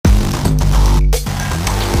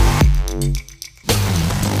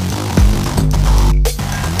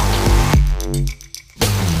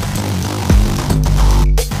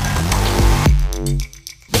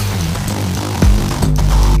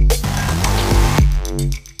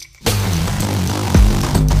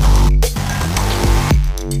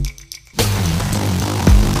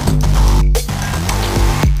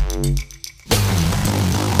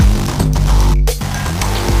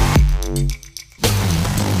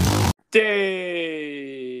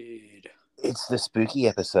Dude. It's the spooky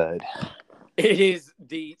episode. It is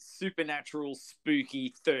the supernatural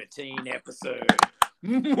spooky 13 episode.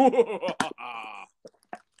 I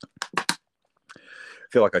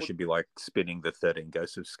feel like I should be like spinning the 13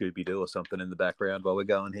 Ghosts of Scooby-Doo or something in the background while we're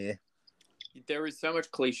going here. There is so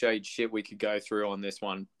much cliched shit we could go through on this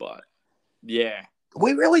one, but yeah.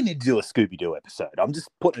 We really need to do a Scooby-Doo episode. I'm just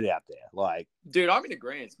putting it out there. Like, dude, I'm in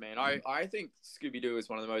agreement, man. I think Scooby-Doo is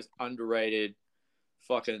one of the most underrated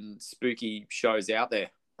fucking spooky shows out there.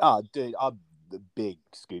 Oh, dude, I'm a big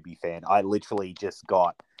Scooby fan. I literally just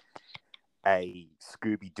got a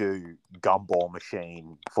Scooby-Doo gumball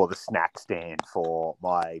machine for the snack stand for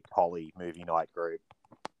my Poly movie night group.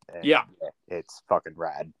 And yeah, it's fucking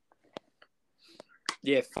rad.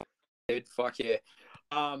 Yeah, dude, fuck yeah.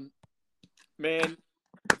 Man,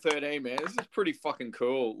 13, man, this is pretty fucking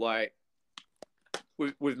cool. Like,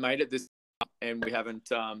 we've made it this, and we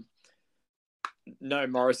haven't. No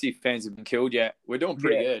Morrissey fans have been killed yet. We're doing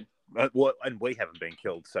pretty good. Well, and we haven't been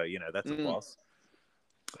killed, so you know that's a plus.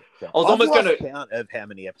 So, I was almost going to count of how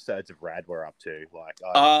many episodes of Rad we're up to. Like,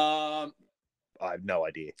 I have no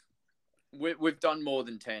idea. We've done more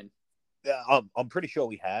than 10. I'm pretty sure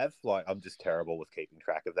we have. Like, I'm just terrible with keeping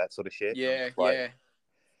track of that sort of shit. Yeah, like, yeah.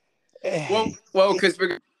 Well, because we're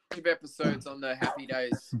going to have episodes on the Happy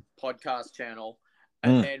Days podcast channel,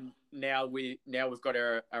 and then now we've got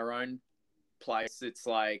our own place. It's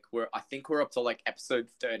like I think we're up to like episode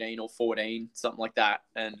 13 or 14, something like that.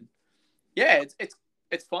 And yeah,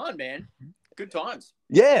 it's fun, man. Good times.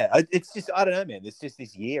 Yeah, it's just, I don't know, man. It's just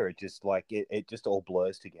this year. It just like it just all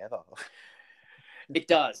blurs together. It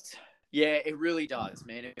does. Yeah, it really does,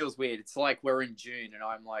 man. It feels weird. It's like we're in June, and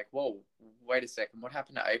I'm like, whoa, wait a second. What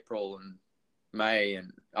happened to April and May?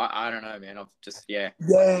 And I don't know, man. I'm just Yeah,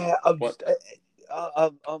 I'm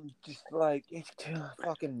just like, it's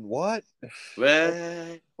fucking what?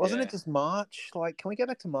 Wasn't it just March? Like, can we go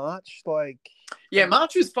back to March? Like, yeah,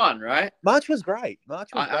 March was fun, right? March was great.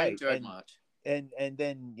 I enjoyed March. And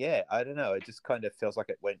then, yeah, I don't know. It just kind of feels like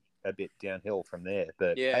it went a bit downhill from there.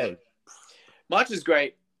 But yeah, hey, March is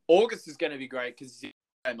great. August is going to be great because it's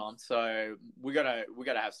a month, so we gotta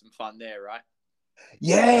have some fun there, right?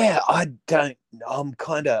 Yeah, I don't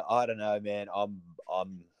know, man.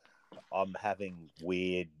 I'm having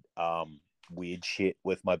weird shit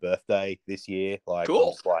with my birthday this year. Like,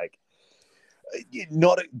 cool. Like,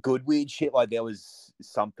 not a good weird shit. Like, there was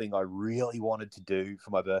something I really wanted to do for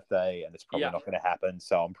my birthday, and it's probably not going to happen.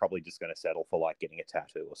 So I'm probably just going to settle for like getting a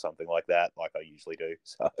tattoo or something like that, like I usually do.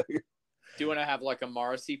 So, do you want to have like a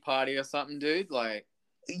Morrissey party or something, dude? Like,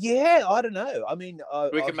 yeah, I don't know. I mean,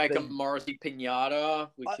 we could make a Morrissey piñata.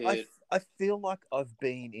 I feel like I've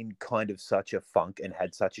been in kind of such a funk and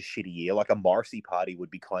had such a shitty year. Like, a Morrissey party would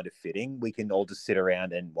be kind of fitting. We can all just sit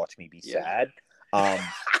around and watch me be sad.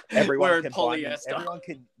 Everyone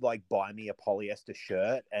can like buy me a polyester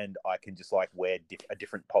shirt, and I can just like wear a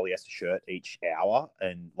different polyester shirt each hour,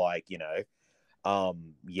 and like, you know,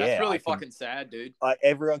 that's really fucking sad, dude.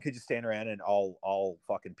 Everyone could just stand around, and I'll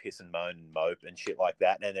fucking piss and moan and mope and shit like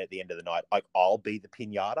that. And at the end of the night, like, I'll be the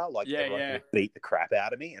piñata. Like, everyone will beat the crap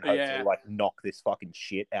out of me and hopefully like knock this fucking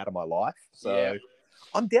shit out of my life. So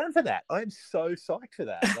I'm down for that. I'm so psyched for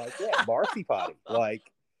that. Like, yeah, Morrissey party. Like,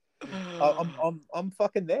 I'm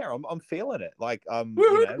fucking there. I'm feeling it. Like,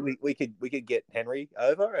 you know, we could get Henry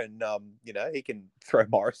over, and you know, he can throw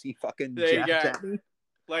Morrissey fucking jabs at me.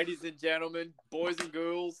 Ladies and gentlemen, boys and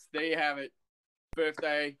girls, there you have it.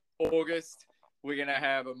 Birthday, August. We're going to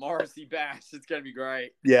have a Morrissey bash. It's going to be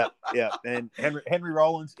great. Yeah. And Henry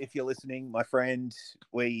Rollins, if you're listening, my friend,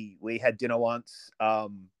 we had dinner once.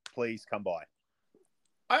 Please come by.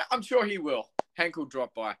 I'm sure he will. Hank will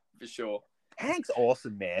drop by for sure. Hank's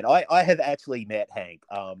awesome, man. I have actually met Hank.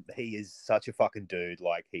 He is such a fucking dude.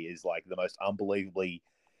 Like, he is like the most unbelievably...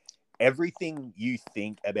 Everything you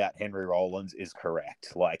think about Henry Rollins is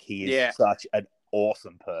correct. Like, he is such an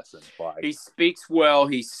awesome person. Like, he speaks well,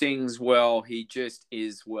 he sings well, he just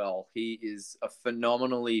is well. He is a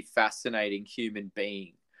phenomenally fascinating human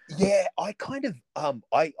being. Yeah, I kind of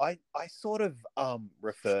I sort of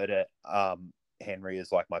refer to Henry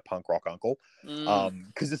as like my punk rock uncle,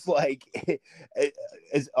 because it's like,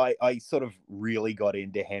 as I sort of really got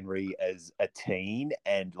into Henry as a teen,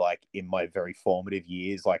 and like in my very formative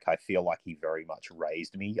years, like I feel like he very much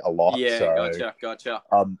raised me a lot. Yeah, so, gotcha.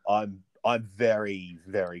 I'm very,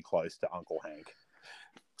 very close to Uncle Hank.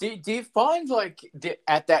 Do you find like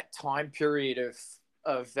at that time period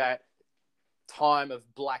of that time of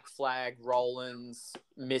Black Flag, Rollins,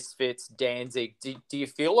 Misfits, Danzig, do you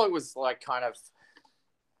feel it was like kind of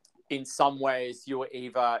in some ways you were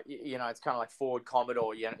either, it's kind of like Forward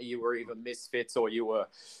Commodore, you were either Misfits or you were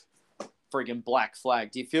friggin' Black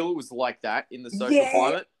Flag. Do you feel it was like that in the social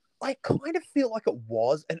climate? I kind of feel like it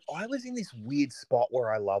was, and I was in this weird spot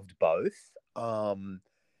where I loved both. And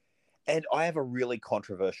I have a really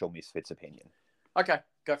controversial Misfits opinion. Okay,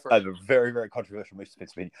 go for it. I have a very, very controversial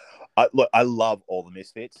Misfits opinion. Look, I love all the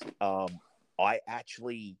Misfits. I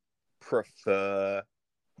actually prefer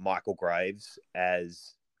Michael Graves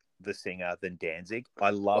as the singer than Danzig.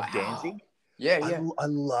 I love Danzig. Yeah. I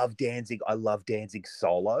love Danzig. I love Danzig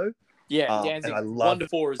solo. Yeah, Danzig. And I love 1 to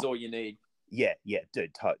 4 is all you need. Yeah,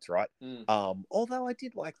 dude, totes, right? Although I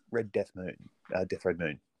did like Death Red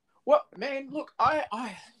Moon. Well, man, look,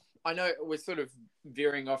 I know we're sort of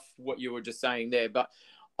veering off what you were just saying there, but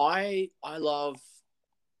I love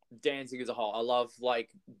Danzig as a whole. I love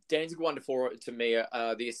like Danzig 1 to 4 to me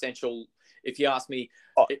the essential. If you ask me,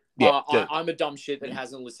 I'm a dumb shit that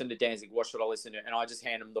hasn't listened to Danzig. What should I listen to? And I just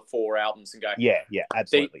hand them the 4 albums and go, yeah,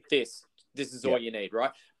 absolutely. This is all you need,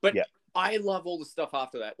 right? But I love all the stuff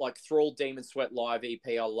after that, like Thrall, Demon Sweat Live EP.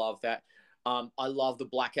 I love that. I love the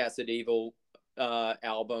Black Acid Evil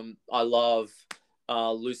album. I love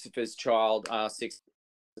Lucifer's Child. Black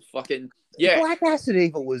Acid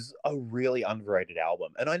Evil was a really underrated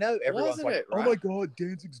album, and I know everyone's like, "Oh my god,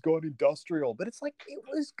 Danzig's gone industrial," but it's like it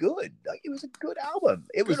was good. Like it was a good album.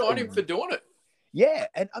 It was good on him for doing it. Yeah,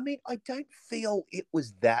 and I mean, I don't feel it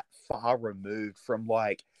was that far removed from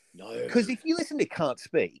like, because if you listen to Can't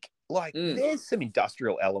Speak, like there's some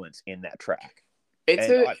industrial elements in that track.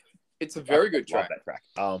 It's a very good track. That track.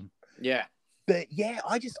 Yeah. But yeah,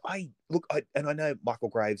 I know Michael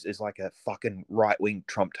Graves is like a fucking right-wing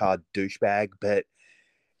Trump-tard douchebag, but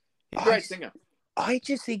he's a great singer. I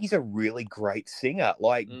just think he's a really great singer.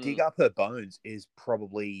 Like Dig Up Her Bones is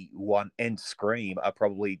probably one, and Scream are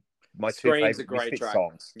probably my Scream's two favorite a great Misfits track.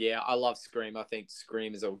 songs. Yeah, I love Scream. I think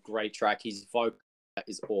Scream is a great track. His vocal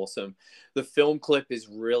is awesome. The film clip is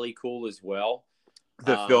really cool as well.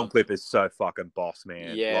 The film clip is so fucking boss,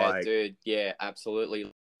 man. Yeah, dude. Yeah,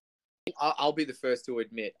 absolutely. I'll be the first to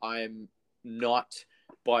admit I am not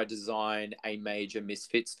by design a major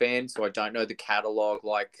Misfits fan, so I don't know the catalog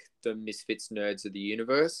like the Misfits nerds of the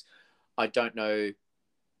universe. I don't know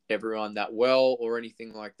everyone that well or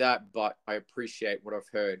anything like that, but I appreciate what I've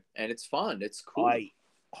heard, and it's fun. It's cool. I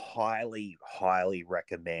highly, highly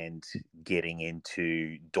recommend getting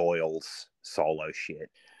into Doyle's solo shit.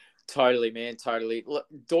 Totally, man. Totally. Look,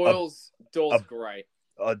 Doyle's great.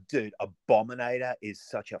 Dude, Abominator is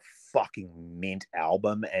such a fucking mint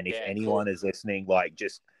album, and if anyone is listening, like,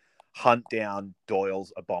 just hunt down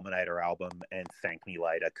Doyle's Abominator album and thank me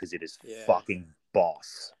later, because it is fucking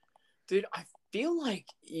boss. Dude, I feel like,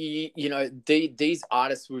 these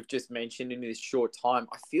artists we've just mentioned in this short time,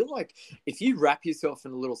 I feel like if you wrap yourself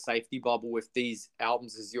in a little safety bubble with these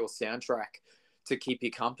albums as your soundtrack to keep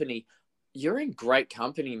you company, you're in great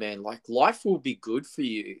company, man. Like, life will be good for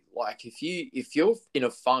you. Like, if you're in a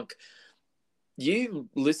funk, you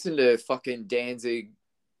listen to fucking Danzig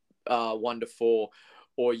 1 to 4,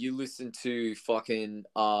 or you listen to fucking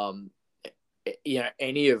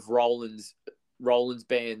any of Roland's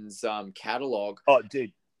band's catalog. Oh,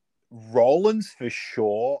 dude, Roland's for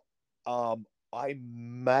sure. I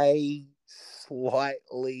may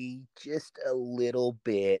slightly, just a little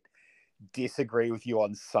bit, disagree with you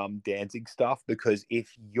on some Danzig stuff, because if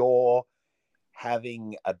you're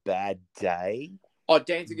having a bad day,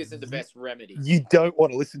 Danzig isn't the best remedy. You don't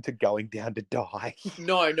want to listen to Going Down to Die.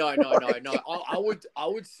 No. I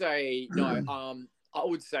would say no. I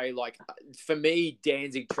would say, like, for me,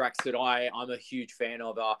 Danzig tracks that I'm a huge fan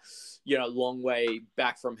of are, Long Way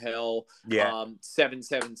Back from Hell. Yeah.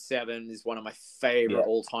 777 is one of my favorite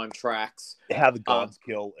all-time tracks. How the Gods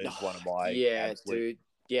Kill is one of my dude.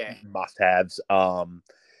 Yeah. must-haves. I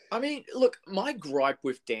mean, look, my gripe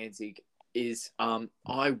with Danzig is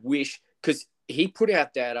I wish, because he put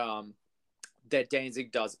out that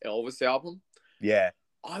Danzig Does Elvis album. Yeah.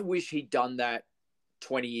 I wish he'd done that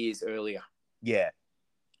 20 years earlier. Yeah.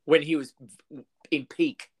 When he was in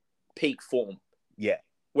peak form. Yeah.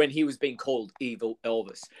 When he was being called Evil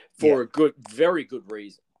Elvis for a very good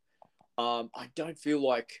reason. I don't feel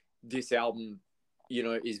like this album,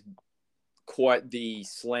 is quite the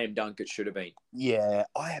slam dunk it should have been. Yeah,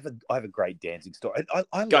 I have a great Danzig story. I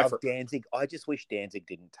love Danzig. I just wish Danzig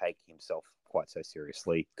didn't take himself quite so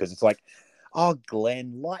seriously, because it's like, oh,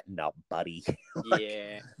 Glenn, lighten up, buddy.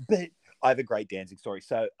 But I have a great Danzig story.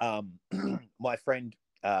 So, my friend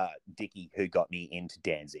Dickie, who got me into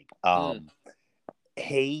Danzig,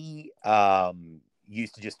 he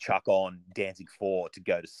used to just chuck on Danzig 4 to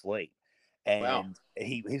go to sleep. Wow. And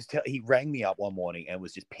he rang me up one morning and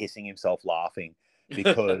was just pissing himself laughing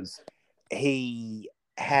because he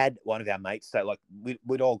had one of our mates stay, like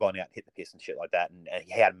we'd all gone out and hit the piss and shit like that, and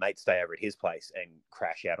he had a mate stay over at his place and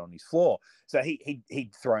crash out on his floor. So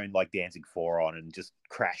he'd thrown like Danzig 4 on and just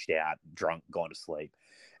crashed out, drunk, gone to sleep.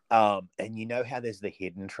 And you know how there's the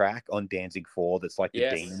hidden track on Danzig 4 that's like the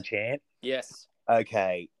demon chant? Yes.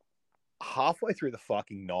 Okay. Halfway through the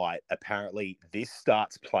fucking night, apparently this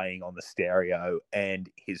starts playing on the stereo, and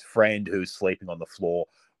his friend who's sleeping on the floor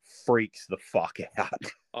freaks the fuck out.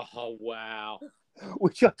 Oh, wow.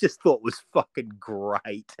 Which I just thought was fucking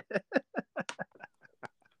great.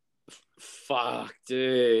 Fuck,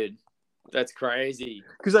 dude. That's crazy.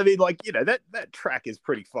 Because, I mean, like, you know, that track is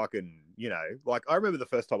pretty fucking, you know, like, I remember the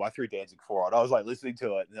first time I threw Danzig 4 on, I was, like, listening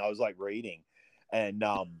to it, and I was, like, reading. And,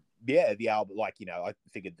 yeah, the album, like, you know, I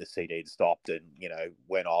figured the CD had stopped and, you know,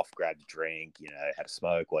 went off, grabbed a drink, you know, had a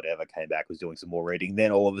smoke, whatever, came back, was doing some more reading.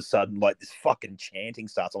 Then all of a sudden, like, this fucking chanting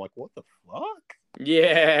starts. I'm like, what the fuck?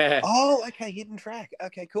 Yeah. Oh, okay, hidden track.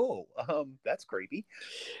 Okay, cool. That's creepy.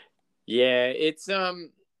 Yeah, it's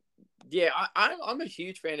yeah, I'm a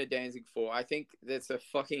huge fan of Danzig 4. I think that's a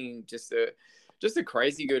fucking just a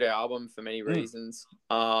crazy good album for many reasons.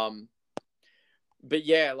 But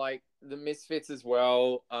yeah, like the Misfits as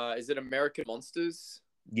well. Is it American Monsters?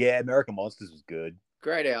 Yeah, American Monsters was good.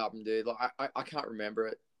 Great album, dude. Like I can't remember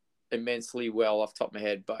it immensely well off the top of my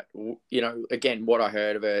head, but you know, again, what I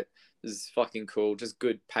heard of it is fucking cool. Just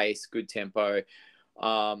good pace, good tempo.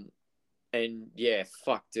 And yeah,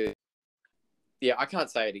 fuck, dude. Yeah, I can't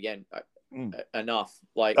say it again enough.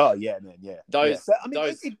 Like, oh yeah, man, yeah. Those But, I mean,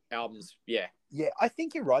 those albums, yeah. Yeah, I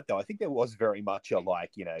think you're right though. I think there was very much a like,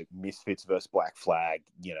 you know, Misfits versus Black Flag,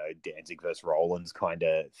 you know, Danzig versus Rollins kind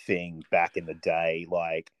of thing back in the day.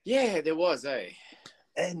 Like, yeah, there was,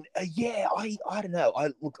 and yeah, I don't know.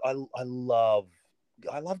 I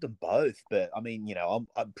loved them both, but I mean, you know,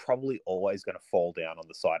 I'm probably always going to fall down on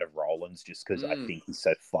the side of Rollins just because I think he's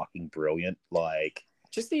so fucking brilliant. Like,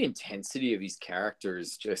 just the intensity of his character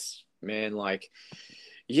is just, man, like,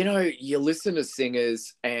 you know, you listen to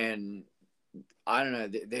singers and I don't know,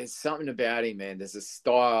 there's something about him, man. There's a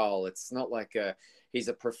style. It's not like he's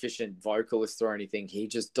a proficient vocalist or anything. He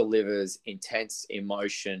just delivers intense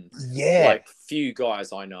emotion. Yeah. Like few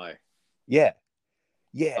guys I know. Yeah.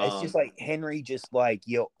 Yeah. It's just like Henry, just like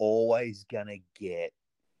you're always going to get.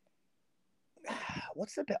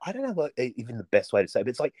 I don't know what even the best way to say it, but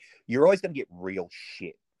it's like you're always going to get real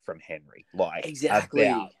shit from Henry. Like, exactly.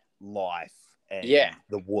 About life and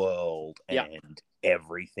the world and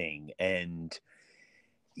everything. And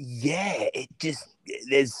yeah, it just,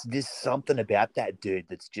 there's something about that dude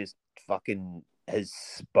that's just fucking has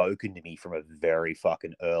spoken to me from a very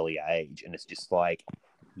fucking early age. And it's just like,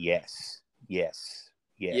 yes.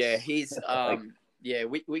 Yeah, he's, yeah,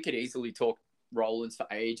 we could easily talk Rollins for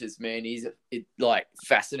ages, man. He's like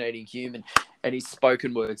fascinating human, and his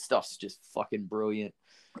spoken word stuff's just fucking brilliant.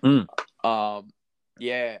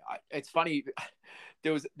 Yeah, it's funny.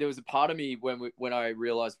 There was a part of me when I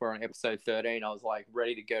realized we're on episode 13, I was like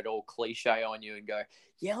ready to go to all cliche on you and go,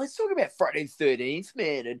 yeah, let's talk about Friday the 13th,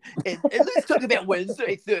 man, and let's talk about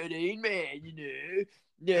Wednesday 13, man. You know.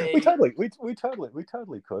 Yeah, we totally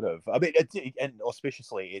could have. I mean, and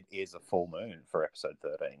auspiciously, it is a full moon for episode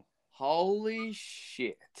 13. Holy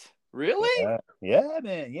shit! Really? Yeah,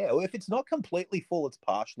 man. Yeah. Well, if it's not completely full, it's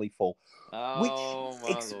partially full, oh,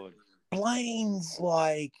 which explains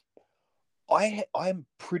like I'm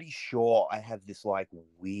pretty sure I have this like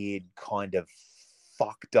weird kind of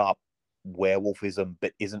fucked up werewolfism,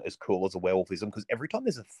 but isn't as cool as a werewolfism, because every time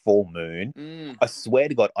there's a full moon, I swear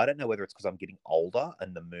to God, I don't know whether it's because I'm getting older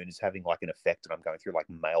and the moon is having like an effect and I'm going through like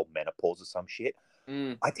male menopause or some shit.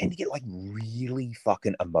 I tend to get like really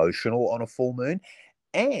fucking emotional on a full moon,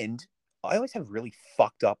 and I always have really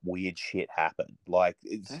fucked up weird shit happen. Like,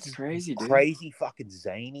 that's crazy, dude. Crazy fucking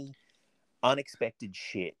zany, unexpected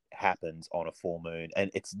shit happens on a full moon,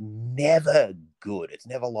 and it's never good. It's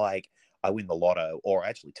never like I win the lotto or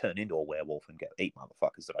actually turn into a werewolf and go eat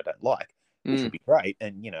motherfuckers that I don't like, which would be great,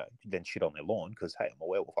 and you know, then shit on their lawn because hey, I'm a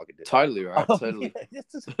werewolf, I can do totally that. Right, totally. Yeah,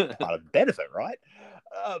 it's just part of the benefit, right?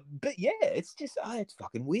 But yeah, it's just it's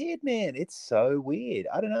fucking weird, man. It's so weird.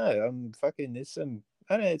 I don't know. I'm fucking. There's some.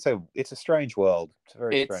 I don't know. It's a strange world. It's a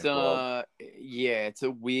very strange world. Yeah, it's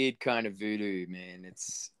a weird kind of voodoo, man.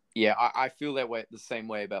 It's I feel that way, the same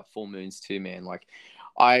way about full moons too, man. Like,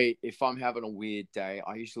 if I'm having a weird day,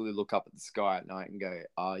 I usually look up at the sky at night and go,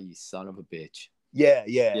 "Oh, you son of a bitch." Yeah.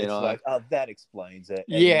 It's like, oh, that explains it.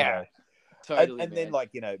 And, yeah, Totally, and then man. like,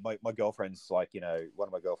 you know, my girlfriend's like, you know, one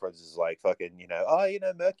of my girlfriends is like fucking, you know, oh, you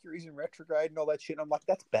know, Mercury's in retrograde and all that shit. And I'm like,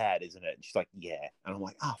 that's bad, isn't it? And she's like, yeah. And I'm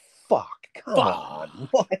like, oh fuck, come on,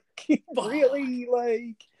 like really,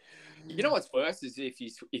 like. You know what's worse is if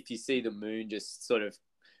you see the moon just sort of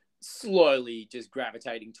slowly just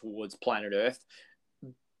gravitating towards planet Earth.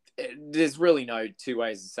 There's really no two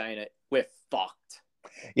ways of saying it. We're fucked.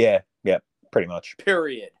 Yeah, pretty much.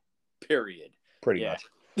 Period. Pretty much.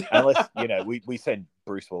 Unless, you know, we send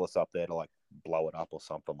Bruce Willis up there to like blow it up or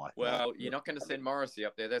something like that. Well, you're not going to send Morrissey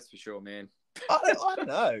up there, that's for sure, man. I don't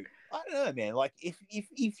know, man. Like, if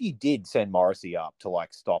you did send Morrissey up to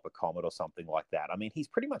like stop a comet or something like that, I mean, he's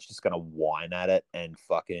pretty much just going to whine at it and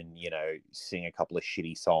fucking, you know, sing a couple of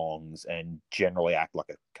shitty songs and generally act like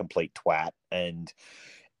a complete twat. And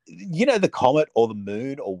you know, the comet or the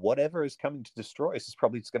moon or whatever is coming to destroy us is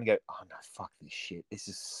probably just going to go, oh no, fuck this shit. This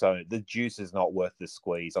is the juice is not worth the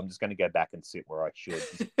squeeze. I'm just going to go back and sit where I should.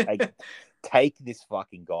 Just take this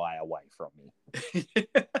fucking guy away from me.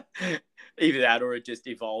 Either that or it just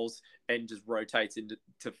evolves and just rotates into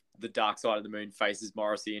the dark side of the moon, faces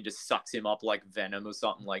Morrissey and just sucks him up like Venom or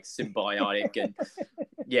something, like symbiotic. And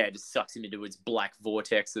yeah, just sucks him into its black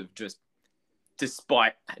vortex of just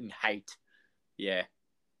despite and hate. Yeah.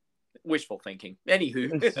 Wishful thinking.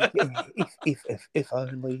 Anywho. if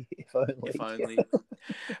only.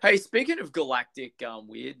 Hey, speaking of galactic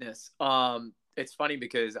weirdness, it's funny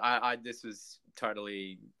because I this was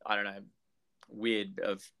totally, I don't know, weird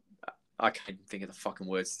I can't even think of the fucking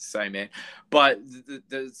words to say, man. But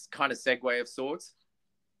there's kind of segue of sorts.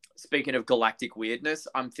 Speaking of galactic weirdness,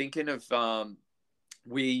 I'm thinking of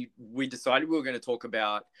we decided we were going to talk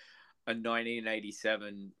about a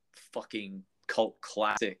 1987 fucking cult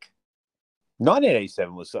classic.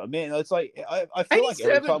 1987 was, man, it's like I feel like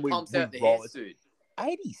every time we pumps out the roll hair suit.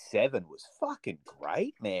 87 was fucking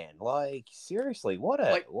great, man. Like, seriously, what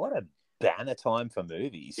a banner time for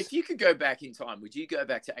movies. If you could go back in time, would you go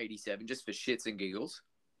back to 87 just for shits and giggles?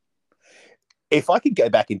 If I could go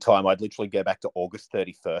back in time, I'd literally go back to August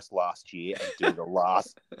 31st last year and do the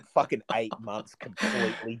last fucking 8 months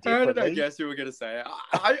completely differently. How did I guess you were going to say it?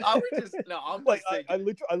 I would just, no, I'm like,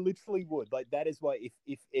 just I literally would. Like, that is why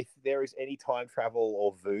if there is any time travel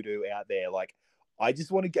or voodoo out there, like, I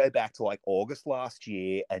just want to go back to like August last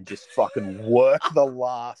year and just fucking work the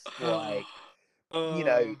last, like, you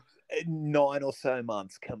know, 9 or so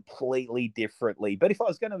months completely differently. But if I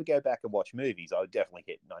was going to go back and watch movies, I would definitely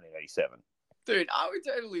hit 1987. Dude, I would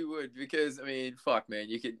totally would, because I mean, fuck, man,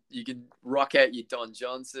 you could rock out your Don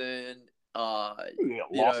Johnson. You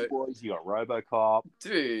got Lost Boys, you got RoboCop.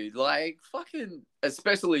 Dude, like, fucking,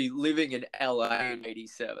 especially living in LA in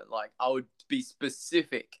 87, like, I would be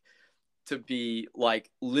specific to be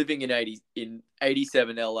like living in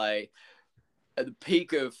 87 LA at the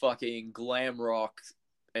peak of fucking glam rock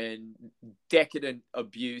and decadent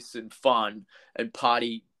abuse and fun and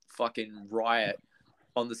party fucking riot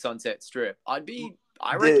on the Sunset Strip. I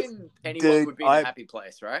reckon anyone would be in a happy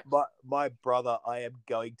place, right? But my brother, I am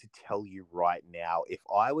going to tell you right now, if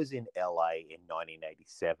I was in LA in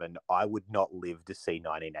 1987, I would not live to see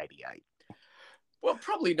 1988. Well,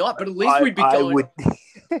 probably not, but at least we'd be going...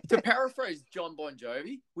 To paraphrase John Bon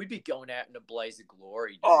Jovi, we'd be going out in a blaze of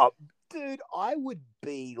glory, dude. Oh, dude, I would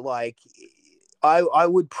be like... I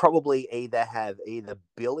would probably either have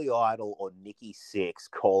Billy Idol or Nikki Sixx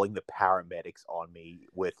calling the paramedics on me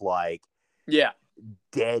with, like... Yeah.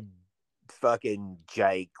 Dead fucking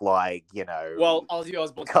Jake, like, you know... Well, Ozzy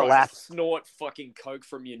Osbourne trying to snort fucking coke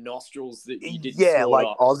from your nostrils that you didn't snort like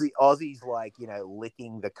up. Ozzy's like, you know,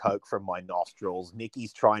 licking the coke from my nostrils.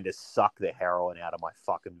 Nikki's trying to suck the heroin out of my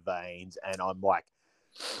fucking veins. And I'm like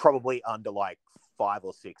probably under like 5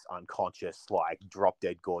 or 6 unconscious, like drop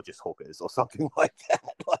dead gorgeous hookers or something like that.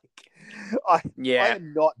 Like, I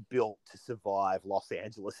am not built to survive Los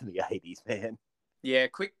Angeles in the 80s, man. Yeah,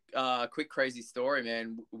 quick crazy story,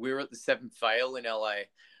 man. We were at the 7th Fail in LA,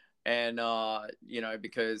 and you know,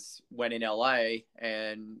 because when in LA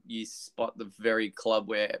and you spot the very club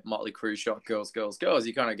where Motley Crue shot Girls, Girls, Girls,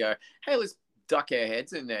 you kind of go, hey, let's duck our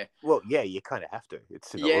heads in there. Well, yeah, you kind of have to.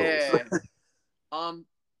 It's in the rules.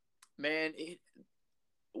 Man,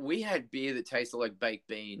 we had beer that tasted like baked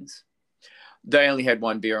beans. They only had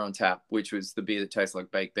one beer on tap, which was the beer that tasted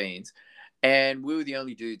like baked beans. And we were the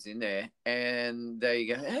only dudes in there. And they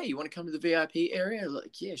go, hey, you want to come to the VIP area?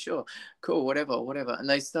 Like, yeah, sure. Cool, whatever. And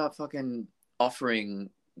they start fucking offering.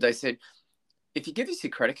 They said, if you give us your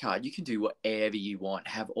credit card, you can do whatever you want,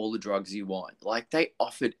 have all the drugs you want. Like, they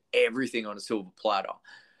offered everything on a silver platter.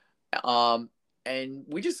 And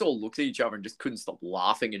we just all looked at each other and just couldn't stop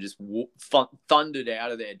laughing and just thundered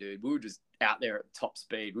out of there, dude. We were just out there at top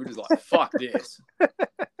speed. We were just like, fuck this. Like,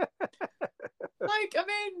 I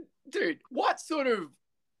mean, dude, what sort of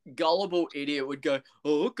gullible idiot would go,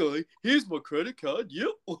 oh, okay, here's my credit card. Yep.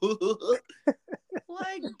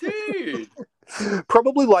 Like, dude.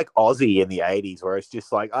 Probably like Aussie in the 80s, where it's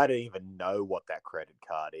just like, I don't even know what that credit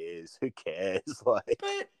card is. Who cares? Like,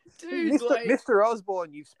 but, dude, Mr.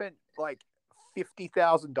 Osborne, you've spent like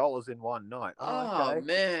 $50,000 in one night. Oh, okay.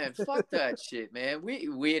 man, fuck that shit, man.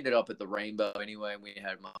 We ended up at the Rainbow anyway, and we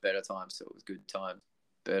had much better time, so it was good time.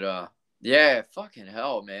 But yeah, fucking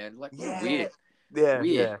hell, man. Like, weird.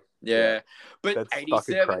 Yeah. But that's 87,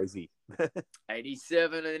 fucking crazy.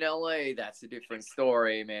 87 in LA, that's a different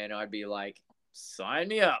story, man. I'd be like, sign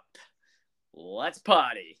me up. Let's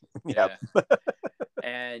party. Yep. Yeah.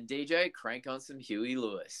 And DJ, crank on some Huey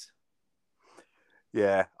Lewis.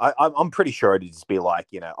 Yeah, I'm pretty sure it'd just be like,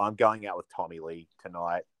 I'm going out with Tommy Lee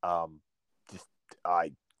tonight. Just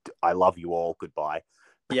I love you all. Goodbye.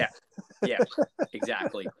 Yeah,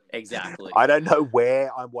 exactly. I don't know where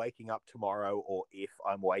I'm waking up tomorrow or if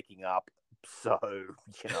I'm waking up. So,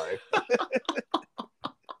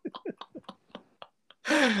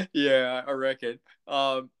 Yeah, I reckon.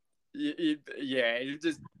 Yeah, it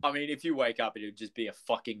just, I mean, if you wake up, it would just be a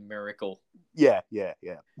fucking miracle. Yeah.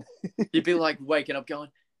 You'd be like waking up going,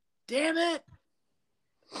 damn it,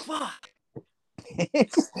 fuck.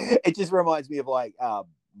 It just reminds me of like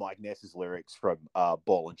Mike Ness's lyrics from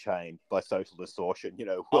Ball and Chain by Social Distortion.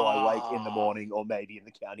 Will I wake in the morning or maybe in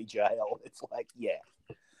the county jail? It's like, yeah.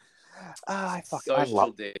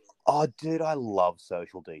 Social D. Oh, dude, I love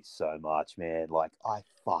Social D so much, man. Like, I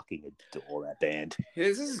fucking adore that band.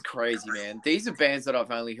 This is crazy, man. These are bands that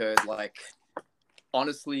I've only heard, like,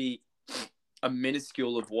 honestly, a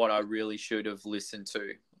minuscule of what I really should have listened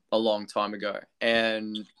to a long time ago.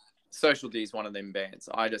 And Social D is one of them bands.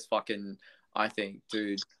 I think,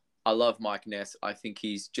 dude, I love Mike Ness. I think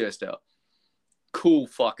he's just a cool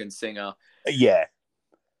fucking singer. Yeah.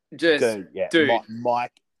 Dude.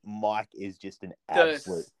 Mike is just an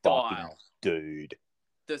absolute fucking dude.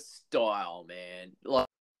 The style, man. Like,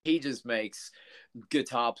 he just makes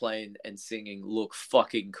guitar playing and singing look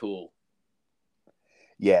fucking cool.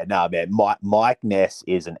 Yeah, no, man. Mike Ness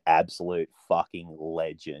is an absolute fucking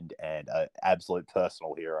legend and an absolute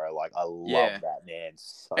personal hero. Like, I love that man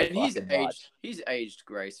so and much. He's aged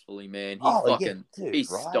gracefully, man. He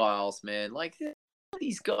styles, man. Like,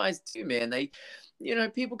 these guys do, man. They,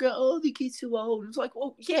 people go, oh, the kid's too old. It's like,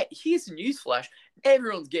 well, yeah, here's a newsflash.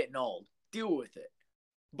 Everyone's getting old. Deal with it.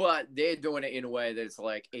 But they're doing it in a way that's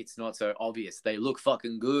like, it's not so obvious. They look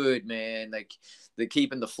fucking good, man. Like, they're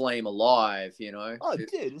keeping the flame alive, Oh, dude,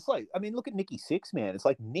 it's like, I mean, look at Nikki Sixx, man. It's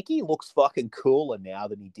like, Nikki looks fucking cooler now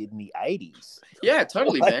than he did in the 80s. Yeah,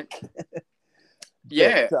 totally, man.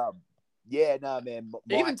 Yeah. Yeah, no, man.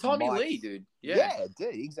 Even Tommy Lee, dude. Yeah,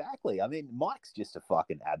 dude, exactly. I mean, Mike's just a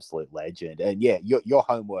fucking absolute legend. And yeah, your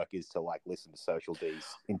homework is to like listen to Social D's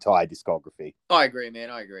entire discography. I agree, man.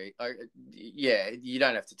 I agree. Yeah, you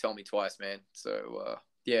don't have to tell me twice, man. So,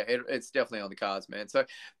 yeah, it's definitely on the cards, man. So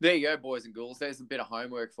there you go, boys and ghouls. There's a bit of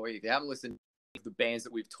homework for you. If you haven't listened to the bands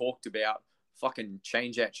that we've talked about, fucking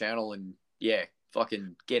change that channel and, yeah,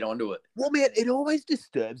 fucking get onto it. Well, man, it always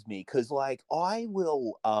disturbs me because, like, I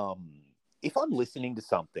will, if I'm listening to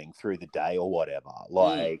something through the day or whatever,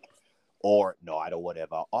 like, or at night or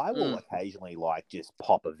whatever, I will occasionally, like, just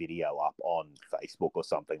pop a video up on Facebook or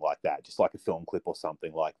something like that, just like a film clip or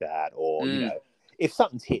something like that. Or, if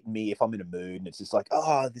something's hitting me, if I'm in a mood and it's just like,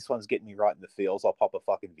 oh, this one's getting me right in the feels, I'll pop a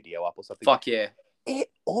fucking video up or something. Fuck yeah. It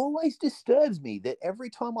always disturbs me that every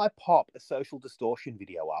time I pop a Social Distortion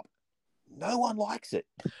video up, no one likes it.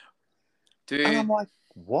 Dude. And I'm like,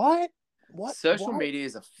 what? Social media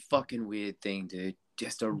is a fucking weird thing, dude.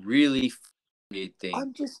 Just a really weird thing.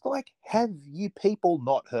 I'm just like, have you people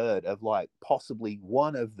not heard of like possibly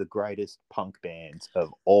one of the greatest punk bands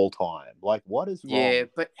of all time? Like, what is wrong? Yeah,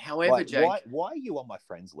 but however, like, Jake, why are you on my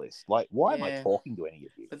friends list? Like, why am I talking to any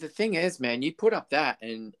of you? But the thing is, man, you put up that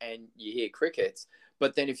and you hear crickets.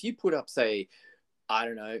 But then if you put up, say, I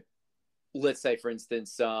don't know, let's say for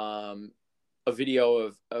instance, a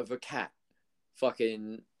video of a cat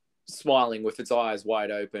fucking smiling with its eyes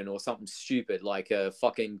wide open or something stupid like a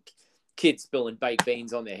fucking kid spilling baked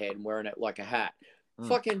beans on their head and wearing it like a hat.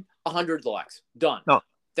 Fucking 100 likes. Done. No.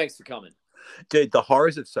 Thanks for coming. Dude, the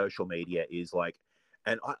horrors of social media is like,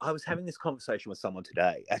 and I was having this conversation with someone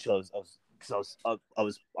today. Actually, I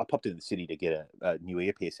popped in the city to get a new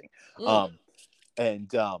ear piercing.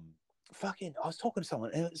 Fucking, I was talking to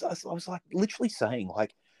someone and I was like literally saying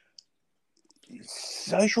like,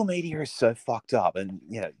 social media is so fucked up. And,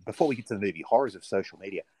 before we get to the movie, horrors of social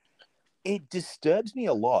media, it disturbs me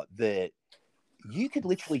a lot that you could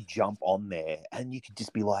literally jump on there and you could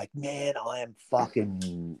just be like, man, I am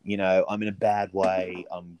fucking, I'm in a bad way.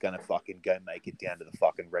 I'm going to fucking go make it down to the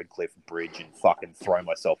fucking Red Cliff Bridge and fucking throw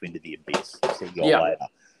myself into the abyss. See you all later.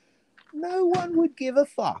 No one would give a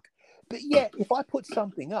fuck. But yet, if I put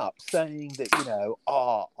something up saying that,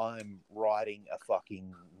 I'm writing a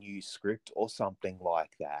fucking new script or something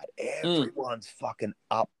like that, everyone's fucking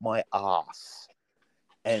up my ass.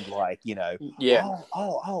 And hey,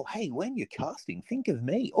 when you're casting, think of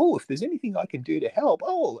me. Oh, if there's anything I can do to help.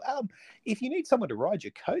 If you need someone to ride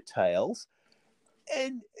your coattails.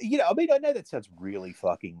 And, I know that sounds really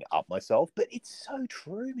fucking up myself, but it's so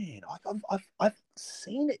true, man. Like, I've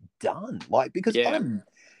seen it done. Like, because I'm,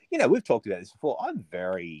 we've talked about this before. I'm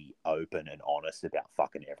very open and honest about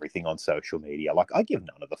fucking everything on social media. Like, I give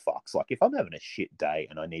none of the fucks. Like, if I'm having a shit day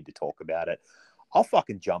and I need to talk about it, I'll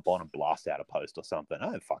fucking jump on and blast out a post or something.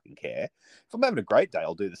 I don't fucking care. If I'm having a great day,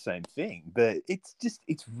 I'll do the same thing. But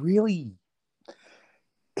it's really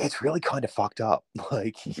kind of fucked up.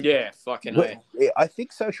 Like, fucking hell. I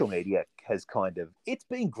think social media has it's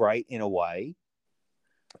been great in a way,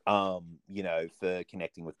 for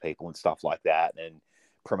connecting with people and stuff like that and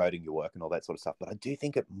promoting your work and all that sort of stuff. But I do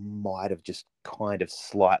think it might have just kind of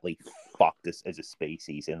slightly fucked us as a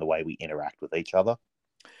species in the way we interact with each other.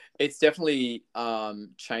 It's definitely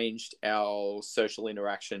changed our social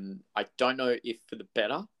interaction. I don't know if for the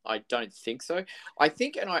better. I don't think so. I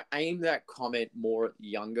think, and I aim that comment more at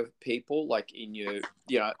younger people, like in your,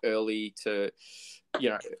 early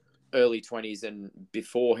 20s and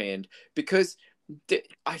beforehand, because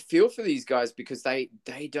I feel for these guys because they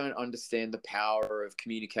don't understand the power of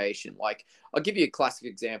communication. Like, I'll give you a classic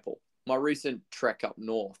example. My recent trek up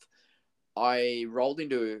north, I rolled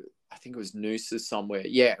into, I think it was Noosa somewhere.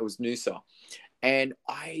 Yeah, it was Noosa. And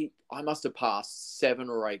I must have passed 7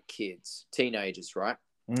 or 8 kids, teenagers, right?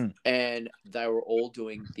 And they were all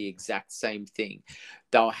doing the exact same thing.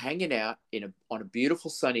 They were hanging out on a beautiful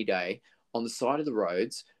sunny day on the side of the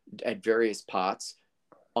roads at various parts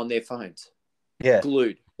on their phones. Yeah.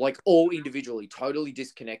 Glued. Like, all individually, totally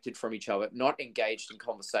disconnected from each other, not engaged in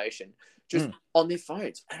conversation, just on their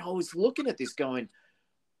phones. And I was looking at this going,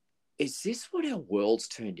 is this what our world's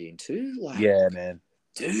turned into? Like, yeah, man.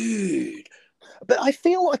 Dude. But I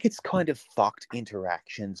feel like it's kind of fucked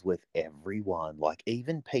interactions with everyone. Like,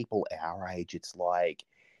 even people our age, it's like,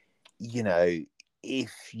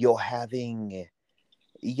 if you're having,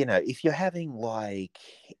 like,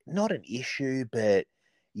 not an issue, but,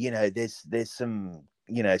 there's some,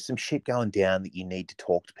 some shit going down that you need to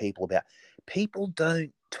talk to people about. People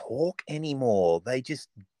don't talk anymore. They just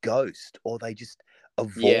ghost or they just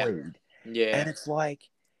avoid. Yeah. And it's like,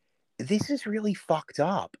 this is really fucked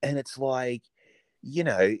up. And it's like,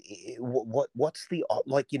 what's the,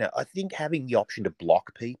 like, I think having the option to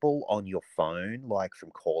block people on your phone, like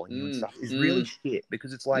from calling you and stuff, is really shit,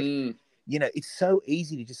 because it's like, it's so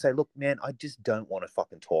easy to just say, look, man, I just don't want to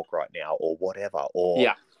fucking talk right now or whatever.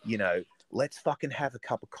 Or, let's fucking have a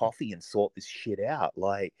cup of coffee and sort this shit out.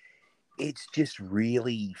 Like, it's just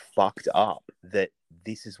really fucked up that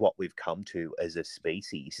this is what we've come to as a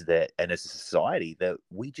species, and as a society, that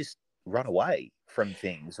we just run away from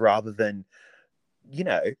things rather than,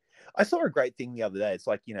 I saw a great thing the other day. It's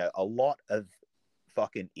like, a lot of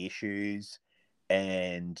fucking issues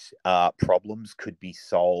and problems could be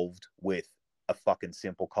solved with a fucking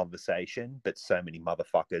simple conversation, but so many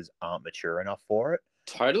motherfuckers aren't mature enough for it.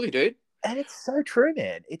 Totally, dude. And it's so true,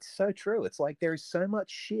 man. It's so true. It's like, there is so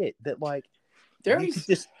much shit that, like, you could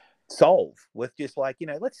just solve with just, like,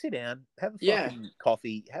 let's sit down, have a fucking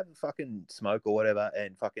coffee, have a fucking smoke or whatever,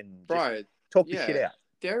 and fucking just talk this shit out.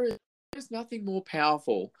 There's nothing more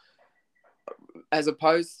powerful, as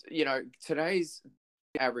opposed, today's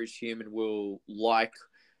average human will like,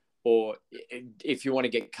 or if you want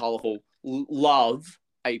to get colorful, love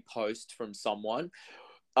a post from someone,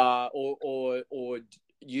 or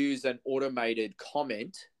use an automated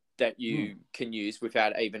comment that you can use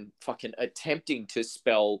without even fucking attempting to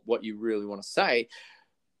spell what you really want to say.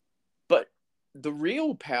 But the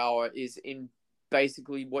real power is in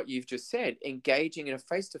basically what you've just said, engaging in a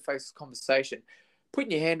face-to-face conversation,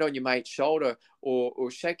 putting your hand on your mate's shoulder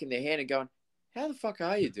or shaking their hand and going, how the fuck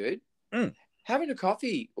are you, dude? Having a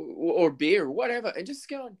coffee or beer or whatever, and just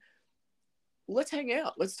going, let's hang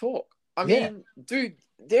out, let's talk. I mean, dude,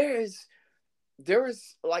 there is,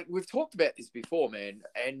 like, we've talked about this before, man,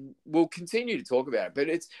 and we'll continue to talk about it, but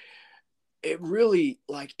it really,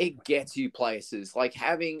 like, it gets you places, like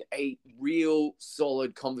having a real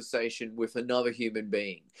solid conversation with another human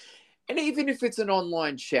being. And even if it's an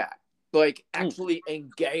online chat, like actually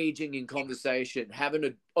engaging in conversation,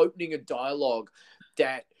 opening a dialogue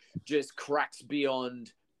that just cracks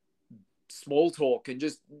beyond small talk and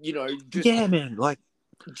just yeah, man, like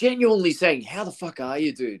genuinely saying, how the fuck are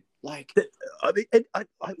you, dude? Like, I mean, I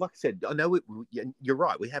like I said, I know you're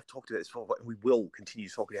right. We have talked about this before, and we will continue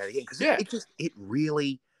to talk about it again because it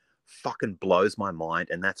really fucking blows my mind,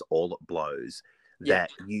 and that's all it blows.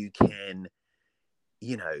 That you can,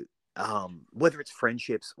 whether it's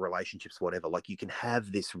friendships, relationships, whatever, like you can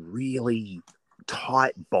have this really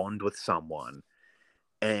tight bond with someone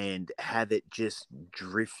and have it just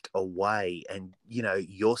drift away, and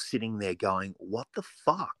you're sitting there going, what the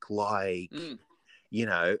fuck, like.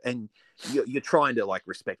 And you're trying to like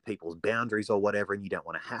respect people's boundaries or whatever, and you don't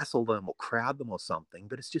want to hassle them or crowd them or something.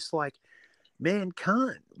 But it's just like, man,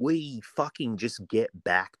 can't we fucking just get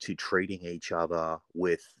back to treating each other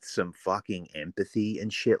with some fucking empathy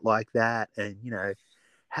and shit like that? And,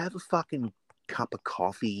 have a fucking cup of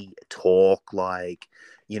coffee, talk, like,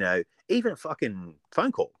 even a fucking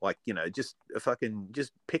phone call, like, just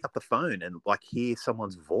pick up the phone and like hear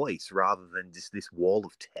someone's voice rather than just this wall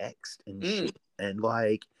of text and shit. And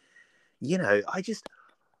like,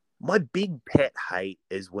 my big pet hate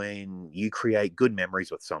is when you create good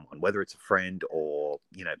memories with someone, whether it's a friend or,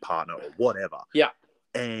 partner or whatever. Yeah.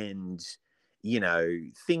 And,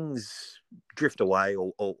 things drift away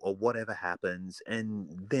or whatever happens.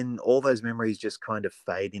 And then all those memories just kind of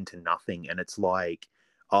fade into nothing. And it's like,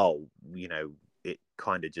 oh, it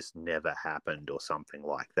kind of just never happened or something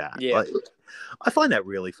like that. Yeah. Like, I find that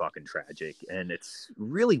really fucking tragic, and it's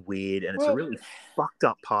really weird, and it's a really fucked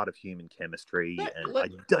up part of human chemistry, and I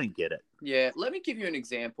don't get it. Yeah, let me give you an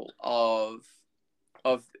example of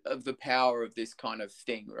the power of this kind of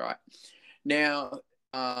thing, right? Now,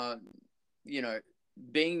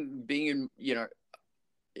 being in,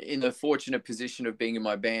 in the fortunate position of being in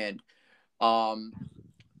my band,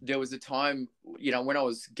 there was a time, when I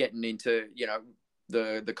was getting into,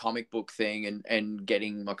 the comic book thing and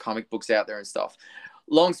getting my comic books out there and stuff.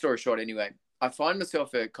 Long story short, anyway, I find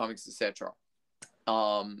myself at Comics Etc.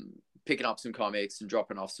 Picking up some comics and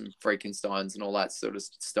dropping off some Frankensteins and all that sort of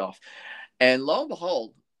stuff. And lo and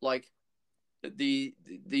behold, like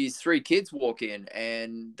these three kids walk in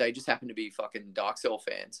and they just happen to be fucking Dark Cell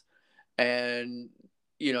fans. And,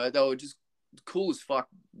 they were just cool as fuck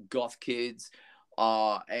goth kids.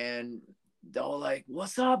 And they were like,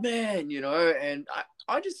 what's up, man? And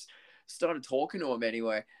I just started talking to him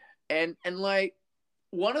anyway. And like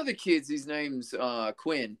one of the kids, his name's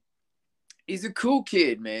Quinn. He's a cool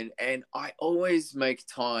kid, man. And I always make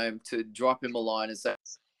time to drop him a line and say,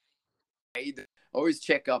 hey, always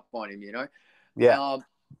check up on him, Yeah. I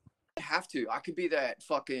have to. I could be that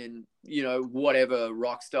fucking, whatever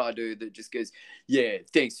rock star dude that just goes, yeah,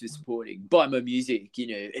 thanks for supporting. Buy my music,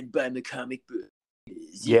 and buy my comic book.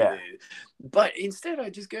 Yeah. But instead I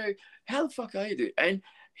just go, how the fuck are you, dude? And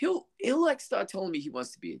he'll like start telling me he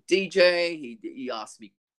wants to be a DJ. He asks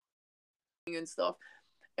me and stuff.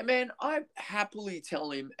 And man, I happily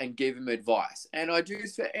tell him and give him advice. And I do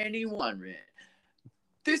this for anyone, man.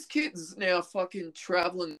 This kid's now fucking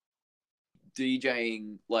traveling,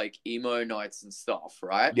 DJing like emo nights and stuff,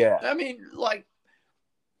 right? Yeah. I mean, like,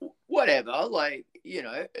 whatever. Like,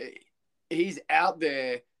 he's out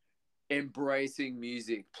there embracing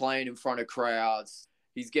music, playing in front of crowds.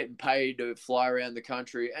 He's getting paid to fly around the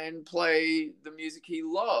country and play the music he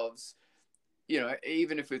loves,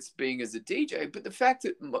 even if it's being as a DJ. But the fact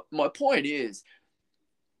that my point is,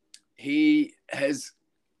 he has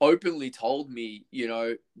openly told me,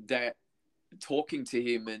 that talking to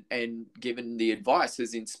him and giving the advice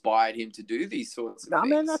has inspired him to do these sorts of things.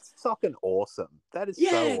 Man, that's fucking awesome. That is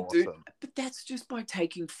so awesome. Dude, but that's just by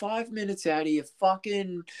taking 5 minutes out of your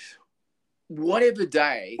fucking whatever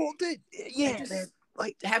day. Well, dude, yeah, man,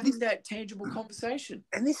 like having that tangible conversation.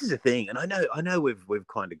 And this is the thing, and I know we've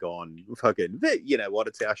kind of gone fucking, you know what,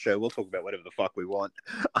 it's our show, we'll talk about whatever the fuck we want.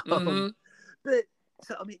 But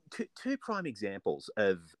so I mean, two prime examples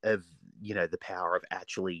of the power of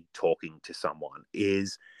actually talking to someone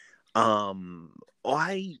is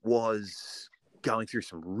I was going through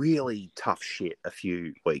some really tough shit a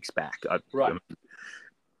few weeks back.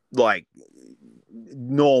 Like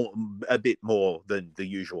a bit more than the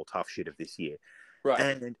usual tough shit of this year. Right.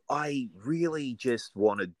 And I really just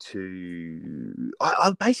wanted to...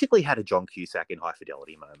 I basically had a John Cusack in High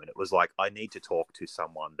Fidelity moment. It was like, I need to talk to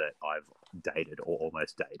someone that I've dated or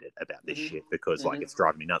almost dated about this shit because, like, it's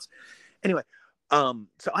driving me nuts. Anyway, so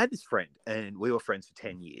I had this friend, and we were friends for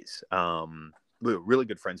 10 years. we were really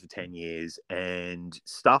good friends for 10 years, and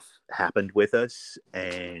stuff happened with us.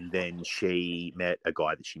 And then she met a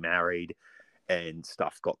guy that she married, and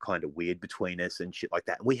stuff got kind of weird between us and shit like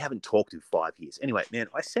that. We haven't talked in 5 years. Anyway, man,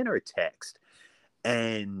 I sent her a text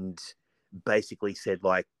and basically said,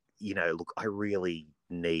 like, look, I really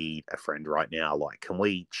need a friend right now. Like, can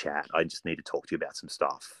we chat? I just need to talk to you about some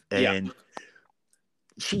stuff. And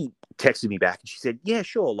she texted me back and she said, yeah,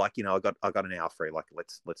 sure. Like, I got an hour free. Like,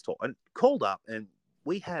 let's talk. And called up and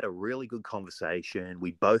we had a really good conversation.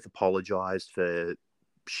 We both apologized for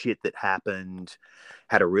shit that happened,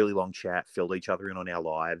 had a really long chat, filled each other in on our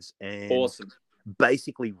lives, and awesome.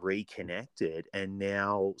 Basically reconnected, and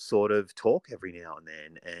now sort of talk every now and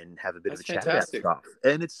then and have a bit of a chat about stuff.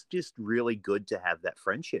 And it's just really good to have that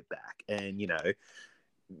friendship back. And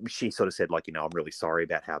she sort of said, like, I'm really sorry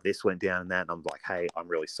about how this went down and that. And I'm like, hey, I'm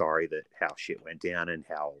really sorry that how shit went down and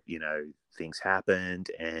how, things happened.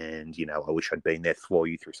 And, I wish I'd been there for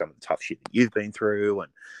you through some of the tough shit that you've been through.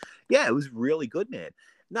 And yeah, it was really good, man.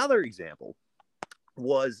 Another example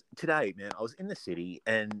was today, man. I was in the city,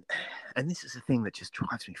 and this is the thing that just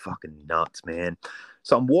drives me fucking nuts, man.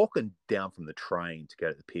 So I'm walking down from the train to go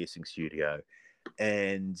to the piercing studio,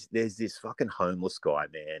 and there's this fucking homeless guy,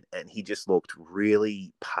 man, and he just looked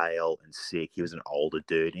really pale and sick. He was an older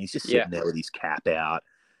dude, and he's just sitting there with his cap out.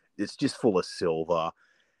 It's just full of silver.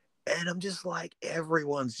 And I'm just like,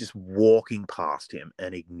 everyone's just walking past him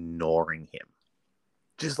and ignoring him.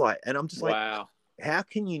 Just like, and I'm just like, wow. How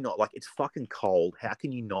can you not, like, it's fucking cold. How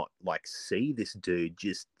can you not, like, see this dude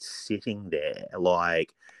just sitting there,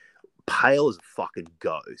 like, pale as a fucking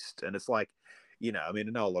ghost? And it's like, I mean,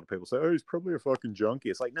 I know a lot of people say, oh, he's probably a fucking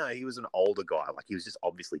junkie. It's like, no, he was an older guy. Like, he was just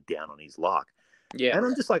obviously down on his luck. Yeah. And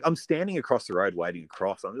I'm just like, I'm standing across the road waiting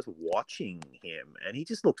across. I'm just watching him, and he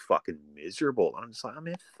just looked fucking miserable. And I'm just like, oh,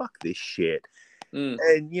 man, fuck this shit.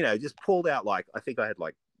 And, just pulled out, like, I think I had,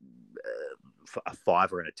 like, a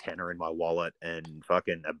 $5 and a $10 in my wallet and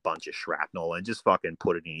fucking a bunch of shrapnel, and just fucking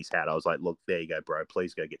put it in his hat. I was like, look, there you go, bro.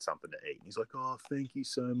 Please go get something to eat. And he's like, oh, thank you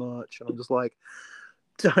so much. And I'm just like,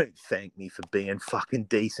 don't thank me for being fucking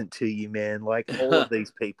decent to you, man. Like, all of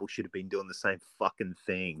these people should have been doing the same fucking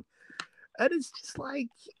thing. And it's just like,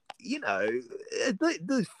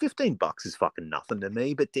 the $15 is fucking nothing to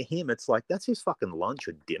me, but to him, it's like, that's his fucking lunch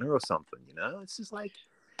or dinner or something, It's just like,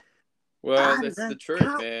 well, that's the truth,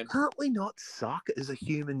 man. Can't we not suck as a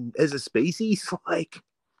human, as a species? Like,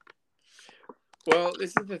 well,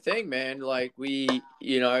 this is the thing, man. Like, I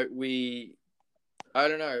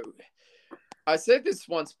don't know. I said this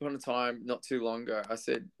once upon a time, not too long ago. I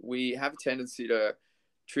said, we have a tendency to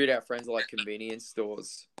treat our friends like convenience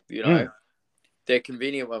stores, They're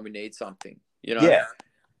convenient when we need something, Yeah.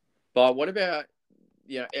 But what about,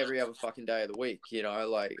 every other fucking day of the week,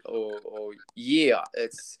 like, or year?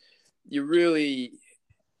 You really,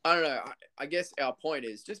 I don't know. I guess our point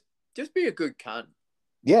is just be a good cunt.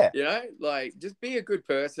 Yeah. Like, just be a good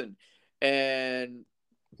person, and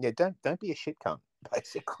don't be a shit cunt,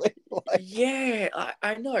 basically. Like... Yeah,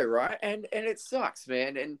 I know, right? And it sucks,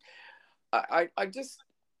 man. And I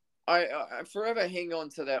forever hang on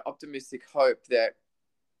to that optimistic hope that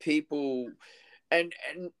people, and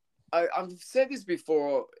I've said this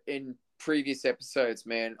before in previous episodes,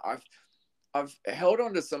 man. I've held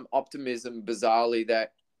on to some optimism, bizarrely,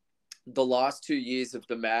 that the last 2 years of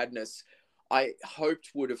the madness, I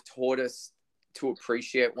hoped would have taught us to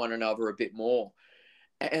appreciate one another a bit more.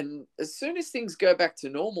 And as soon as things go back to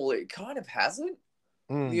normal, it kind of hasn't.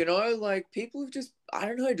 Like, people have just, I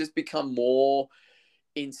don't know, just become more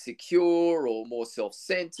insecure or more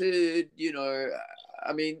self-centered.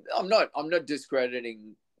 I mean, I'm not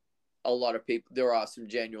discrediting a lot of people. There are some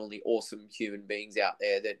genuinely awesome human beings out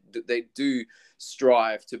there that they do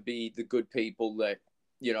strive to be the good people that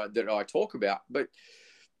that I talk about. But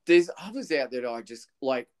there's others out there that I just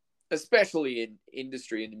like, especially in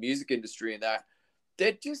the music industry, and that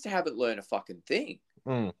they just haven't learned a fucking thing.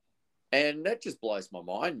 And that just blows my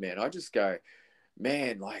mind, man. I just go,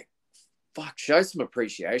 man, like, fuck, show some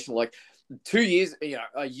appreciation. Like, 2 years,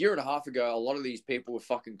 a year and a half ago, a lot of these people were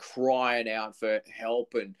fucking crying out for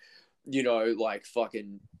help and, like,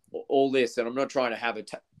 fucking all this. And I'm not trying to have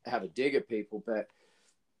a dig at people, but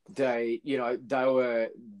they were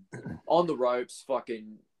on the ropes,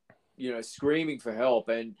 fucking, screaming for help.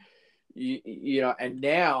 And, and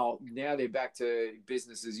now they're back to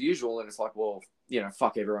business as usual. And it's like, well,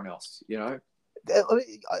 fuck everyone else,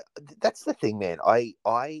 That's the thing, man.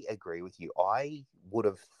 I agree with you. I would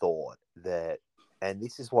have thought that, and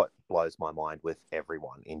this is what blows my mind with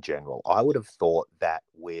everyone in general, I would have thought that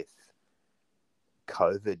with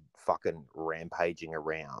COVID fucking rampaging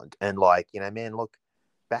around, and, like, man, look,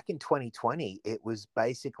 back in 2020, it was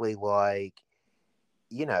basically like,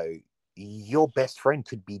 you know, your best friend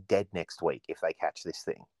could be dead next week if they catch this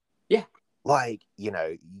thing. Yeah. Like, you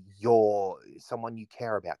know, someone you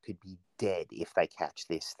care about could be dead if they catch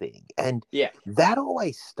this thing. And that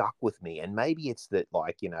always stuck with me. And maybe it's that,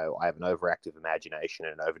 like, you know, I have an overactive imagination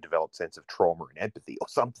and an overdeveloped sense of trauma and empathy or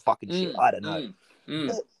some fucking shit. I don't know.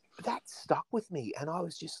 But that stuck with me. And I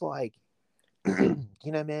was just like,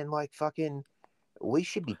 you know, man, like, fucking, we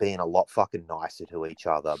should be being a lot fucking nicer to each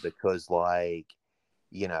other because, like,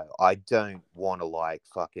 you know, I don't want to, like,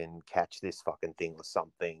 fucking catch this fucking thing or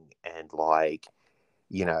something and, like,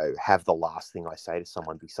 you know, have the last thing I say to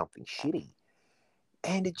someone be something shitty.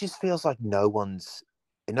 And it just feels like no one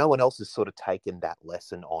else has sort of taken that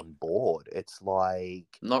lesson on board. It's like,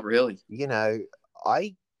 not really. You know,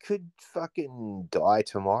 I could fucking die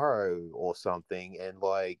tomorrow or something, and,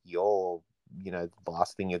 like, you know, the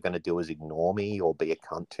last thing you're going to do is ignore me or be a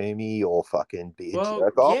cunt to me or fucking be a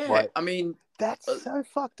jerk off. Yeah, like, I mean, that's so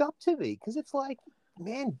fucked up to me because it's like,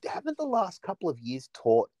 man, haven't the last couple of years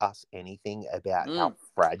taught us anything about how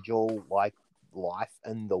fragile, like, life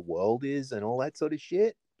and the world is and all that sort of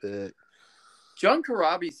shit? But John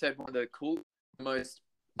Corabi said one of the most,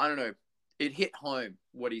 I don't know, it hit home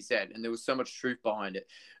what he said, and there was so much truth behind it.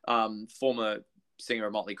 Former singer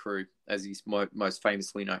of Motley Crue, as he's most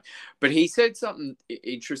famously known. But he said something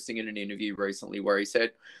interesting in an interview recently where he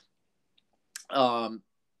said,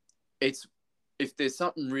 it's, if there's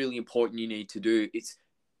something really important you need to do, it's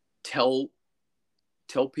tell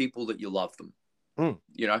people that you love them.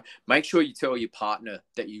 You know, make sure you tell your partner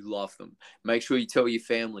that you love them. Make sure you tell your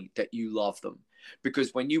family that you love them.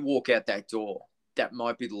 Because when you walk out that door, that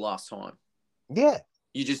might be the last time. Yeah.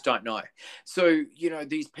 You just don't know. So, you know,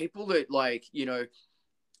 these people that, like, you know,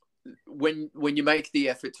 when you make the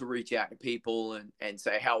effort to reach out to people and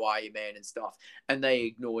say, how are you, man, and stuff, and they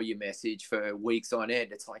ignore your message for weeks on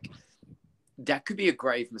end, it's like, that could be a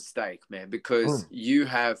grave mistake, man, because you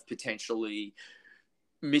have potentially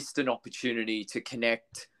missed an opportunity to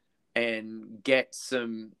connect and get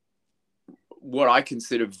some, what I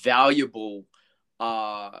consider valuable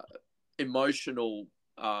emotional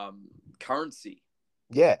currency.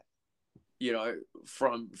 Yeah. You know,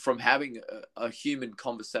 from having a human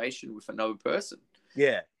conversation with another person.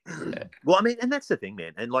 Yeah. Well, I mean, and that's the thing,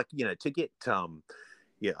 man. And, like, you know, to get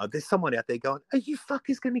there's someone out there going, are you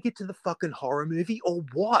fuckers going to get to the fucking horror movie or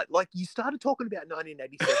what? Like, you started talking about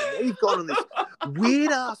 1987. Now you've gone on this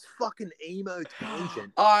weird ass fucking emo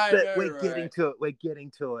tangent. We're getting to it. We're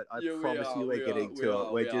getting to it. I promise you we're getting to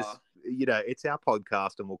it. We're just, you know, it's our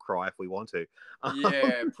podcast and we'll cry if we want to.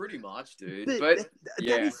 Yeah, pretty much, dude. But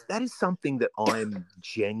that is something that I'm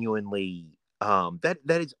genuinely, that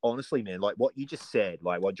is honestly, man, like what you just said,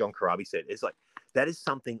 like what John Corabi said, is like, that is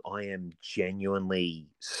something I am genuinely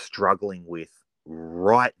struggling with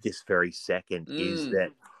right this very second, is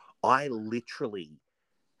that I literally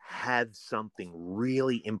have something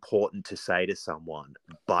really important to say to someone,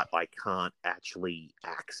 but I can't actually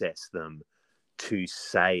access them to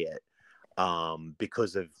say it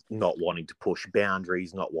because of not wanting to push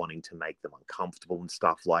boundaries, not wanting to make them uncomfortable and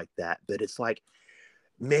stuff like that. But it's like,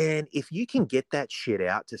 man, if you can get that shit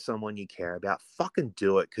out to someone you care about, fucking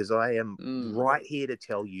do it, because I am right here to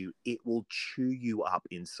tell you it will chew you up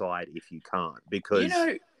inside if you can't. Because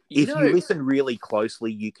if you listen really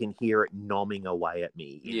closely, you can hear it nomming away at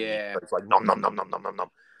me. It's like nom, nom, nom, nom, nom, nom,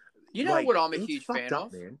 nom. You know, like, what I'm a huge fan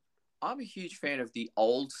of? Man. I'm a huge fan of the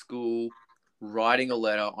old school writing a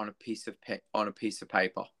letter on a piece of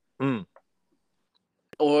paper.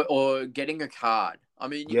 Or getting a card. I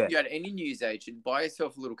mean, you can go to any newsagent, buy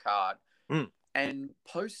yourself a little card, and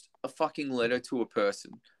post a fucking letter to a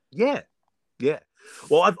person. Yeah, yeah.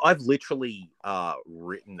 Well, I've literally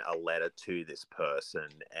written a letter to this person,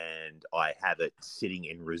 and I have it sitting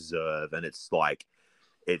in reserve, and it's like,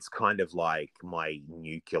 it's kind of like my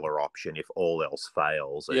nuclear option if all else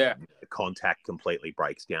fails and contact completely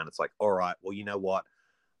breaks down. It's like, all right, well, you know what?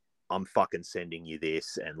 I'm fucking sending you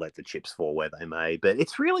this and let the chips fall where they may. But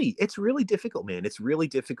it's really difficult, man. It's really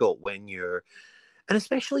difficult when you're, and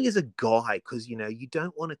especially as a guy, because, you know, you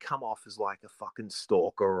don't want to come off as like a fucking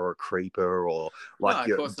stalker or a creeper or like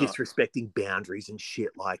you're disrespecting boundaries and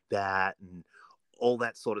shit like that and all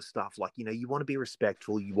that sort of stuff. Like, you know, you want to be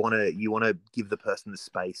respectful. You want to give the person the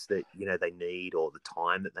space that, you know, they need or the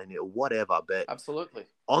time that they need or whatever. But absolutely.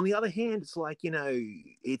 On the other hand, it's like, you know,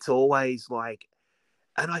 it's always like,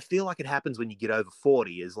 and I feel like it happens when you get over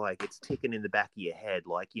 40, is like it's ticking in the back of your head.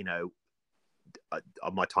 Like, you know,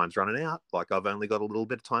 my time's running out. Like, I've only got a little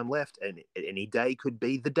bit of time left, and any day could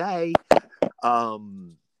be the day.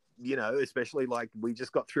 you know, especially like we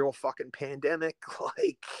just got through a fucking pandemic,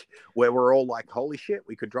 like where we're all like, holy shit,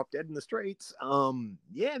 we could drop dead in the streets.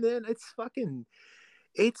 Yeah, man,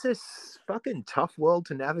 it's a fucking tough world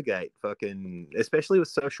to navigate, fucking, especially with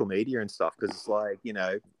social media and stuff, because it's like, you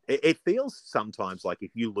know, it feels sometimes like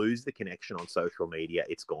if you lose the connection on social media,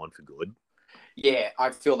 it's gone for good. Yeah, I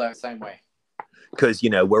feel that same way. Because, you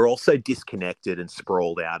know, we're all so disconnected and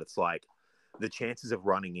sprawled out. It's like the chances of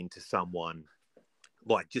running into someone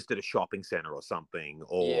like just at a shopping center or something,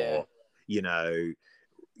 or, you know,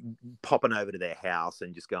 popping over to their house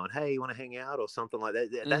and just going, hey, you want to hang out or something like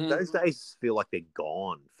that. Those days feel like they're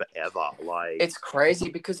gone forever. Like, it's crazy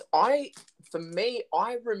because I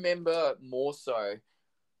remember more so,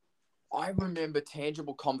 I remember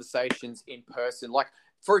tangible conversations in person. Like,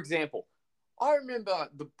 for example, I remember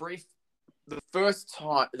the first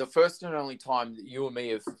and only time that you and me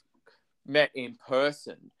have met in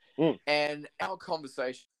person, and our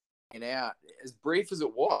conversation, out as brief as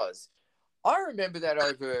it was, I remember that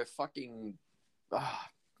over fucking,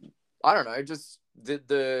 I don't know, just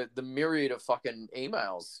the myriad of fucking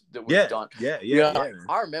emails that we've done. Yeah. Like,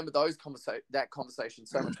 I remember that conversation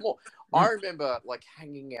so much more. I remember like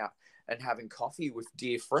hanging out and having coffee with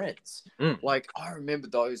dear friends. Like, I remember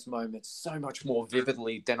those moments so much more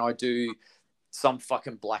vividly than I do some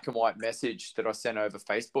fucking black and white message that I sent over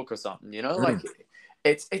Facebook or something, you know? Like,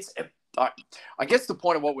 I guess the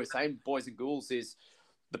point of what we're saying, boys and ghouls, is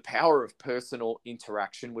the power of personal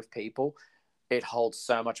interaction with people. It holds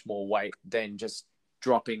so much more weight than just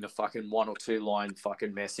dropping a fucking 1 or 2 line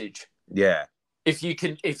fucking message. Yeah. If you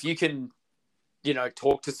can, you know,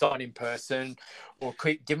 talk to someone in person or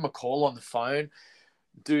give them a call on the phone,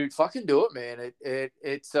 dude, fucking do it, man.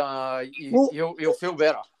 You'll feel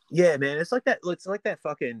better. Yeah, man. It's like that. It's like that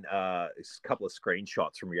fucking couple of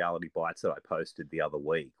screenshots from Reality Bites that I posted the other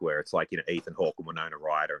week, where it's like, you know, Ethan Hawke and Winona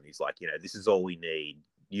Ryder, and he's like, you know, this is all we need.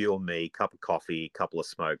 You and me, cup of coffee, couple of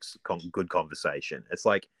smokes, good conversation. It's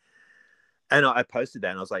like, and I posted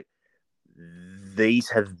that and I was like, these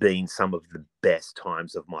have been some of the best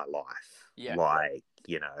times of my life. Yeah. Like,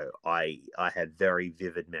 you know, I had very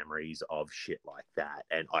vivid memories of shit like that.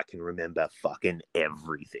 And I can remember fucking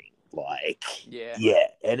everything. Like, yeah.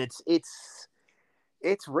 And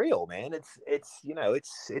it's real, man. It's, you know,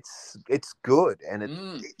 it's good. And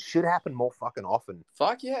it should happen more fucking often.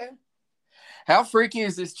 Fuck yeah. How freaky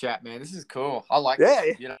is this chat, man? This is cool. I like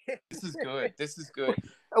this. You know, this is good. This is good.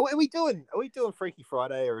 Are we doing Freaky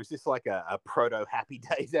Friday, or is this like a proto Happy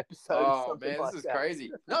Days episode? Oh man, this is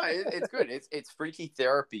crazy. No, it's good. It's freaky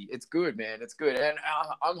therapy. It's good, man. It's good, and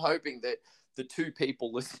I'm hoping that the 2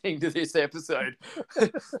 people listening to this episode,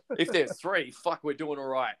 if there's 3, fuck, we're doing all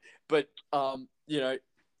right. But you know.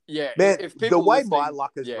 Yeah, man, the way my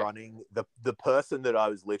luck is running, the person that I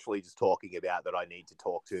was literally just talking about that I need to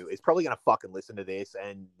talk to is probably going to fucking listen to this,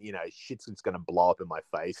 and, you know, shit's going to blow up in my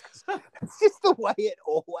face. It's just the way it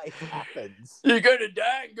always happens. You're going to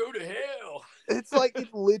die and go to hell. It's like,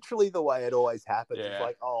 it's literally the way it always happens. Yeah. It's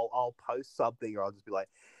like, I'll post something, or I'll just be like,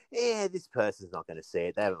 yeah, this person's not going to see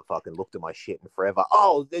it. They haven't fucking looked at my shit in forever.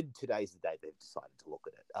 Oh, then today's the day they've decided to look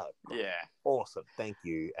at it. Oh, yeah. Awesome. Thank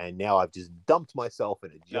you. And now I've just dumped myself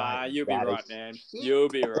in a giant... you'll be right, man. You'll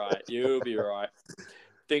be right. You'll be right.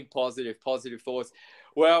 Think positive thoughts.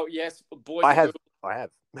 Well, yes, boys. I have.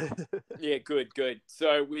 Yeah, good.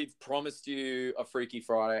 So we've promised you a Freaky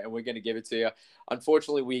Friday, and we're going to give it to you.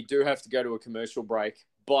 Unfortunately, we do have to go to a commercial break,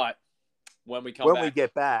 but when we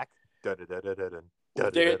get back...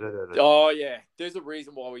 Oh yeah, there's a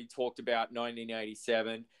reason why we talked about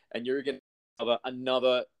 1987, and you're going to have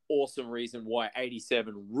another awesome reason why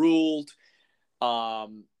 87 ruled.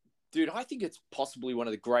 Dude, I think it's possibly one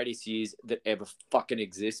of the greatest years that ever fucking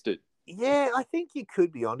existed. Yeah, I think you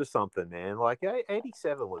could be onto something, man. Like,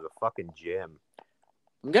 87 was a fucking gem.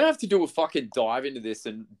 I'm gonna have to do a fucking dive into this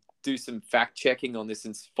and do some fact checking on this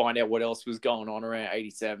and find out what else was going on around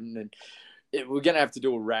 87, and we're going to have to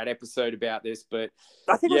do a rad episode about this, but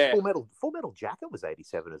I think it was Full Metal Jacket was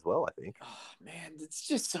 87 as well, I think. Oh, man, it's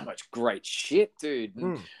just so much great shit, dude.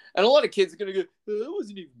 And a lot of kids are going to go, I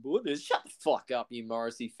wasn't even born there. Shut the fuck up, you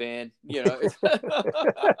Morrissey fan. You know,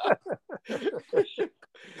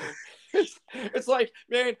 it's like,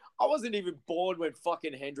 man, I wasn't even born when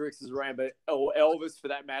fucking Hendrix was around, or Elvis for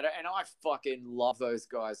that matter, and I fucking love those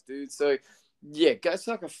guys, dude. So, yeah, go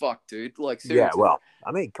suck a fuck, dude. Like, seriously. Yeah, well,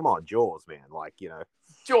 I mean, come on, Jaws, man. Like, you know.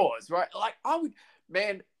 Jaws, right? Like, I would,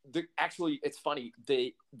 man, actually, it's funny.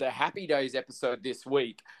 The Happy Days episode this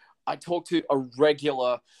week, I talked to a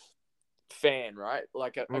regular fan, right?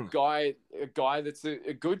 Like, a guy that's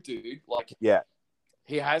a good dude. Like, yeah,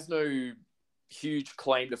 he has no huge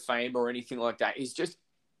claim to fame or anything like that. He's just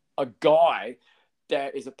a guy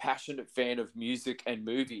that is a passionate fan of music and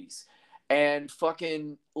movies, and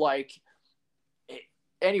fucking like.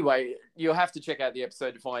 Anyway, you'll have to check out the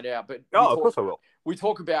episode to find out. But of course I will. We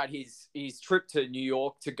talk about his trip to New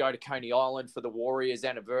York to go to Coney Island for the Warriors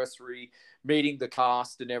anniversary, meeting the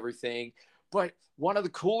cast and everything. But one of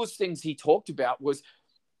the coolest things he talked about was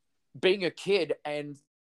being a kid, and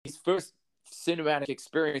his first cinematic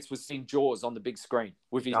experience was seeing Jaws on the big screen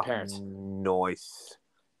with his parents. Nice.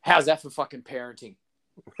 How's that for fucking parenting?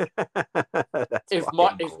 If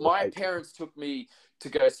my parents took me to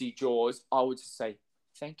go see Jaws, I would just say,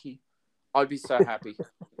 thank you. I'd be so happy.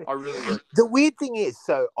 I really would. The weird thing is,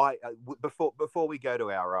 so before we go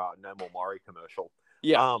to our No More Maury commercial,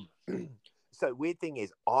 yeah. So weird thing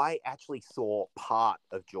is, I actually saw part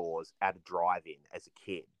of Jaws at a drive-in as a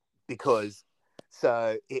kid because,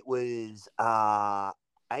 so it was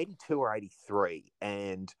 82 or 83,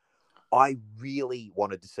 and I really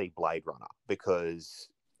wanted to see Blade Runner because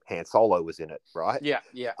Han Solo was in it, right? Yeah,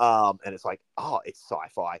 yeah. And it's like, oh, it's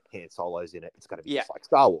sci-fi. Han Solo's in it. It's going to be just like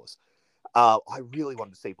Star Wars. I really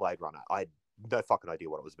wanted to see Blade Runner. I had no fucking idea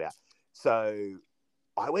what it was about. So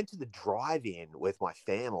I went to the drive-in with my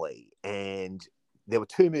family, and there were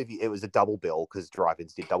two movies. It was a double bill because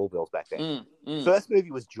drive-ins did double bills back then. First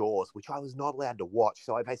movie was Jaws, which I was not allowed to watch.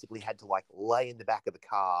 So I basically had to like lay in the back of the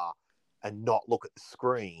car and not look at the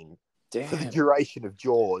screen for the duration of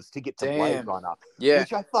Jaws to get to Blade Runner,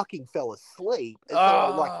 which I fucking fell asleep. And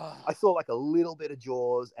so I saw like a little bit of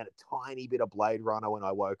Jaws and a tiny bit of Blade Runner when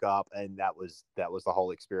I woke up, and that was the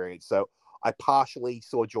whole experience. So I partially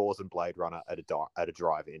saw Jaws and Blade Runner at a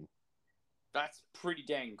drive-in. That's pretty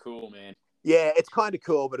dang cool, man. Yeah, it's kind of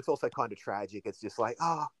cool, but it's also kind of tragic. It's just like,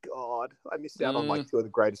 oh god, I missed out on like two of the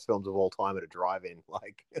greatest films of all time at a drive-in.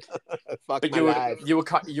 Like, fuck but my life. You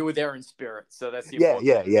were there in spirit, so that's the yeah.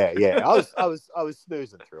 I was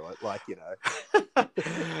snoozing through it, like, you know.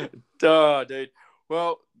 Duh, dude.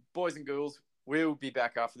 Well, boys and girls, we'll be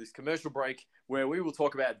back after this commercial break where we will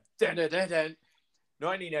talk about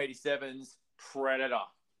 1987's Predator.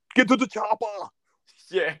 Get to the chopper.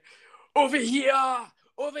 Yeah, over here.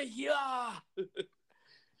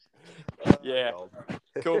 Yeah,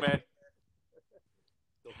 cool, man.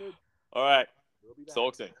 All right,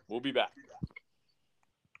 talk soon. We'll be back.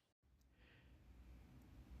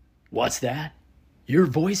 What's that? Your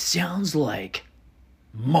voice sounds like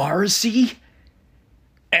Marcy?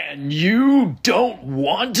 And you don't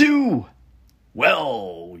want to?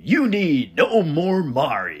 Well, you need No More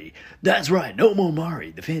Mari. That's right, No More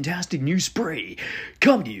Mari, the fantastic new spray,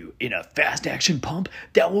 come to you in a fast action pump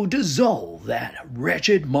that will dissolve that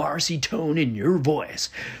wretched Marcy tone in your voice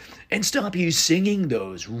and stop you singing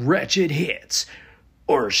those wretched hits,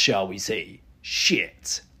 or shall we say,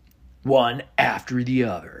 shits, one after the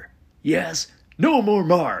other. Yes, No More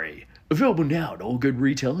Mari, available now at all good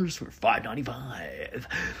retailers for $5.95.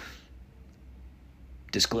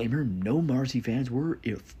 Disclaimer, no Marcy fans were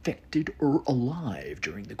affected or alive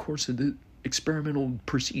during the course of the experimental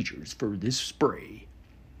procedures for this spray.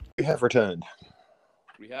 We have returned.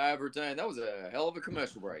 That was a hell of a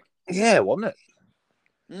commercial break. Yeah, wasn't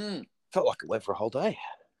it? Felt like it went for a whole day.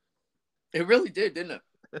 It really did, didn't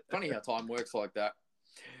it? Funny how time works like that.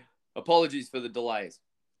 Apologies for the delays,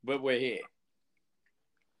 but we're here.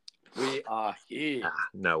 We are here.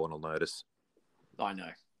 No one will notice. I know.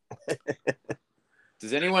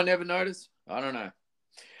 Does anyone ever notice? I don't know.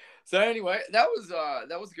 So anyway, that was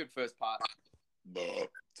a good first part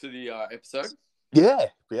to the episode. Yeah.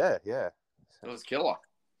 That was killer.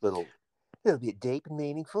 Little bit deep and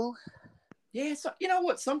meaningful. Yeah, so you know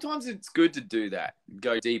what? Sometimes it's good to do that.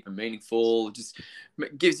 Go deep and meaningful. It just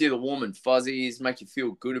gives you the warm and fuzzies, makes you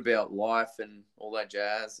feel good about life and all that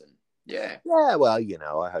jazz. And yeah. Yeah, well, you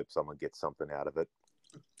know, I hope someone gets something out of it.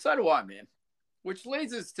 So do I, man. Which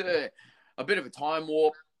leads us to a bit of a time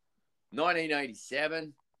warp.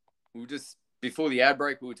 1987. We were just before the ad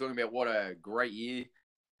break, we were talking about what a great year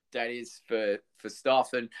that is for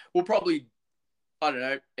stuff, and we'll probably, I don't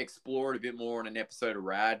know, explore it a bit more on an episode of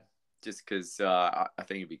Rad, just because I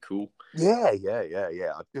think it'd be cool. Yeah.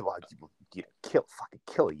 I feel like fucking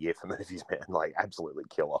killer year for movies, man. Like absolutely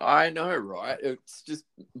killer. I know, right? It's just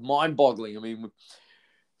mind-boggling. I mean,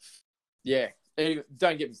 yeah. Anyway,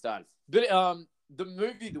 don't get me started. But the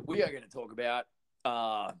movie that we are going to talk about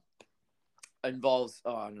involves,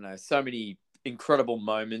 I don't know, so many incredible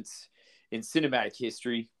moments in cinematic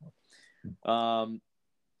history.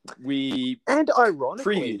 We ironically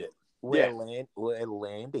previewed it. We're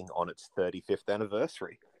landing on its 35th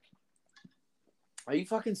anniversary. Are you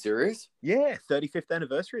fucking serious? Yeah, 35th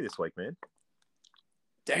anniversary this week, man.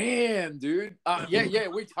 Damn, dude. Yeah,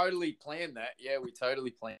 we totally planned that. Yeah, we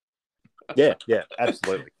totally planned. Yeah,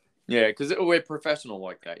 absolutely. Yeah, because we're professional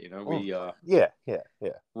like that, We yeah.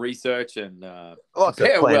 research and Lots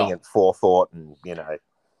of planning and forethought, and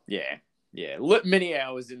Yeah. Many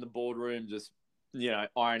hours in the boardroom, just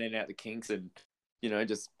ironing out the kinks and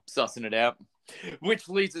just sussing it out. Which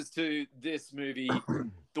leads us to this movie,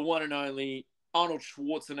 the one and only Arnold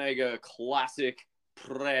Schwarzenegger classic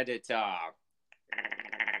Predator.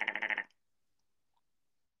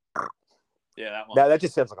 Yeah, that one. No, that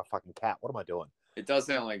just sounds like a fucking cat. What am I doing? It does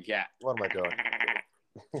sound like a cat. What am I doing?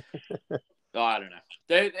 I don't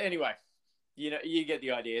know. Anyway, you get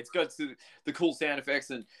the idea. It's got the cool sound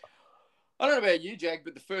effects, and I don't know about you, Jack,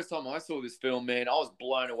 but the first time I saw this film, man, I was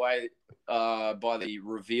blown away by the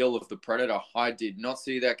reveal of the Predator. I did not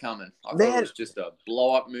see that coming. I thought it was just a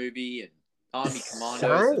blow-up movie and army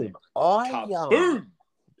commandos. Same.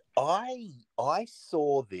 I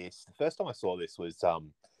saw this. The first time I saw this was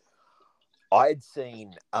I had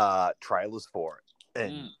seen trailers for it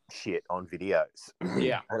and shit on videos.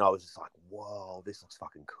 Yeah. And I was just like, whoa, this looks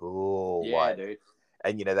fucking cool. Yeah, dude.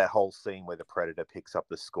 And, that whole scene where the Predator picks up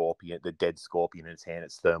the dead scorpion in its hand,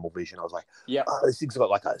 it's thermal vision. I was like, oh, this thing's got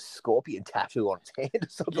like a scorpion tattoo on its hand or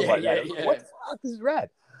something like that. Yeah. What the fuck? This is rad.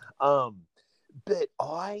 But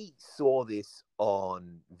I saw this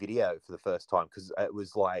on video for the first time because it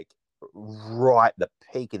was like right the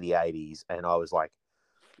peak of the 80s. And I was like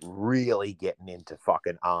really getting into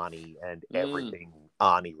fucking Arnie and everything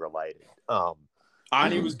Arnie related.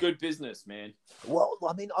 Arnie was good business, man. Well,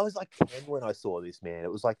 I mean, I was like 10 when I saw this, man.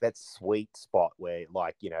 It was like that sweet spot where,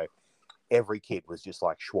 like, every kid was just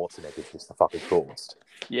like, Schwarzenegger's just the fucking coolest.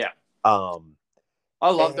 Yeah. I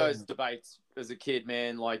love those debates as a kid,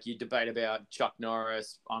 man. Like, you debate about Chuck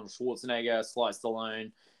Norris, Arnold Schwarzenegger, Sly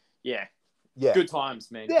Stallone. Yeah. Good times,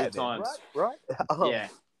 man. Yeah, good times. Right. Yeah.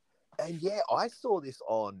 And yeah, I saw this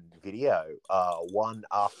on video one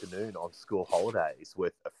afternoon on school holidays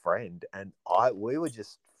with a friend, and we were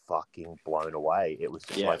just fucking blown away. It was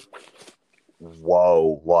just like,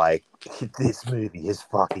 whoa, like, this movie is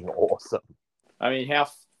fucking awesome. I mean, how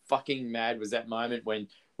fucking mad was that moment when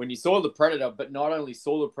you saw the Predator, but not only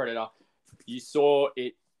saw the Predator, you saw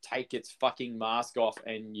it take its fucking mask off,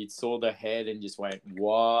 and you saw the head and just went,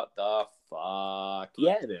 what the fuck?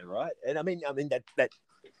 Yeah, man, right? And I mean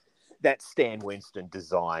that Stan Winston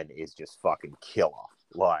design is just fucking killer.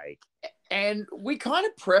 Like, and we kind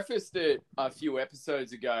of prefaced it a few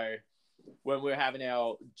episodes ago when we were having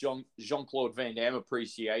our Jean-Claude Van Damme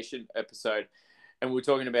appreciation episode, and we were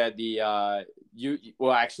talking about you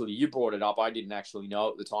brought it up. I didn't actually know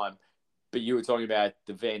at the time, but you were talking about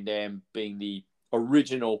the Van Damme being the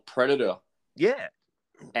original Predator. Yeah.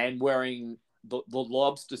 And wearing the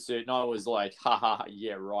lobster suit, and I was like, haha,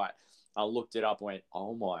 yeah, right. I looked it up and went,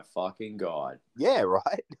 oh my fucking God. Yeah,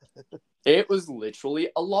 right. It was literally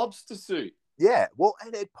a lobster suit. Yeah, well,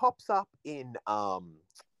 and it pops up in, I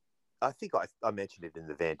think I mentioned it in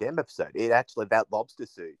the Van Damme episode. It actually, that lobster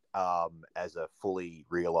suit, as a fully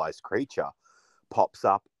realized creature, pops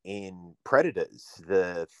up in Predators,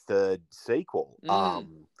 the third sequel.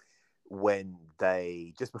 When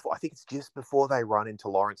I think it's just before they run into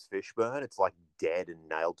Lawrence Fishburne, it's like dead and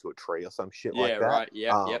nailed to a tree or some shit like that. Yeah,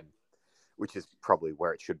 right. Yep. Which is probably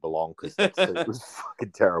where it should belong because that suit was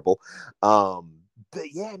fucking terrible.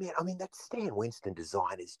 But yeah, man, I mean, that Stan Winston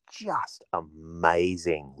design is just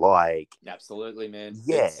amazing. Like, absolutely, man.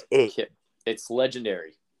 Yeah, it's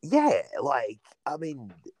legendary. Yeah, like, I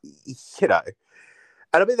mean,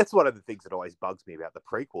 and I mean, that's one of the things that always bugs me about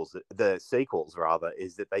the sequels, rather,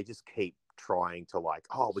 is that they just keep trying to, like,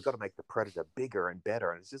 oh, we got to make the Predator bigger and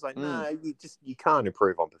better. And it's just like, no, you can't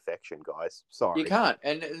improve on perfection, guys. Sorry. You can't.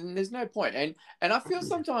 And there's no point. And I feel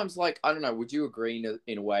sometimes like, I don't know, would you agree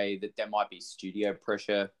in a way that there might be studio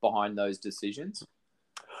pressure behind those decisions?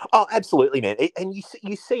 Oh, absolutely, man. And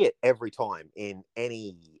you see it every time in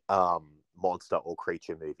any monster or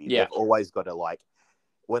creature movie. Yeah. They've always got to, like,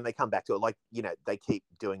 when they come back to it, like, they keep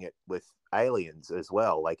doing it with aliens as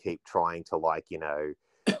well. They keep trying to, like,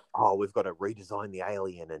 oh, we've got to redesign the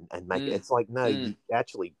alien and make it. It's like, no, you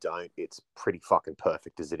actually don't. It's pretty fucking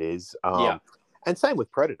perfect as it is. And same with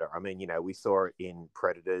Predator. I mean, we saw it in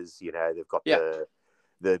Predators. They've got the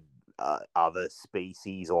other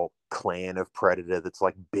species or clan of Predator that's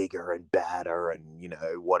like bigger and badder and,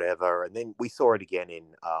 whatever. And then we saw it again in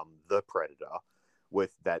The Predator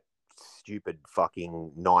with that stupid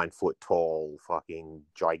fucking 9 foot tall fucking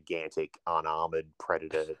gigantic unarmored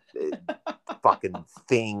predator fucking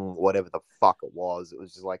thing, whatever the fuck it was. It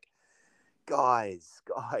was just like, guys,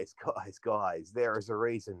 there is a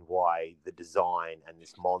reason why the design and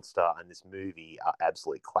this monster and this movie are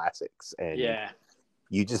absolute classics. And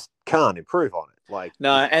you just can't improve on it. Like,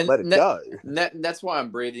 no, and let it go. That's why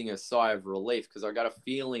I'm breathing a sigh of relief, because I got a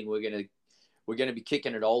feeling we're gonna be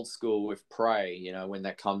kicking it old school with Prey, you know, when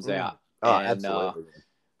that comes out. Oh, and, absolutely.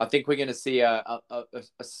 I think we're gonna see a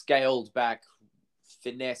scaled back,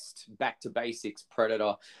 finessed, back to basics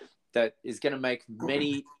Predator that is gonna make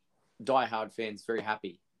many diehard fans very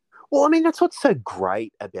happy. Well, I mean, that's what's so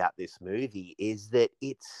great about this movie, is that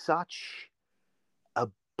it's such a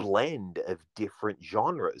blend of different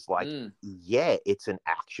genres. Like, yeah, it's an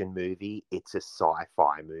action movie, it's a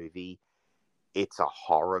sci-fi movie, it's a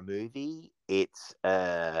horror movie, it's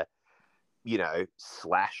a, you know,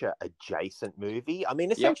 slasher adjacent movie. I mean,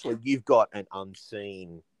 essentially, you've got an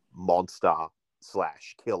unseen monster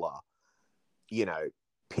 / killer, you know,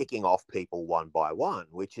 picking off people one by one,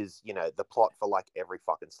 which is, you know, the plot for like every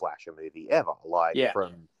fucking slasher movie ever, like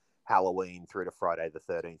from Halloween through to Friday the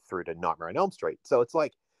 13th through to Nightmare on Elm Street. So it's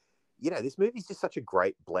like, you know, this movie's just such a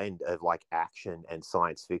great blend of like action and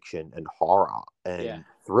science fiction and horror and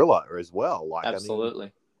thriller as well. Like, absolutely, I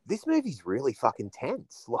mean, this movie's really fucking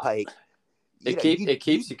tense. Like, it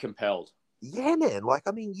keeps you compelled. Yeah, man. Like,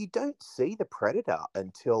 I mean, you don't see the Predator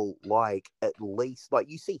until like at least, like,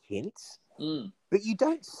 you see hints, but you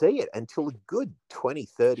don't see it until a good 20,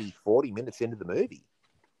 30, 40 minutes into the movie.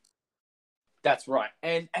 That's right.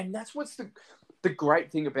 And that's what's the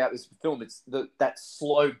great thing about this film. It's that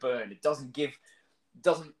slow burn. It doesn't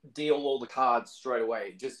deal all the cards straight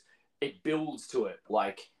away. It builds to it.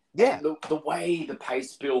 Like, and the way the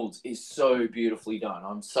pace builds is so beautifully done.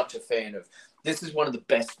 I'm such a fan of. This is one of the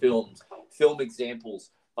best film examples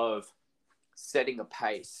of setting a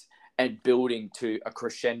pace and building to a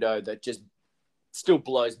crescendo that just still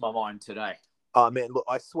blows my mind today. Oh man, look,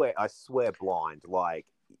 I swear blind. Like,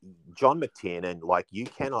 John McTiernan, like, you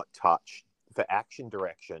cannot touch, for action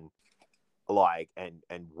direction, like, and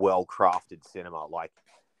well crafted cinema, like,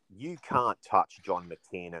 you can't touch John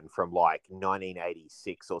McTiernan from like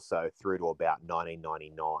 1986 or so through to about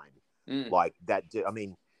 1999. Like that. I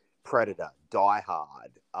mean, Predator, Die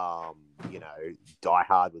Hard, you know, Die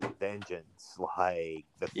Hard with a Vengeance, like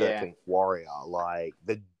the 13th Warrior, like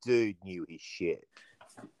the dude knew his shit.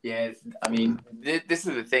 Yeah, I mean, this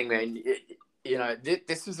is the thing, man. You know,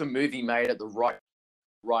 this was a movie made at the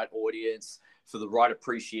right audience for the right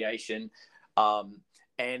appreciation.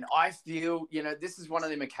 And I feel, you know, this is one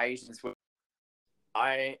of them occasions where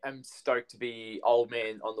I am stoked to be old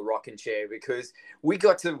man on the rocking chair, because we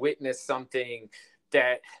got to witness something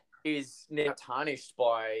that is now tarnished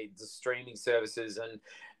by the streaming services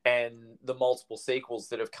and the multiple sequels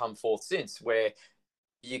that have come forth since, where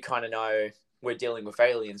you kind of know we're dealing with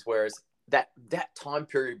aliens. Whereas that time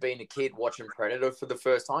period, being a kid watching Predator for the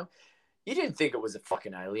first time, you didn't think it was a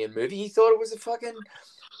fucking alien movie. You thought it was a fucking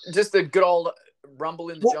just a good old rumble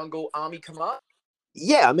in the jungle army command.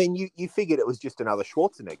 Yeah, I mean, you figured it was just another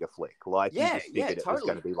Schwarzenegger flick. Like, you just figured it totally. was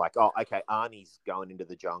going to be like, oh, okay, Arnie's going into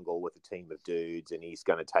the jungle with a team of dudes, and he's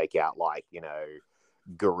going to take out, like, you know,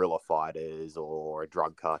 guerrilla fighters or a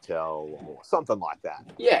drug cartel or something like that.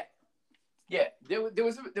 Yeah. There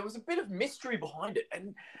was a bit of mystery behind it,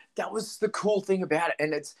 and that was the cool thing about it.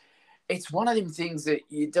 And it's one of them things that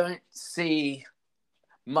you don't see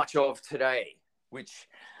much of today, which,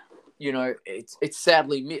 you know, it's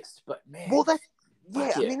sadly missed. But man, well,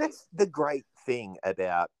 I mean, that's the great thing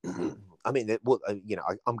about. I mean, you know,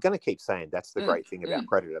 I'm going to keep saying that's the great thing about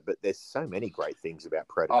Predator, but there's so many great things about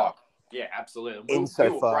Predator. Oh, yeah, absolutely.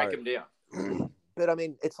 We'll break them down. But I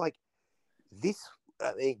mean, it's like this.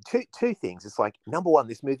 I mean, two things. It's like, number one,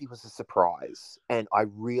 this movie was a surprise, and I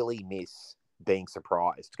really miss being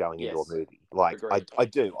surprised going into a movie. Like, I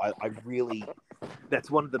do. I really. That's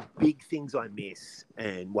one of the big things I miss,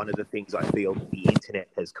 and one of the things I feel the internet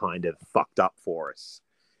has kind of fucked up for us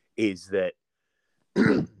is that,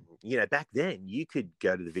 you know, back then you could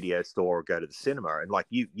go to the video store or go to the cinema, and like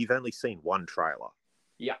you've only seen one trailer,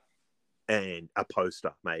 and a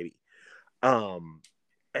poster maybe,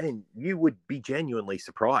 and you would be genuinely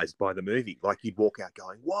surprised by the movie. Like, you'd walk out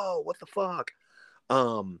going, "Whoa, what the fuck?"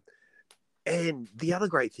 And the other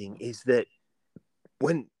great thing is that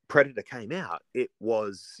when Predator came out, it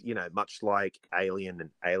was, you know, much like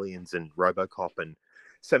Aliens and RoboCop and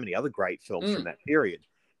so many other great films from that period.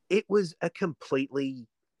 It was a completely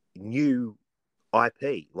new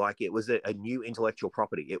IP. Like, it was a new intellectual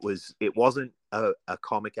property. It wasn't a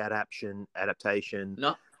comic adaptation.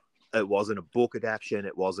 No. It wasn't a book adaptation.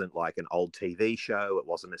 It wasn't like an old TV show. It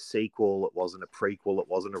wasn't a sequel. It wasn't a prequel. It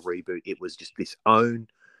wasn't a reboot. It was just this own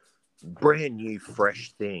brand new,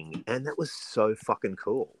 fresh thing. And that was so fucking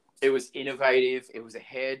cool. It was innovative. It was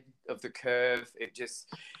ahead of the curve.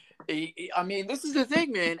 I mean, this is the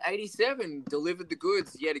thing, man. 87 delivered the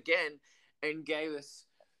goods yet again and gave us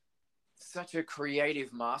such a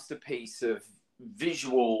creative masterpiece of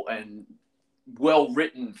visual and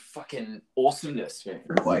well-written fucking awesomeness, man.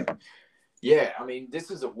 Like, yeah, I mean,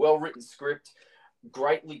 this is a well-written script,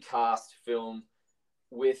 greatly cast film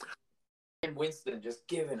with Winston just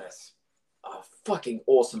giving us a fucking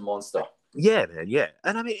awesome monster. Yeah, man, yeah.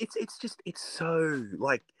 And I mean, it's so,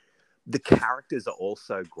 like, the characters are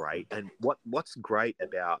also great. And what's great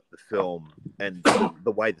about the film and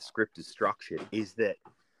the way the script is structured is that,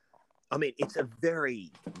 I mean, it's a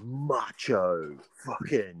very macho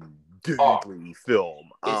fucking doodly film.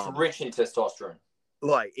 It's rich in testosterone.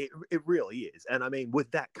 Like, it really is. And I mean, with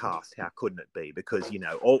that cast, how couldn't it be? Because, you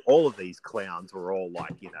know, all of these clowns were all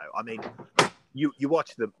like, you know, I mean, you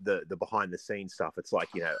watch the behind the scenes stuff, it's like,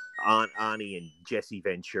 you know, Arnie and Jesse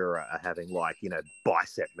Ventura are having, like, you know,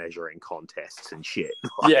 bicep measuring contests and shit.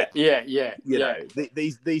 Like, yeah. You know,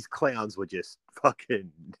 these clowns were just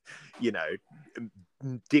fucking, you know,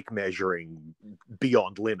 dick measuring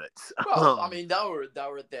beyond limits. Well, I mean, they were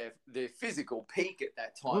at their physical peak at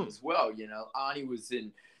that time as well. You know, Arnie was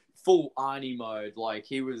in full Arnie mode. Like,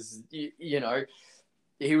 he was, you know,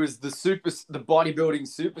 he was the bodybuilding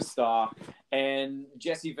superstar, and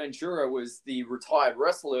Jesse Ventura was the retired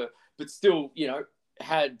wrestler, but still, you know,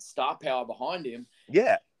 had star power behind him.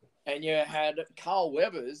 Yeah. And you had Carl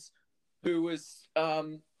Weathers, who was,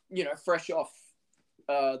 you know, fresh off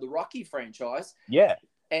the Rocky franchise. Yeah.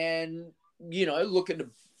 And, you know, looking to,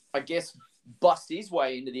 I guess, bust his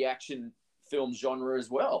way into the action film genre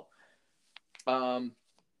as well.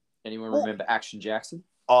 Anyone remember Action Jackson?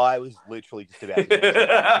 I was literally just about to mention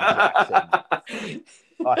Jackson.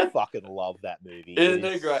 I fucking love that movie. Isn't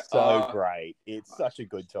it great? So great. It's such a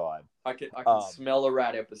good time. I can smell a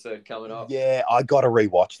rat episode coming up. Yeah, I got to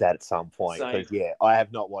rewatch that at some point. Because, yeah, I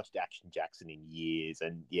have not watched Action Jackson in years.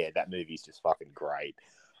 And, yeah, that movie's just fucking great.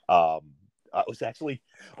 I was actually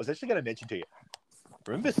going to mention to you,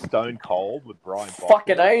 remember Stone Cold with Brian Bosworth?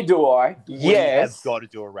 Fucking A, do I? Yes. I've got to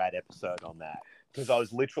do a rat episode on that. Because I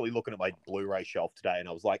was literally looking at my Blu-ray shelf today and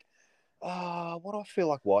I was like, what do I feel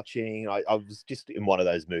like watching? I was just in one of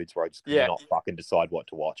those moods where I just could not fucking decide what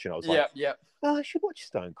to watch. And I was like, I should watch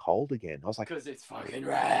Stone Cold again. I was like, because it's fucking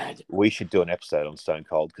rad. We should do an episode on Stone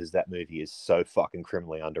Cold because that movie is so fucking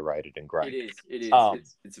criminally underrated and great. It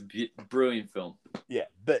is. It's a brilliant film. Yeah,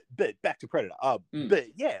 but back to Predator. But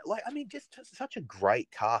yeah, like, I mean, just such a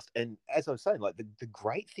great cast. And as I was saying, like, the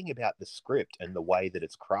great thing about the script and the way that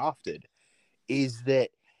it's crafted is that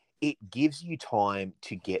it gives you time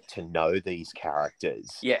to get to know these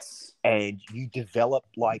characters. Yes. And you develop,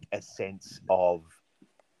 like, a sense of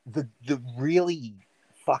the really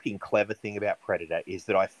fucking clever thing about Predator is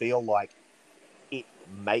that I feel like it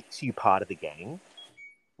makes you part of the gang.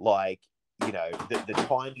 Like, you know, the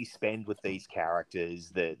time you spend with these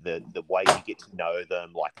characters, the way you get to know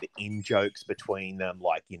them, like the in-jokes between them,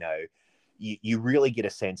 like, you know, you really get a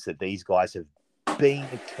sense that these guys have been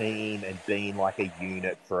a team and been like a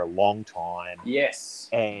unit for a long time. Yes.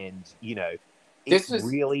 And, you know, it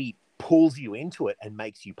really pulls you into it and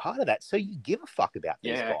makes you part of that. So you give a fuck about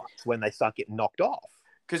these guys when they start getting knocked off.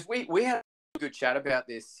 Because we had a good chat about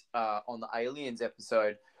this on the Aliens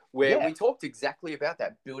episode where we talked exactly about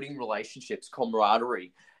that, building relationships,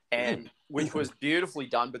 camaraderie, and which was beautifully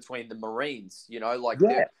done between the Marines, you know, like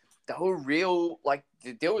they were real, like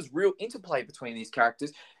there was real interplay between these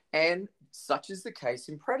characters, and such is the case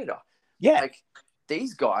in Predator. Yeah. Like,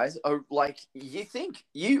 these guys are, like,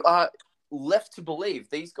 you are left to believe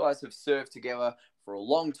these guys have served together for a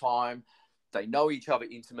long time. They know each other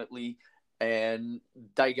intimately, and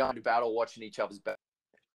they go into battle watching each other's back.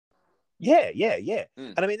 Yeah.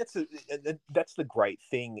 And I mean, that's the great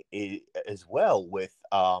thing as well with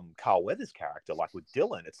Carl Weathers' character, like with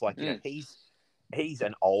Dylan. It's like, you know, he's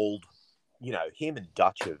an old, you know, him and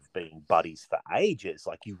Dutch have been buddies for ages.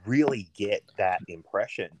 Like, you really get that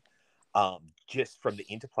impression just from the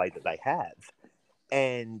interplay that they have.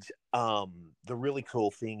 And the really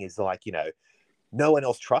cool thing is, like, you know, no one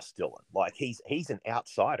else trusts Dylan. Like, he's an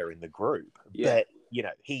outsider in the group. Yeah. But, you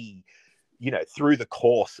know, he, you know, through the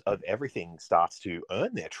course of everything starts to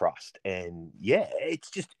earn their trust. And, yeah,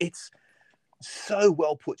 it's so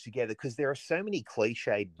well put together because there are so many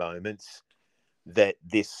cliched moments that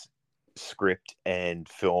this script and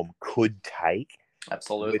film could take.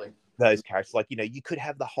 Absolutely. Those characters, like, you know, you could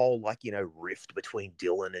have the whole, like, you know, rift between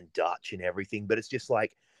Dylan and Dutch and everything, but it's just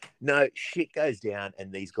like, no, shit goes down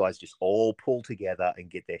and these guys just all pull together and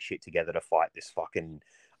get their shit together to fight this fucking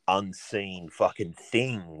unseen fucking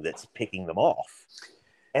thing that's picking them off.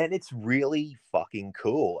 And it's really fucking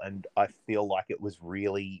cool. And I feel like it was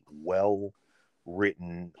really well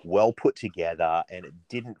written, well put together, and it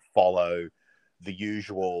didn't follow the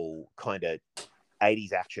usual kind of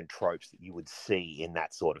 80s action tropes that you would see in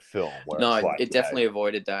that sort of film. Where No, it's like, it definitely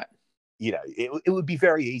avoided that. It would be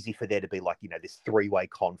very easy for there to be like, this three-way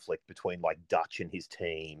conflict between like Dutch and his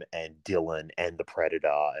team and Dylan and the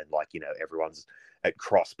Predator, and like, everyone's at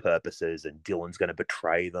cross purposes and Dylan's going to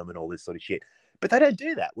betray them and all this sort of shit. But they don't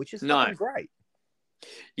do that, which is fucking great.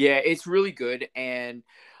 Yeah, it's really good. And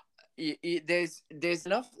there's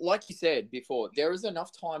enough, like you said before, there is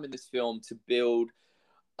enough time in this film to build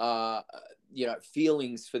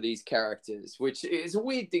feelings for these characters, which is a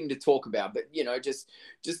weird thing to talk about, but just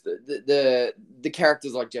the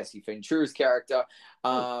characters like Jesse Ventura's character,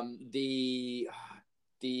 the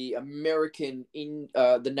American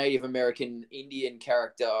the Native American Indian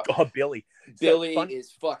character. Oh, Billy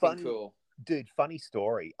Is fucking cool. Dude, funny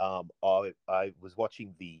story. I was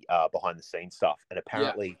watching the behind the scenes stuff, and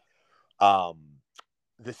apparently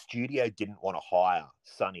the studio didn't want to hire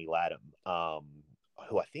Sonny Latham,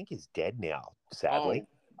 who I think is dead now, sadly.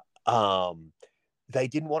 They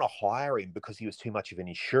didn't want to hire him because he was too much of an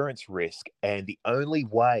insurance risk. And the only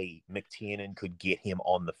way McTiernan could get him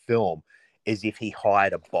on the film is if he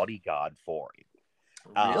hired a bodyguard for him.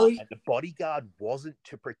 Really? And the bodyguard wasn't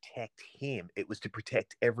to protect him. It was to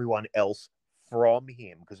protect everyone else from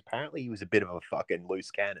him, because apparently he was a bit of a fucking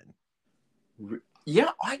loose cannon.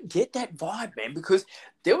 Yeah, I get that vibe, man, because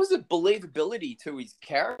there was a believability to his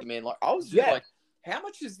character, man. Like, I was just like, how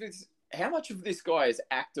much of this guy is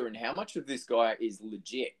actor and how much of this guy is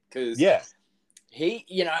legit? Because he,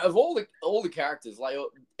 of all the characters, like,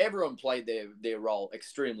 everyone played their role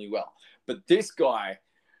extremely well. But this guy,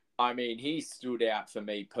 I mean, he stood out for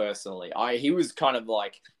me personally. He was kind of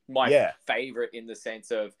like my favorite in the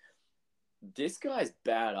sense of, this guy's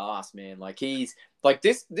badass, man. Like, he's like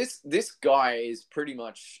this guy is pretty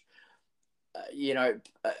much,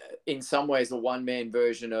 in some ways a one-man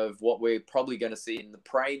version of what we're probably going to see in the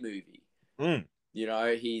Prey movie.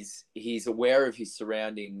 He's aware of his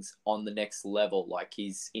surroundings on the next level. Like,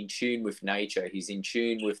 he's in tune with nature. He's in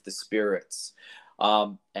tune with the spirits.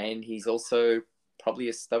 And he's also probably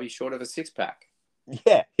a stubby short of a six-pack.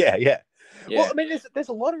 Yeah. Well, I mean, there's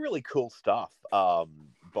a lot of really cool stuff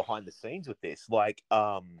behind the scenes with this. Like,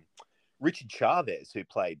 Richard Chavez, who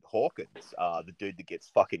played Hawkins, the dude that gets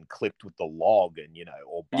fucking clipped with the log and,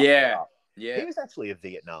 all busted up. Yeah. He was actually a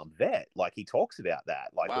Vietnam vet. Like, he talks about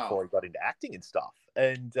that, like, before he got into acting and stuff.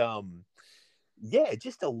 And,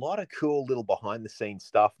 just a lot of cool little behind the scenes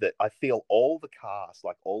stuff that I feel all the cast,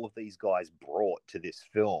 like all of these guys, brought to this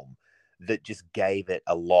film that just gave it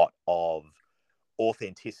a lot of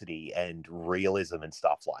authenticity and realism and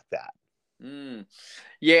stuff like that.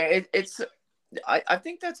 Yeah, I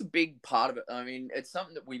think that's a big part of it. I mean, it's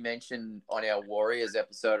something that we mentioned on our Warriors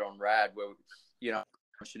episode on Rad, where,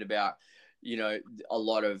 mentioned about, a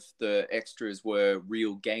lot of the extras were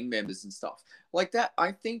real gang members and stuff like that.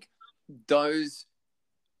 I think those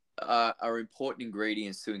are important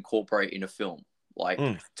ingredients to incorporate in a film, like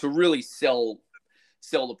to really sell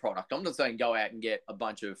the product. I'm not saying go out and get a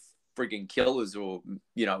bunch of frigging killers or,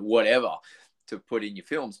 whatever to put in your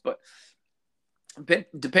films, but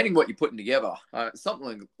depending what you're putting together,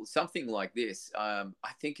 something like this, I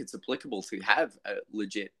think it's applicable to have a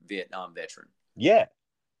legit Vietnam veteran. Yeah.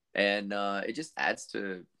 And it just adds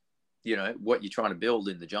to, what you're trying to build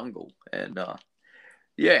in the jungle. And I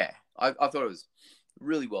thought it was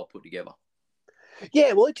really well put together.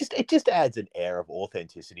 Yeah, well, it just adds an air of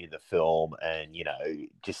authenticity to the film, and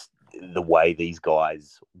just the way these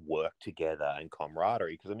guys work together and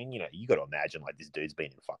camaraderie. Because I mean, you got to imagine, like, this dude's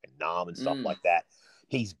been in fucking Nam and stuff like that.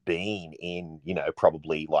 He's been in,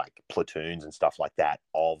 probably like platoons and stuff like that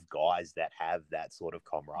of guys that have that sort of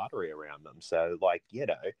camaraderie around them. So, like,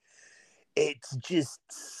 it's just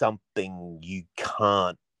something you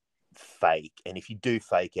can't fake, and if you do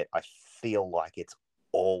fake it, I feel like it's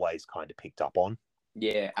always kind of picked up on.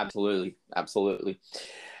 Yeah, absolutely.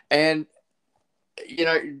 And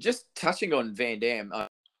just touching on Van Damme,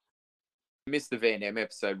 missed the Van Damme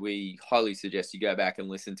episode. We highly suggest you go back and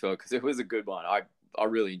listen to it because it was a good one. I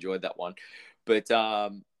really enjoyed that one. But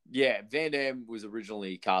Van Damme was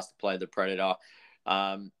originally cast to play the Predator.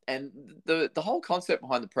 And the whole concept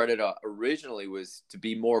behind the Predator originally was to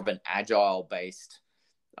be more of an agile based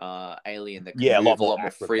alien that could move a lot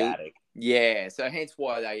more freely. Yeah, so hence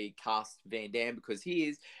why they cast Van Damme, because he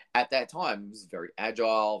is, at that time, was very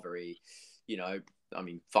agile, very, I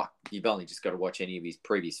mean, fuck, you've only just got to watch any of his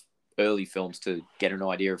previous early films to get an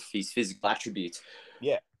idea of his physical attributes.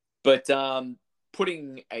 Yeah. But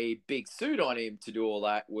putting a big suit on him to do all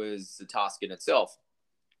that was the task in itself.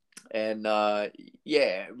 And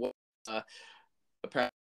apparently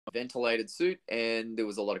a ventilated suit, and there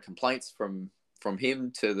was a lot of complaints from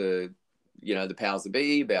him to the powers that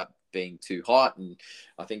be about being too hot. And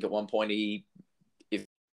I think at one point he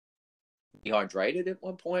dehydrated at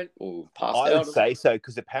one point or passed out. I would say so,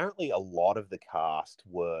 because apparently a lot of the cast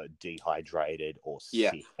were dehydrated or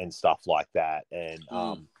sick and stuff like that. And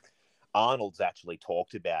Arnold's actually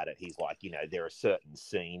talked about it. He's like, there are certain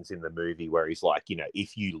scenes in the movie where he's like,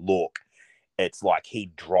 if you look, it's like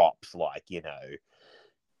he drops like,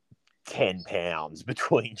 10 pounds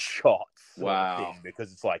between shots. Wow.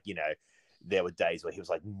 Because it's like, there were days where he was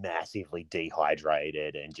like massively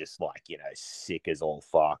dehydrated and just like, sick as all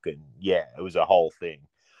fuck. And yeah, it was a whole thing.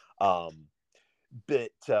 So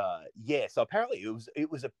apparently it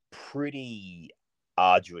was a pretty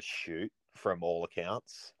arduous shoot from all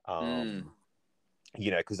accounts.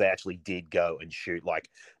 Because they actually did go and shoot. Like,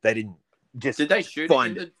 they didn't just... Did they shoot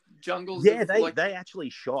in the jungles? Yeah, they actually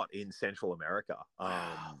shot in Central America.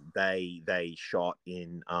 They shot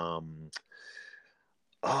in...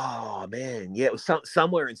 oh man, yeah, it was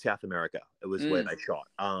somewhere in South America. It was where they shot.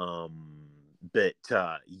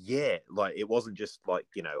 Like, it wasn't just like,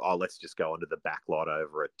 let's just go onto the back lot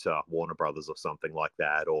over at Warner Brothers or something like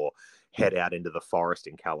that, or head out into the forest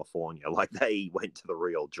in California. Like, they went to the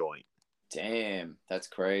real joint. Damn, that's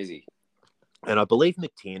crazy. And I believe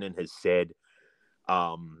McTiernan has said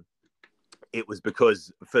it was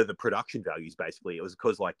because, for the production values, basically, it was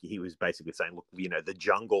because, like, he was basically saying, look, the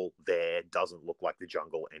jungle there doesn't look like the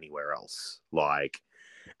jungle anywhere else. Like,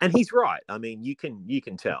 and he's right. I mean, you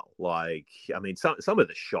can tell. Like, I mean, some of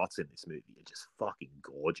the shots in this movie are just fucking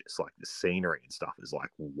gorgeous. Like, the scenery and stuff is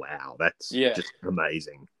like, wow, that's just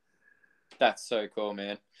amazing. That's so cool,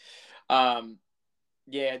 man.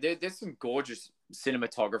 There's some gorgeous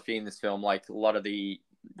cinematography in this film. Like, a lot of the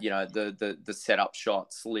the setup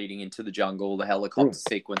shots leading into the jungle, the helicopter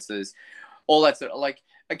sequences, all that sort of, like,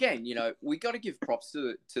 again, we got to give props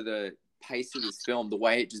to the pace of this film, the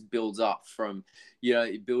way it just builds up from,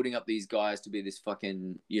 building up these guys to be this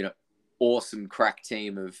fucking, awesome crack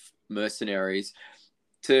team of mercenaries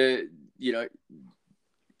to,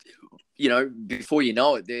 before you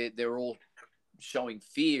know it, they're all showing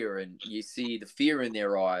fear, and you see the fear in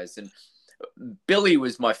their eyes. And Billy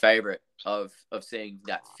was my favorite of seeing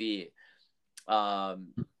that fear.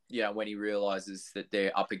 When he realizes that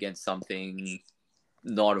they're up against something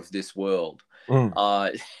not of this world.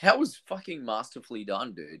 That was fucking masterfully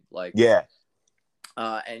done, dude. Like, yeah.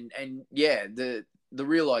 The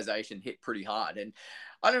realization hit pretty hard. And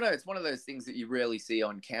I don't know, it's one of those things that you rarely see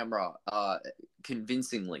on camera,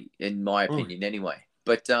 convincingly, in my opinion, anyway.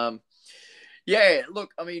 But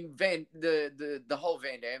look, I mean, the whole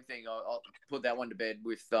Van Damme thing, I'll put that one to bed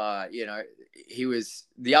with, he was,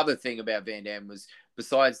 the other thing about Van Damme was,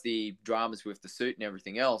 besides the dramas with the suit and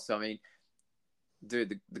everything else, I mean,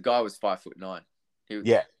 dude, the guy was 5'9".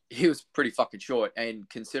 He was pretty fucking short. And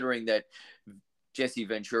considering that Jesse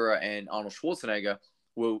Ventura and Arnold Schwarzenegger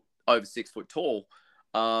were over 6 foot tall,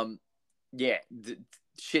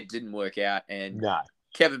 shit didn't work out. And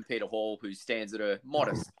Kevin Peter Hall, who stands at a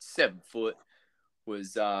modest 7 foot,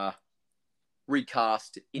 was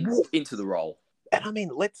recast into the role. And I mean,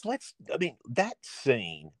 that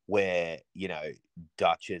scene where,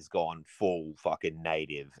 Dutch has gone full fucking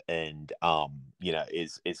native and,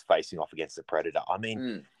 is facing off against the Predator. I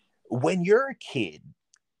mean, when you're a kid,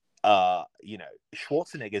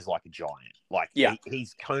 Schwarzenegger's like a giant. Like,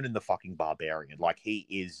 he's Conan the fucking Barbarian. Like, he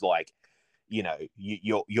is like,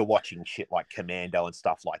 you're watching shit like Commando and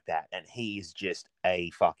stuff like that, and he is just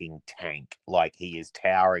a fucking tank. Like, he is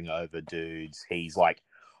towering over dudes. He's like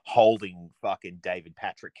holding fucking David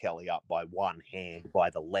Patrick Kelly up by one hand, by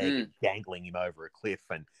the leg, and dangling him over a cliff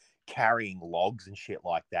and carrying logs and shit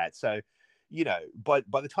like that. So, by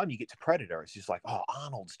the time you get to Predator, it's just like, oh,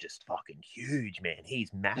 Arnold's just fucking huge, man.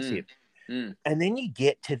 He's massive. And then you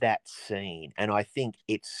get to that scene, and I think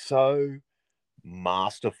it's so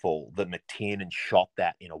masterful that McTiernan shot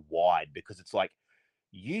that in a wide, because it's like,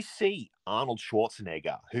 you see Arnold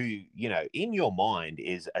Schwarzenegger, who, in your mind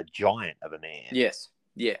is a giant of a man. Yes.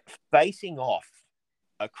 Yeah. Facing off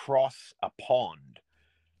across a pond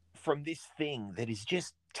from this thing that is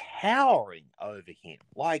just towering over him,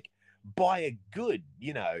 like, by a good,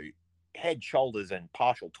 head, shoulders, and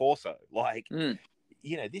partial torso. Like,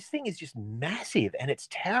 this thing is just massive, and it's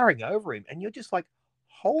towering over him, and you're just like,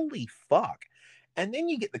 holy fuck. And then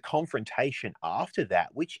you get the confrontation after that,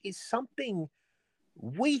 which is something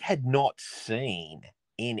we had not seen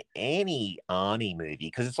in any Arnie movie,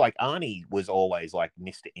 because it's like Arnie was always like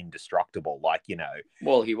Mr. Indestructible, like, you know.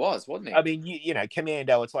 Well, he was, wasn't he? I mean, you know,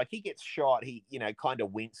 Commando, it's like he gets shot, he, you know, kind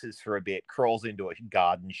of winces for a bit, crawls into a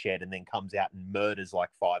garden shed, and then comes out and murders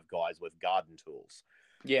like 5 guys with garden tools.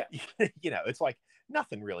 Yeah. You know, it's like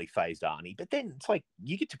nothing really fazed Arnie. But then it's like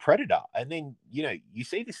you get to Predator, and then, you know, you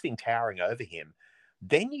see this thing towering over him.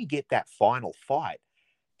 Then you get that final fight,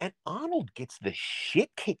 and Arnold gets the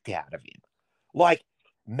shit kicked out of him. Like,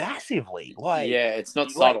 massively. Like, yeah, it's not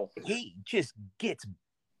subtle. He just gets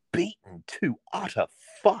beaten to utter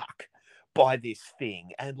fuck by this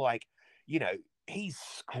thing. And, like, you know, he's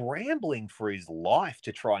scrambling for his life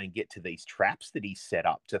to try and get to these traps that he's set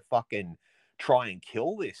up to fucking try and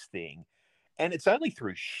kill this thing. And it's only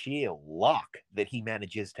through sheer luck that he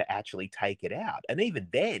manages to actually take it out. And even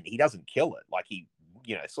then, he doesn't kill it. Like, he,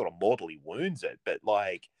 you know, sort of mortally wounds it. But,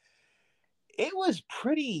 like, it was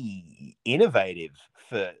pretty innovative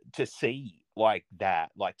to see like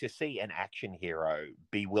that, like to see an action hero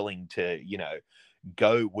be willing to, you know,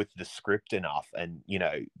 go with the script enough and, you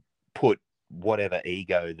know, put whatever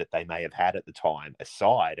ego that they may have had at the time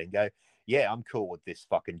aside and go, yeah, I'm cool with this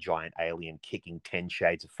fucking giant alien kicking 10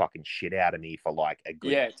 shades of fucking shit out of me for like a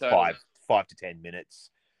good totally. 5 to 10 minutes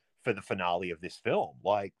for the finale of this film.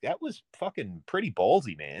 Like, that was fucking pretty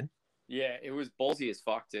ballsy, man. Yeah, it was ballsy as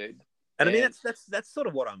fuck, dude. And I mean, that's sort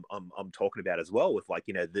of what I'm talking about as well, with like,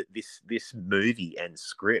 you know, this movie and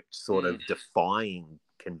script sort of defying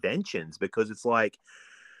conventions, because it's like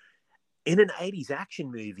in an 80s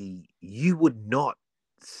action movie, you would not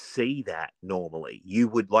see that normally. You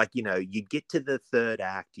would, like, you know, you'd get to the third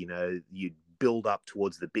act, you know, you'd build up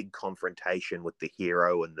towards the big confrontation with the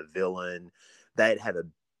hero and the villain. They'd have a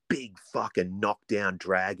big fucking knockdown,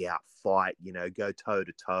 drag out fight, you know, go toe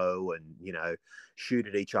to toe and, you know, shoot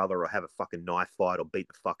at each other or have a fucking knife fight or beat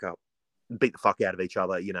the fuck out of each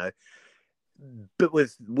other, you know. But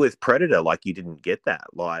with Predator, like, you didn't get that.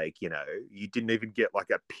 Like, you know, you didn't even get like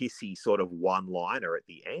a pissy sort of one-liner at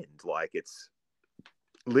the end. Like, it's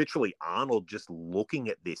literally Arnold just looking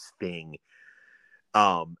at this thing.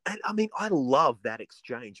 And I mean, I love that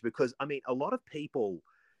exchange, because I mean, a lot of people,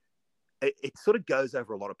 it sort of goes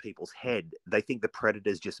over a lot of people's head. They think the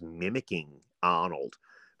Predator's just mimicking Arnold.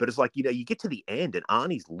 But it's like, you know, you get to the end and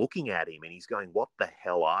Arnie's looking at him and he's going, what the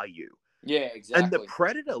hell are you? Yeah, exactly. And the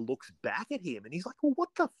Predator looks back at him and he's like, well, what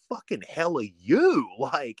the fucking hell are you?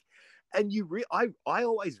 Like, and I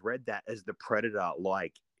always read that as the Predator,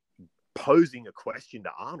 like, posing a question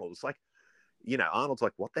to Arnold. It's like, you know, Arnold's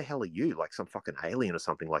like, what the hell are you? Like some fucking alien or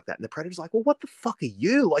something like that. And the Predator's like, well, what the fuck are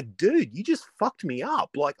you? Like, dude, you just fucked me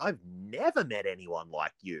up. Like, I've never met anyone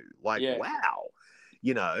like you. Like, wow.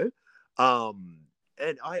 You know?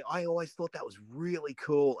 And I always thought that was really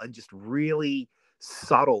cool and just really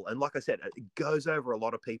subtle. And like I said, it goes over a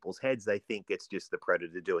lot of people's heads. They think it's just the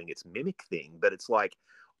Predator doing its mimic thing. But it's like,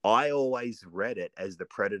 I always read it as the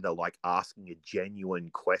Predator, like, asking a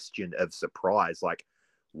genuine question of surprise. Like,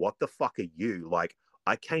 what the fuck are you? Like,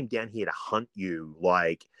 I came down here to hunt you,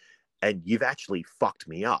 like, and you've actually fucked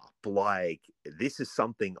me up. Like, this is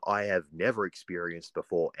something I have never experienced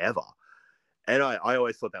before, ever. And I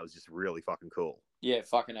always thought that was just really fucking cool. Yeah,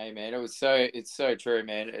 fucking A, man. It's so true,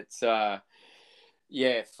 man. It's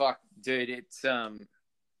yeah, fuck, dude. It's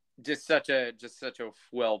just such a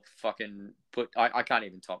well fucking put. I can't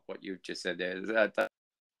even top what you've just said there.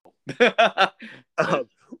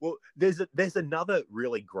 Well, there's another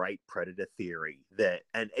really great Predator theory that,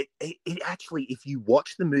 and it actually, if you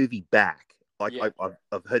watch the movie back, like,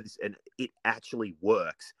 I've heard this, and it actually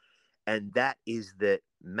works, and that is that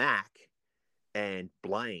Mac and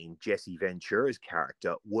Blaine, Jesse Ventura's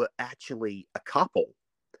character, were actually a couple.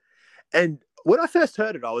 And when I first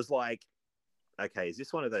heard it, I was like, okay, is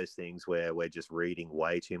this one of those things where we're just reading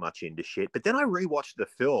way too much into shit? But then I rewatched the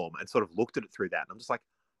film and sort of looked at it through that, and I'm just like,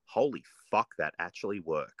 holy fuck, that actually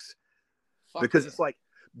works. Because it's like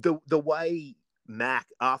the way Mac,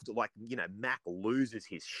 after, like, you know, Mac loses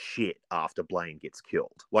his shit after Blaine gets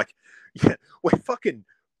killed. Like, yeah, when fucking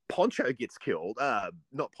Poncho gets killed,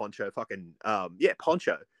 not Poncho, fucking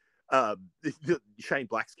Poncho. Shane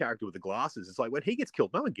Black's character with the glasses. It's like, when he gets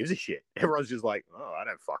killed, no one gives a shit. Everyone's just like, oh, I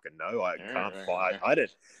don't fucking know. I can't find. I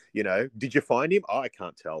don't. You know, did you find him? Oh, I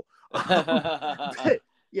can't tell. But,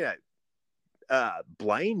 you know.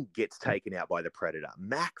 Blaine gets taken out by the Predator.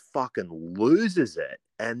 Mac fucking loses it,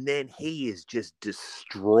 and then he is just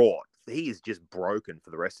distraught. He is just broken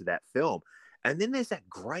for the rest of that film. And then there's that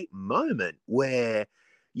great moment where,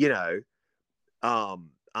 you know,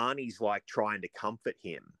 Arnie's like trying to comfort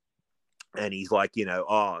him, and he's like, you know,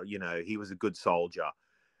 oh, you know, he was a good soldier.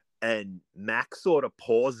 And Mac sort of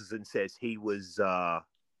pauses and says he was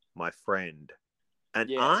my friend. And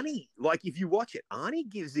Yeah. Arnie, like, if you watch it, Arnie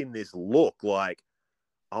gives him this look like,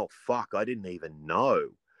 oh, fuck, I didn't even know.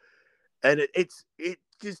 And it's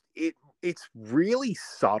really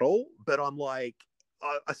subtle, but I'm like,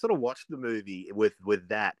 I sort of watched the movie with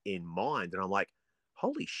that in mind, and I'm like,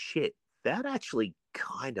 holy shit, that actually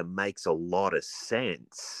kind of makes a lot of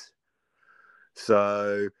sense.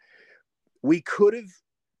 So we could have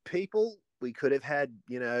had,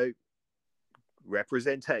 gay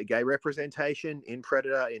representation in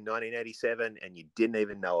Predator in 1987, and you didn't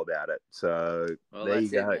even know about it. So there you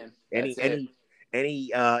go. Man. Any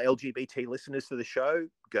LGBT listeners to the show,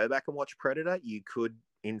 go back and watch Predator. You could,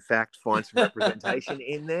 in fact, find some representation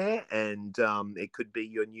in there, and it could be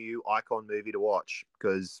your new icon movie to watch.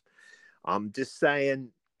 Because I'm just saying,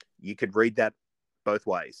 you could read that both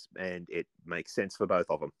ways, and it makes sense for both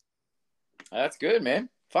of them. That's good, man.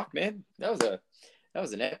 Fuck, man. That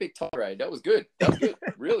was an epic tirade. That was good.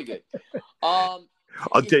 Really good.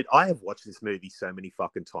 Dude, I have watched this movie so many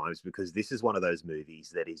fucking times because this is one of those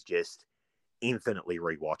movies that is just infinitely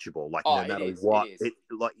rewatchable. Like, no matter what,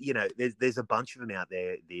 there's a bunch of them out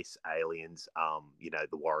there. This, Aliens, The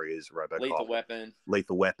Warriors, RoboCop,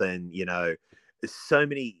 Lethal Weapon. So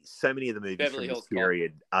many of the movies Beverly from Hills this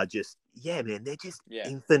period are just, man, they're just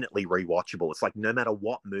infinitely rewatchable. It's like no matter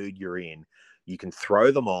what mood you're in, you can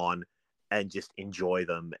throw them on and just enjoy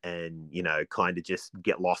them and, kind of just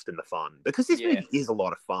get lost in the fun. Because this movie is a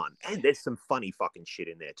lot of fun. And there's some funny fucking shit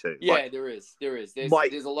in there too. Yeah, there is. There's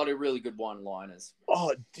a lot of really good one-liners.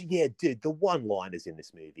 Oh, yeah, dude, the one-liners in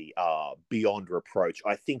this movie are beyond reproach.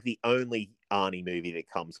 I think the only Arnie movie that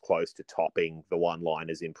comes close to topping the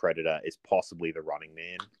one-liners in Predator is possibly The Running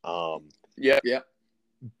Man. Yeah.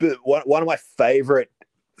 But one of my favorite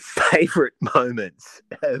moments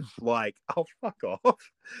of like, oh, fuck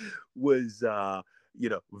off, was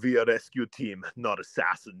we are rescue team, not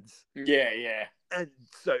assassins. Yeah. And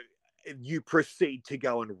so you proceed to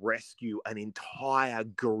go and rescue an entire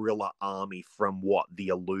guerrilla army from the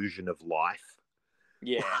illusion of life.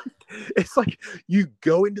 Yeah. It's like you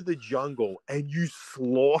go into the jungle and you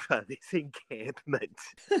slaughter this encampment.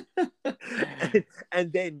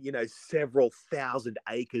 and then, several thousand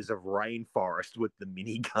acres of rainforest with the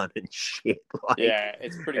minigun and shit.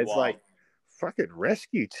 It's pretty wild. Like, fucking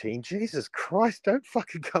rescue team, Jesus Christ, don't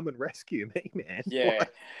fucking come and rescue me, man. Yeah.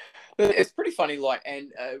 It's pretty funny,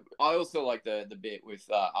 and I also like the bit with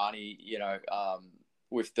Arnie,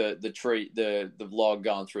 with the tree, the log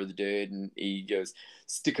going through the dirt, and he goes,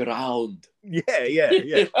 "Stick around." Yeah.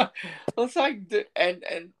 It's like, and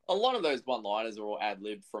a lot of those one-liners are all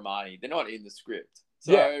ad-libbed from Arnie. They're not in the script,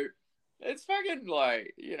 so it's fucking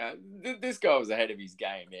like, this guy was ahead of his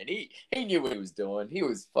game, man. He knew what he was doing. He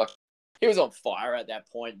was on fire at that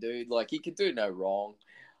point, dude. Like, he could do no wrong.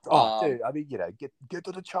 Oh, dude, I mean, get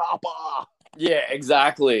to the chopper. Yeah,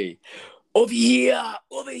 exactly. Over here.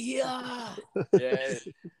 Yeah,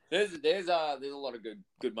 there's a lot of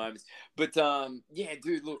good moments, but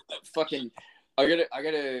dude, look, fucking, I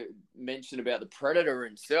gotta mention about the Predator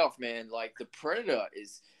himself, man. Like, the Predator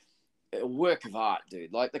is a work of art,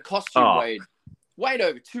 dude. Like, the costume weighed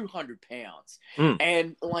over 200 pounds,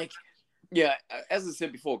 and like, as I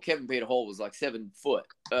said before, Kevin Peter Hall was like 7 foot,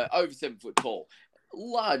 over 7 foot tall,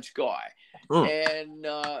 large guy, and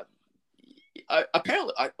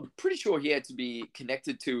apparently, I'm pretty sure he had to be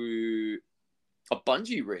connected to a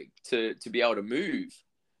bungee rig to be able to move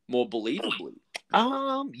more believably.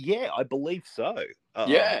 Yeah, I believe so.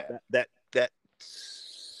 That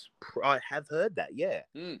I have heard that. Yeah.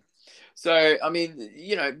 So, I mean,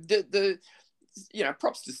 the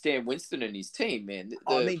props to Stan Winston and his team, man.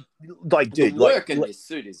 Dude, the work in this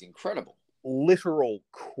suit is incredible. Literal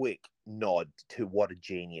quick nod to what a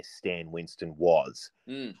genius Stan Winston was.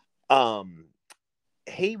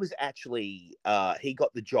 He was actually he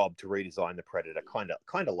got the job to redesign the Predator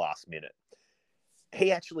kind of last minute.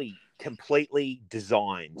 He actually completely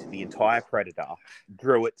designed the entire Predator,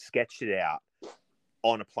 drew it, sketched it out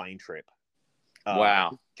on a plane trip.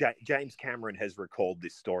 Wow. James Cameron has recalled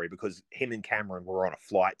this story because him and Cameron were on a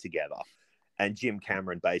flight together, and Jim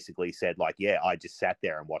Cameron basically said, like, yeah, I just sat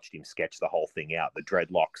there and watched him sketch the whole thing out, the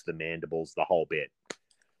dreadlocks, the mandibles, the whole bit,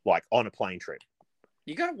 like, on a plane trip.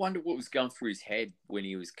 You got to wonder what was going through his head when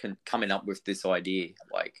he was coming up with this idea.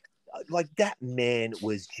 Like, that man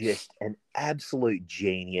was just an absolute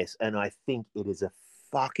genius, and I think it is a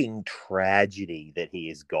fucking tragedy that he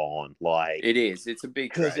is gone. Like, it is. It's a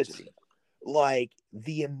big tragedy. Like,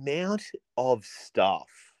 the amount of stuff,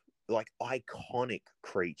 like iconic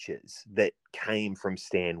creatures that came from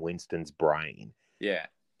Stan Winston's brain, yeah,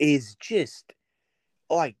 is just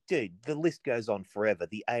like, dude, the list goes on forever.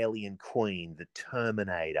 The Alien Queen, the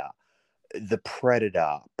Terminator, the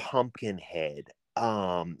Predator, Pumpkinhead,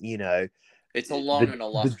 you know, it's a long and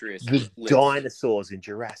illustrious the list. dinosaurs in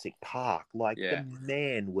Jurassic Park. Like, Yeah. the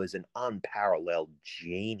man was an unparalleled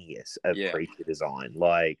genius of Yeah. creature design.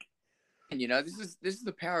 Like, And you know, this is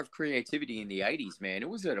the power of creativity in the 80s, man. It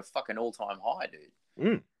was at a fucking all-time high, dude.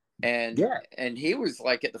 mm, And yeah. and he was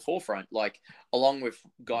like at the forefront, like along with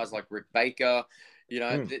guys like Rick Baker, you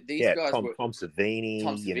know, these guys were Tom Savini,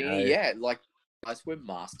 you know. yeah, like guys were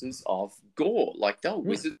masters of gore, like they were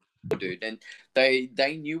wizards, dude, and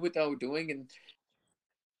they knew what they were doing,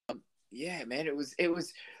 and yeah, man, it was they were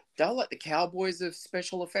like the cowboys of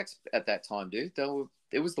special effects at that time, dude.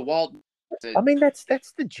 It was the wild. I mean, that's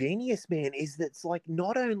the genius, man. Is that it's like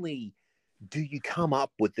not only do you come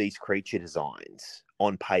up with these creature designs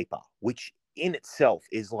on paper, which in itself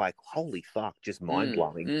is like, holy fuck, just mind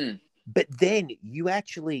blowing. But then you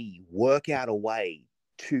actually work out a way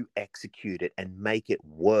to execute it and make it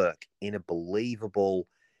work in a believable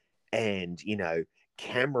and, you know,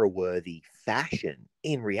 camera worthy fashion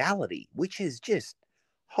in reality, which is just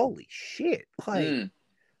holy shit. Like,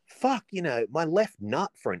 fuck, you know, my left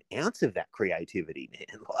nut for an ounce of that creativity,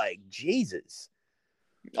 man. Like, Jesus.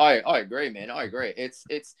 I agree, man. I agree. It's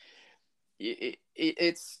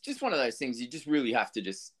just one of those things you just really have to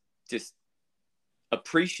just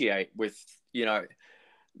appreciate with, you know,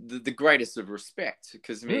 the greatest of respect,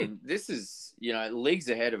 because I mean this is, you know, leagues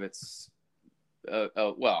ahead of its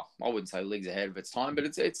well, I wouldn't say leagues ahead of its time, but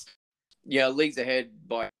it's yeah, leagues ahead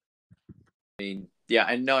by, I mean, yeah,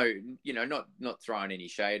 and no, you know, not throwing any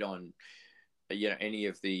shade on, you know, any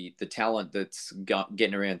of the talent that's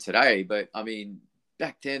getting around today, but I mean,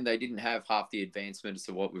 back then they didn't have half the advancements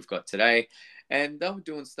of what we've got today, and they were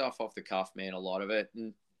doing stuff off the cuff, man, a lot of it.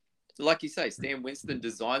 And like you say, Stan Winston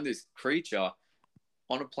designed this creature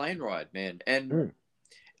on a plane ride, man, and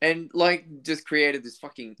like just created this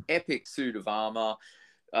fucking epic suit of armor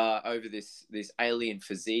over this alien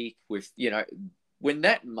physique with, you know, when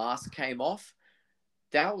that mask came off,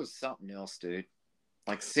 that was something else, dude.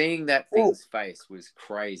 Like, seeing that thing's face was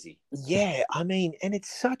crazy. Yeah, I mean, and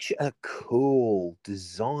it's such a cool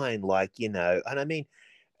design, like, you know, and I mean,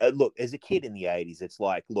 look, as a kid in the 80s, it's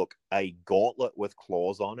like, look, a gauntlet with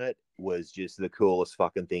claws on it was just the coolest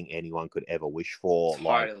fucking thing anyone could ever wish for.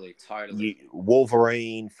 Totally.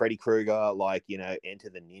 Wolverine, Freddy Krueger, like, you know, Enter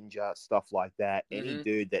the Ninja, stuff like that. Any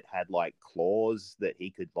dude that had, like, claws that he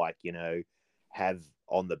could, like, you know, have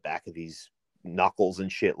on the back of his knuckles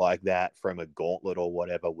and shit like that from a gauntlet or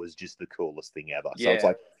whatever was just the coolest thing ever. So it's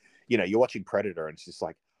like, you know, you're watching Predator and it's just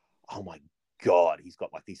like, oh my God, he's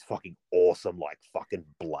got like these fucking awesome, like, fucking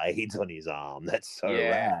blades on his arm. That's so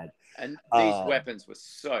rad. And these weapons were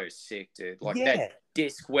so sick, dude. Like that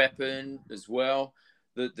disc weapon as well.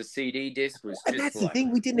 The CD disc was just, and that's like, the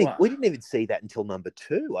thing, we didn't even see that until number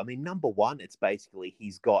 2. I mean, number 1, it's basically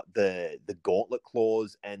he's got the gauntlet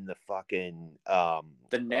claws and the fucking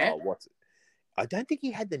the net. I don't think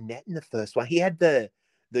he had the net in the first one. He had the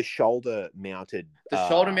shoulder mounted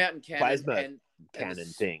shoulder mounted cannon, plasma cannon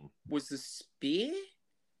thing. Was the spear?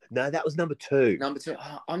 No, that was number 2. Number 2.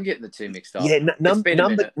 Oh, I'm getting the 2 mixed up. Yeah,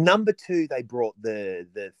 number 2, they brought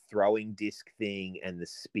the throwing disc thing and the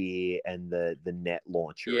spear and the net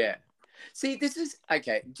launcher. Yeah. See, this is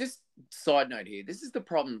okay. Just side note here. This is the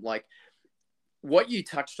problem. Like what you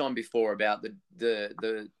touched on before about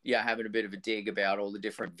the having a bit of a dig about all the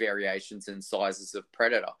different variations and sizes of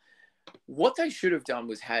Predator. What they should have done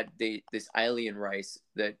was had this alien race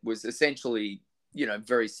that was essentially, you know,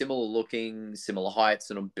 very similar looking, similar heights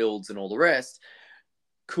and builds and all the rest.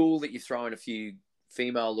 Cool that you throw in a few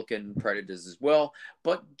female looking predators as well,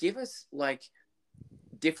 but give us like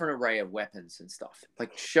different array of weapons and stuff.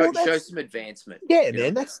 Like show some advancement. Yeah,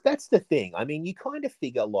 man, that's the thing. I mean, you kind of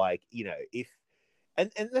figure like, you know, if and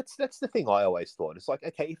that's the thing I always thought. It's like,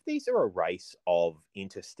 okay, if these are a race of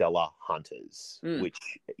interstellar hunters,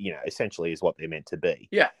 which, you know, essentially is what they're meant to be.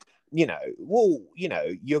 Yeah. You know, well, you know,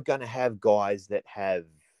 you're going to have guys that have,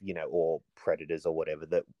 you know, or predators or whatever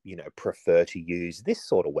that, you know, prefer to use this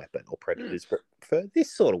sort of weapon, or predators prefer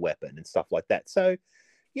this sort of weapon and stuff like that. So,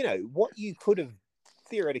 you know, what you could have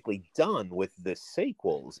theoretically done with the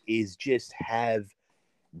sequels is just have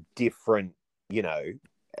different, you know,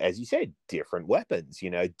 as you said, different weapons, you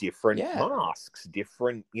know, different masks,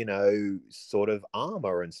 different, you know, sort of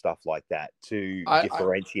armor and stuff like that to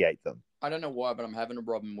differentiate them. I don't know why, but I'm having a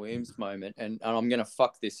Robin Williams moment, and I'm gonna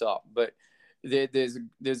fuck this up. But there's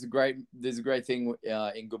a great thing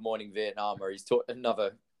in Good Morning Vietnam where he's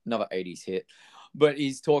another 80s hit, but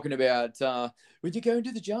he's talking about when you go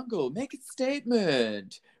into the jungle, make a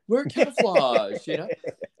statement, wear camouflage, you know.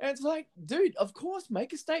 it's like, dude, of course,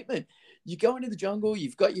 make a statement. You go into the jungle,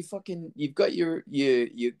 you've got your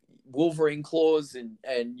Wolverine claws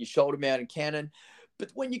and your shoulder mounted cannon.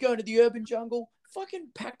 But when you go into the urban jungle, fucking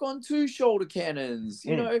pack on 2 shoulder cannons,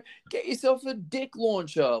 get yourself a dick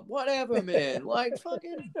launcher, whatever, man. Like,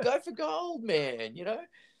 fucking go for gold, man,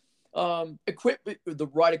 equipment, the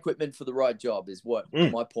right equipment for the right job is what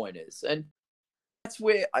my point is. And that's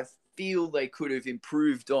where I feel they could have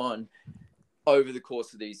improved on over the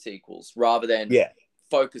course of these sequels, rather than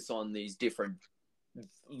focus on these different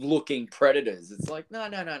looking predators. It's like, no.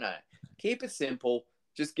 Keep it simple.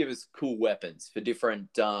 Just give us cool weapons for different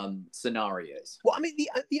scenarios. Well, I mean, the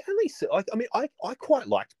only, I quite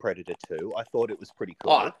liked Predator 2. I thought it was pretty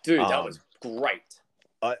cool. Oh, dude, that was great.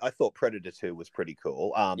 I thought Predator 2 was pretty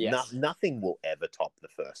cool. Yes. Nothing will ever top the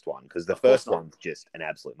first one, because the first one's just an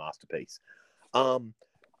absolute masterpiece.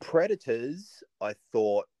 Predators, I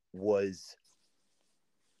thought, was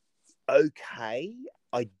okay.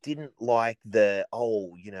 I didn't like the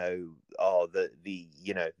old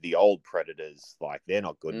Predators. Like, they're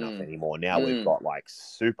not good enough anymore. Now we've got like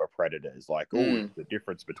super Predators. Like, it's the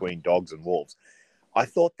difference between dogs and wolves. I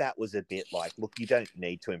thought that was a bit like, look, you don't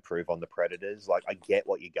need to improve on the Predators. Like, I get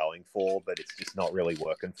what you're going for, but it's just not really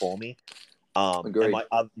working for me. And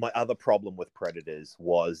my other problem with Predators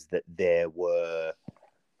was that there were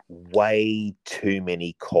way too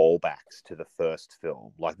many callbacks to the first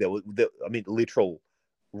film. Like, literal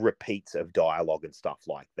repeats of dialogue and stuff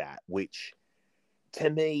like that, which to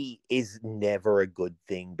me is never a good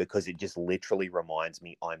thing, because it just literally reminds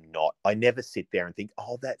me I never sit there and think,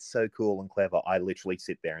 oh, that's so cool and clever. I literally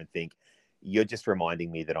sit there and think, you're just reminding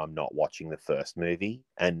me that I'm not watching the first movie.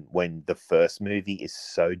 And when the first movie is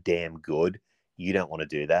so damn good, you don't want to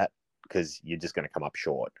do that, because you're just going to come up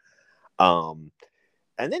short. And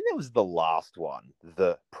then there was the last one,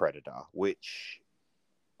 The Predator, which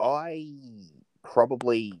I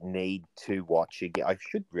probably need to watch again. I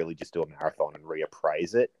should really just do a marathon and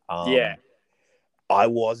reappraise it. I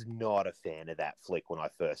was not a fan of that flick when I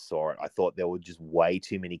first saw it. I thought there were just way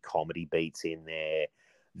too many comedy beats in there.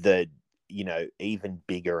 The, even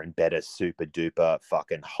bigger and better super duper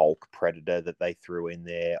fucking Hulk Predator that they threw in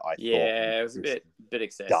there, I thought it was a bit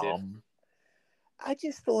excessive. Dumb. I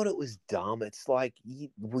just thought it was dumb. It's like,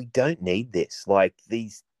 we don't need this. Like,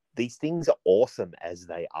 these things are awesome as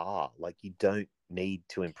they are. Like, you don't need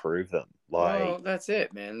to improve them. Like, well, that's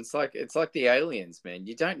it, man. It's like the aliens, man.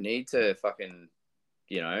 You don't need to fucking,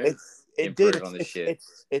 improve on this shit.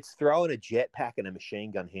 It's throwing a jetpack and a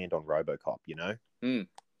machine gun hand on RoboCop.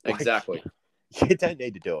 Exactly. You don't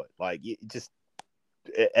need to do it. Like, you just,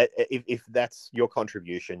 if that's your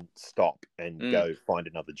contribution, stop and go find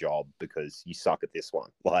another job, because you suck at this one.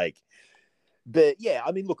 Like, but yeah,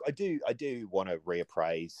 I mean, look, I do want to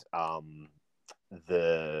reappraise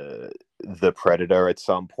the Predator at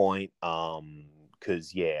some point,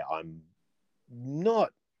 because I'm not,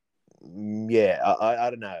 I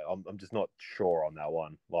don't know, I'm just not sure on that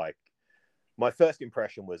one. Like, my first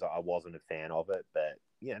impression was I wasn't a fan of it, but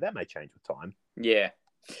that may change with time. Yeah.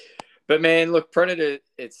 But man, look, Predator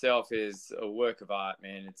itself is a work of art,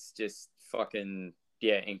 man. It's just fucking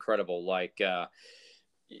incredible. Like,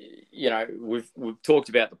 we've talked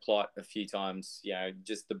about the plot a few times.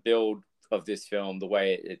 Just the build of this film, the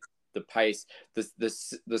way the pace, the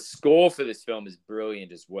score for this film is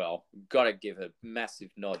brilliant as well. Got to give a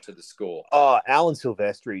massive nod to the score. Oh, Alan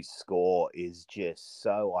Silvestri's score is just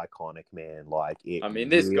so iconic, man. Like,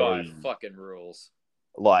 this guy fucking rules.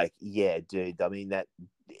 Like, yeah, dude. I mean, that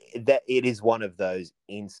it is one of those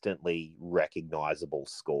instantly recognizable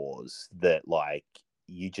scores that, like,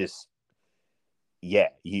 you just, you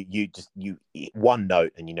one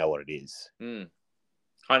note and you know what it is.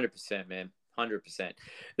 100%, man. 100%.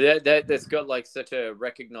 That's got like such a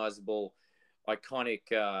recognizable, iconic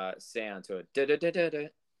sound to it.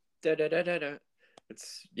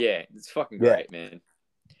 It's fucking great, man.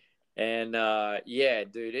 And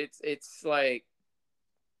dude, it's like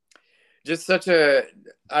just such a,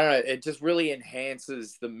 I don't know, it just really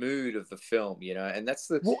enhances the mood of the film, and that's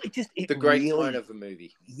the great tone of the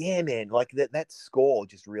movie. Yeah, man, like that score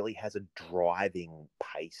just really has a driving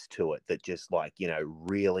pace to it that just, like,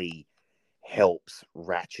 really helps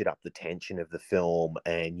ratchet up the tension of the film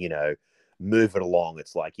and, move it along.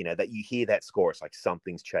 It's like, that you hear that score, it's like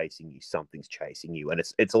something's chasing you. And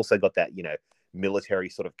it's also got that, military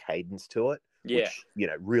sort of cadence to it, which,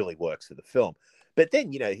 really works for the film. But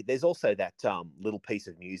then, there's also that little piece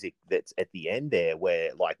of music that's at the end there where,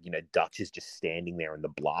 like, Dutch is just standing there in the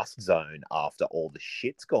blast zone after all the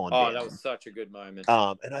shit's gone down. Oh, that was such a good moment.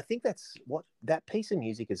 And I think that's what that piece of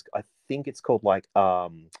music is. I think it's called, like,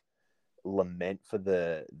 lament for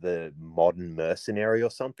the modern mercenary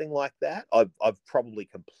or something like that. I've probably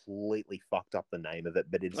completely fucked up the name of it,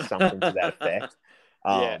 but it's something to that effect.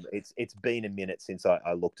 Yeah. It's been a minute since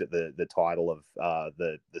I looked at the title of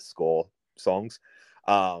the score songs,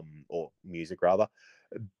 or music rather.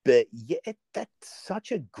 But yeah, that's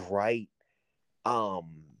such a great.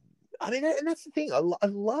 I mean, and that's the thing. I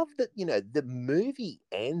love that, you know, the movie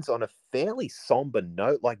ends on a fairly somber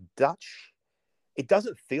note. Like Dutch, it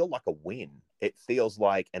doesn't feel like a win. It feels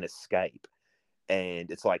like an escape. And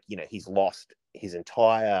it's like, you know, he's lost his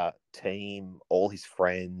entire team, all his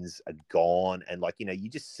friends are gone. And like, you know, you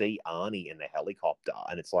just see Arnie in the helicopter,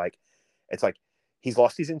 and it's like he's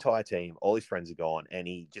lost his entire team, all his friends are gone, and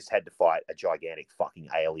he just had to fight a gigantic fucking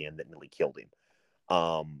alien that nearly killed him.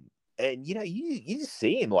 And you know, you just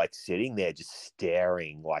see him like sitting there just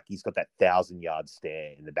staring, like he's got that 1,000-yard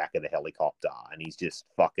stare in the back of the helicopter, and he's just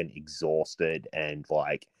fucking exhausted, and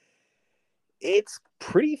like it's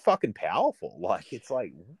pretty fucking powerful. Like it's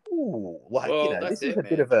like, ooh, like, Well, you know, this is a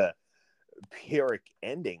bit of a Pyrrhic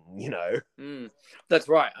ending, you know. That's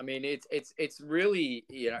right. I mean, it's really,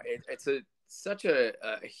 you know, it's such a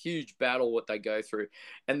huge battle what they go through,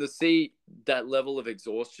 and to see that level of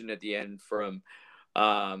exhaustion at the end from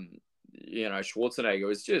you know,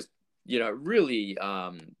 Schwarzenegger is just, you know, really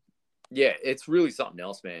yeah, it's really something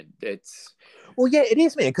else, man. Well, yeah, it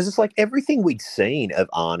is, man, because it's like everything we'd seen of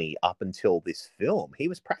Arnie up until this film, he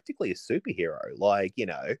was practically a superhero. Like, you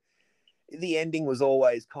know, the ending was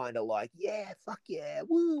always kind of like, yeah, fuck yeah,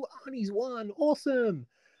 woo, Arnie's won, awesome.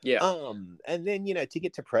 Yeah. And then, you know, to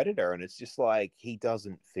get to Predator, and it's just like he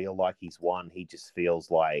doesn't feel like he's won. He just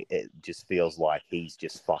feels like he's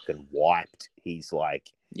just fucking wiped. He's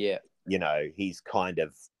like, yeah, you know, he's kind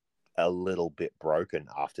of a little bit broken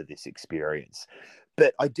after this experience.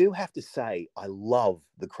 But I do have to say, I love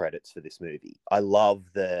the credits for this movie. I love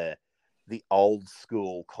the old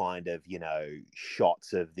school kind of, you know,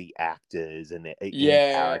 shots of the actors and the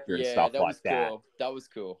character and stuff like that. Cool. That was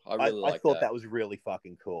cool. I thought that was really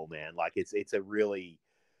fucking cool, man. Like it's a really,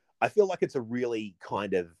 I feel like it's a really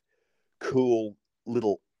kind of cool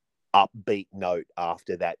little upbeat note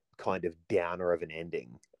after that kind of downer of an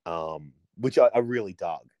ending, which I really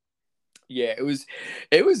dug. Yeah, it was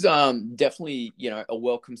definitely, you know, a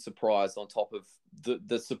welcome surprise on top of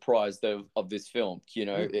the surprise of this film. You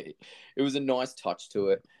know, it was a nice touch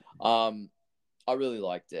to it. I really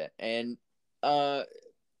liked it. And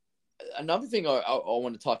another thing I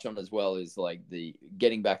want to touch on as well is like the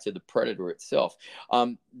getting back to the Predator itself.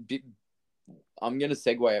 I'm going to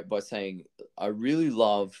segue it by saying I really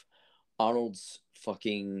love Arnold's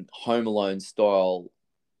fucking Home Alone style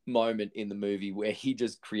moment in the movie where he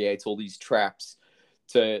just creates all these traps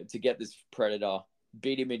to get this Predator,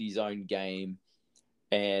 beat him in his own game,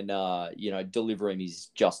 and you know, deliver him his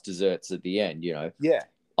just desserts at the end. You know, yeah,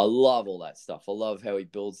 I love all that stuff. I love how he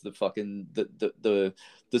builds the fucking the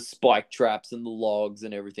spike traps and the logs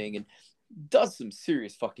and everything, and does some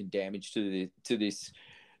serious fucking damage to this,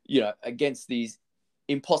 you know, against these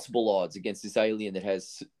impossible odds against this alien that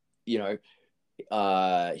has, you know,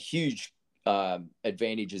 huge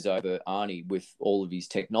advantages over Arnie with all of his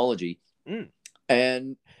technology.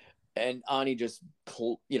 And Arnie just,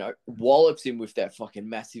 you know, wallops him with that fucking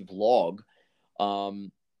massive log,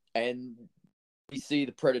 and we see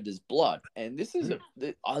the Predator's blood. And this is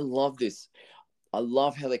I love this. I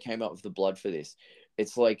love how they came up with the blood for this.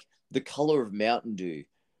 It's like the color of Mountain Dew,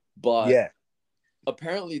 but yeah,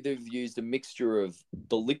 apparently they've used a mixture of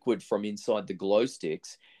the liquid from inside the glow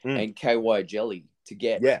sticks and KY jelly to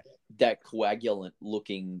get that coagulant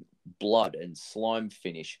looking blood and slime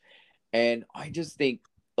finish. And I just think,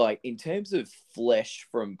 like, in terms of flesh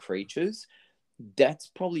from creatures, that's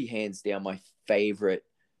probably hands down my favorite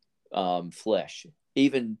flesh,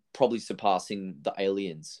 even probably surpassing the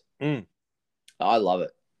aliens. I love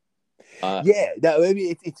it. Yeah, no, I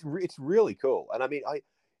mean it's really cool, and I mean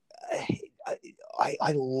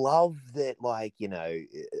I love that, like, you know,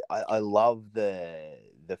 I love the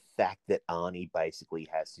fact that Arnie basically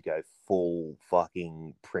has to go full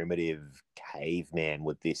fucking primitive caveman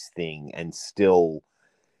with this thing, and still,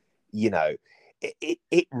 you know,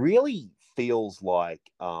 it really feels like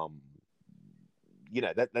you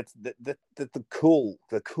know, that's the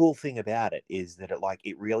cool thing about it is that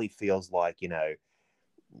it really feels like, you know,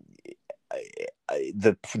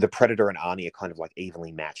 the Predator and Arnie are kind of like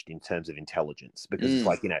evenly matched in terms of intelligence, because it's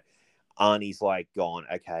like, you know, Arnie's like gone,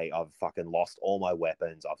 okay, I've fucking lost all my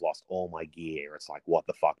weapons, I've lost all my gear. It's like, what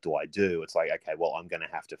the fuck do I do? It's like, okay, well, I'm gonna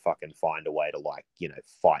have to fucking find a way to, like, you know,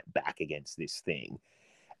 fight back against this thing.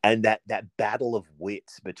 And that battle of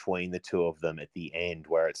wits between the two of them at the end,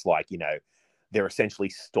 where it's like, you know, they're essentially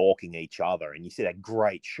stalking each other. And you see that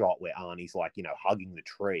great shot where Arnie's like, hugging the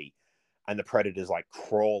tree, and the predator's like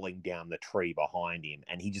crawling down the tree behind him,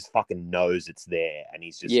 and he just fucking knows it's there, and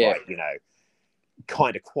he's just like,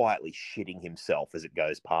 kind of quietly shitting himself as it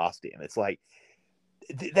goes past him. It's like,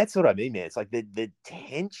 that's what I mean, man. It's like the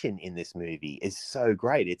tension in this movie is so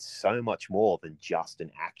great. It's so much more than just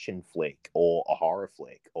an action flick or a horror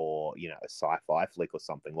flick or, a sci-fi flick or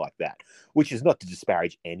something like that, which is not to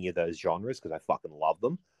disparage any of those genres, because I fucking love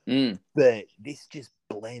them. But this just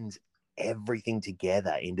blends everything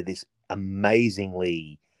together into this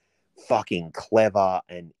amazingly fucking clever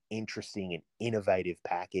and interesting and innovative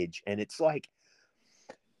package. And it's like,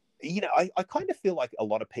 I kind of feel like a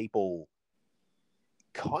lot of people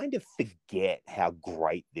kind of forget how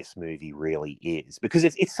great this movie really is, because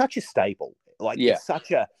it's such a staple. Like, it's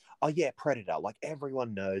such a, Predator, like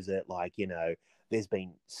everyone knows it. Like, there's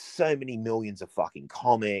been so many millions of fucking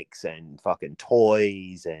comics and fucking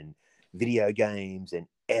toys and video games and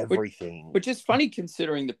everything. Which is funny,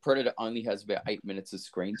 considering the Predator only has about 8 minutes of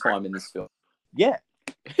screen time in this film. Yeah.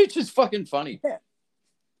 It's just fucking funny. Yeah.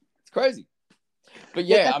 It's crazy. But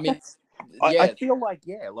yeah, I feel like,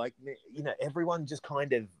 everyone just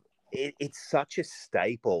kind of, it's such a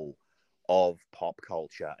staple of pop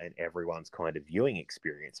culture and everyone's kind of viewing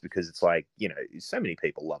experience, because it's like, so many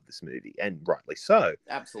people love this movie, and rightly so.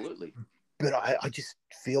 Absolutely. But I just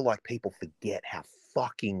feel like people forget how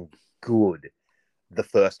fucking good the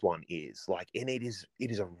first one is. Like, and it is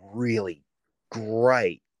a really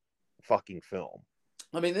great fucking film.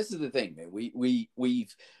 I mean, this is the thing, man.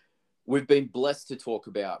 We've been blessed to talk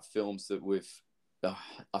about films that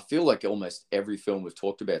I feel like almost every film we've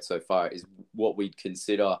talked about so far is what we'd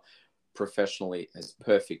consider professionally as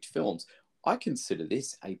perfect films. I consider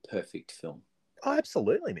this a perfect film. Oh,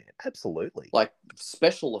 absolutely, man. Absolutely. Like,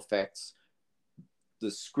 special effects,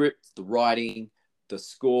 the script, the writing, the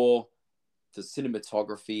score, the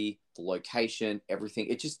cinematography, the location, everything.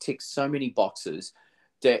 It just ticks so many boxes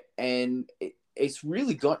and it's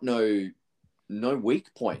really got no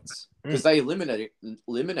weak points, because they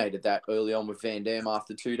eliminated that early on with Van Damme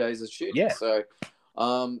after 2 days of shooting. Yeah. So,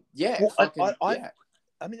 I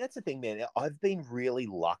mean, that's the thing, man. I've been really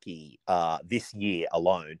lucky this year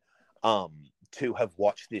alone to have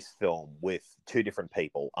watched this film with two different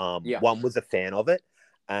people. One was a fan of it,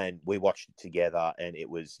 and we watched it together, and it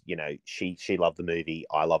was, she loved the movie,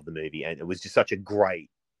 I loved the movie, and it was just such a great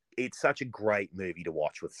movie to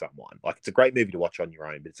watch with someone. Like, it's a great movie to watch on your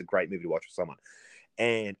own, but it's a great movie to watch with someone.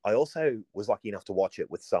 And I also was lucky enough to watch it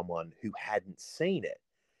with someone who hadn't seen it,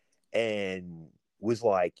 and was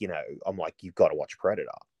like, I'm like, you've got to watch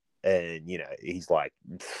Predator. And, he's like,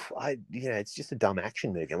 it's just a dumb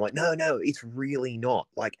action movie. I'm like, no, it's really not.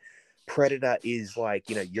 Like, Predator is like,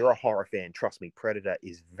 you're a horror fan. Trust me, Predator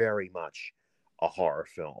is very much a horror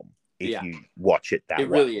film if you watch it that way. It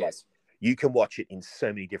really is. You can watch it in so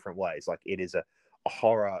many different ways. Like, it is a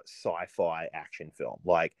horror sci-fi action film.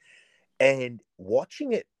 Like, and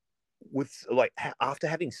watching it with, like, after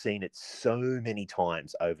having seen it so many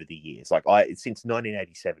times over the years, like, since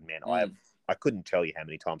 1987, man, I couldn't tell you how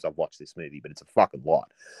many times I've watched this movie, but it's a fucking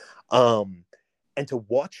lot. And to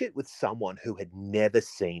watch it with someone who had never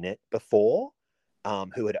seen it before,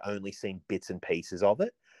 who had only seen bits and pieces of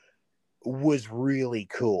it, was really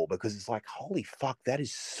cool, because it's like, holy fuck, that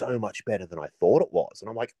is so much better than I thought it was. And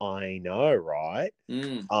I'm like, I know, right?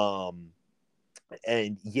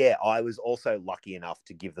 And yeah, I was also lucky enough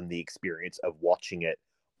to give them the experience of watching it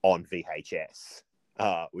on VHS,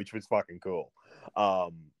 which was fucking cool.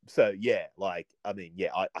 So yeah, like, I mean,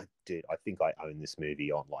 yeah, I think I own this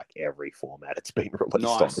movie on like every format it's been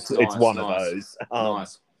released on. It's one of those.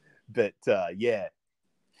 Nice. But yeah.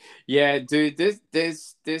 Yeah, dude,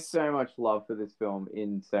 there's so much love for this film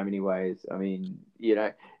in so many ways. I mean,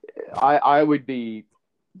 I would be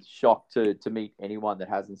shocked to meet anyone that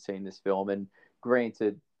hasn't seen this film. And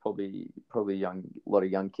granted, probably a lot of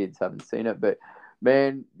young kids haven't seen it, but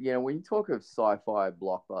man, when you talk of sci-fi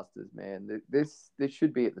blockbusters, man, this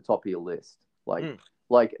should be at the top of your list.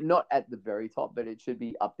 Like not at the very top, but it should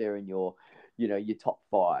be up there in your top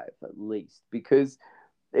 5 at least, because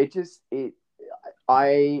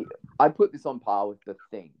I put this on par with The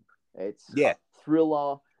Thing. It's a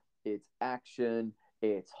thriller, it's action,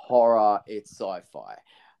 it's horror, it's sci-fi.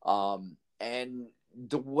 And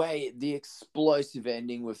the explosive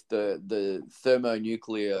ending with the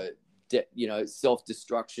thermonuclear,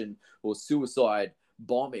 self-destruction or suicide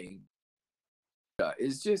bombing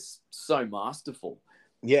is just so masterful.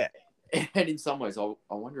 Yeah. And in some ways, I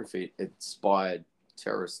wonder if it inspired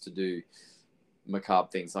terrorists to do macabre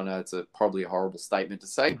things. I know it's probably a horrible statement to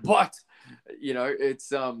say, but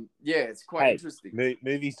it's it's quite interesting.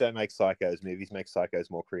 Movies don't make psychos. Movies make psychos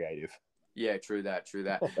more creative. Yeah, true that.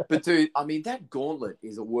 But dude, I mean, that gauntlet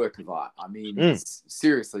is a work of art. I mean,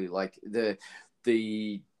 seriously, like the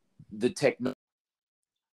technology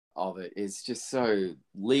of it is just so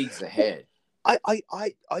leagues ahead. I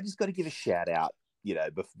just got to give a shout out,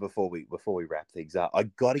 before we wrap things up. I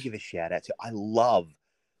got to give a shout out to. I love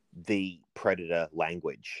the Predator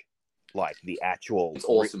language, like the actual it's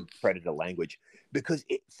awesome Predator language, because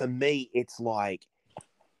for me it's like.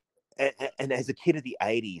 And as a kid of the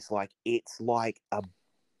 80s, like it's like a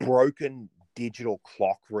broken digital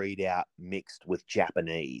clock readout mixed with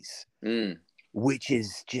Japanese, which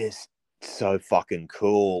is just so fucking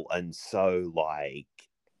cool and so like,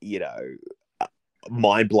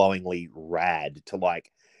 mind-blowingly rad to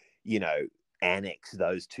like, annex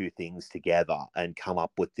those two things together and come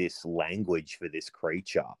up with this language for this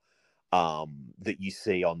creature that you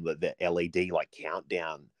see on the LED like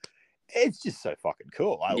countdown. It's just so fucking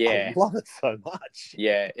cool. I love it so much.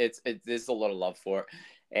 Yeah, there's a lot of love for it,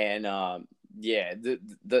 and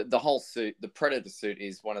the whole suit, the Predator suit,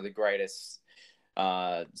 is one of the greatest,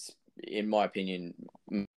 in my opinion,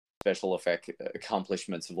 special effect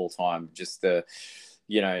accomplishments of all time. Just right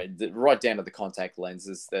down to the contact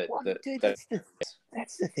lenses. That's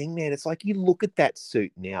the thing, man. It's like you look at that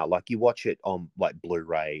suit now, like you watch it on like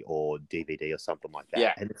Blu-ray or DVD or something like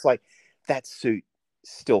that, and it's like that suit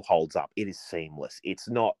still holds up. It is seamless. It's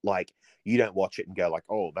not like you don't watch it and go like,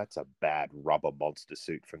 oh, that's a bad rubber monster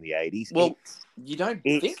suit from the 80s. Well, you don't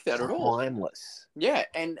think that at all. Timeless. Yeah,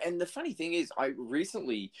 and the funny thing is, I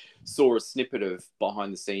recently saw a snippet of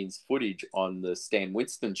behind the scenes footage on the Stan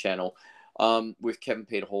Winston channel with Kevin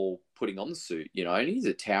Peter Hall putting on the suit, and he's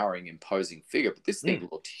a towering, imposing figure, but this thing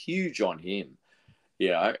looked huge on him,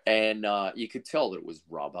 and you could tell that it was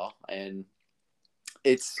rubber. And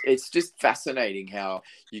it's just fascinating how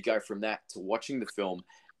you go from that to watching the film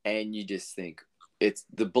and you just think it's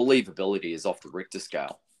the believability is off the Richter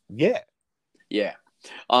scale. Yeah.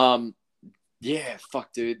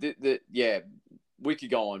 Fuck, dude. We could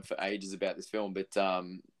go on for ages about this film, but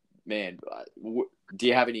man, do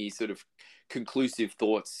you have any sort of conclusive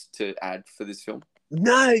thoughts to add for this film?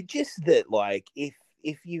 No, just that like if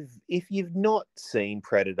you've not seen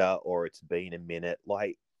Predator or it's been a minute,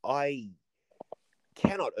 like I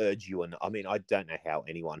cannot urge you, and I mean, I don't know how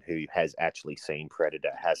anyone who has actually seen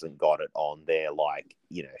Predator hasn't got it on their like,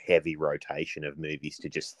 heavy rotation of movies to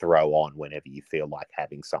just throw on whenever you feel like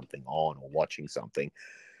having something on or watching something.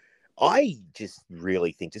 I just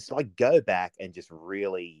really think just like go back and just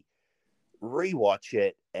really rewatch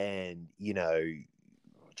it and,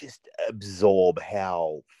 just absorb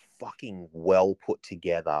how fucking well put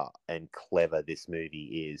together and clever this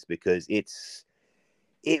movie is, because it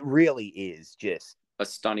really is just a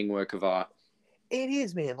stunning work of art. It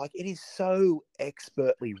is, man. Like, it is so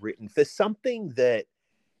expertly written for something that,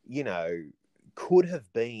 could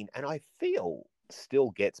have been, and I feel still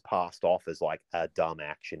gets passed off as like a dumb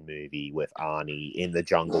action movie with Arnie in the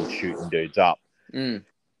jungle shooting dudes up.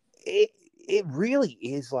 It really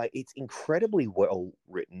is like, it's incredibly well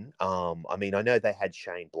written. I mean, I know they had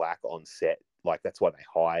Shane Black on set. Like, that's why they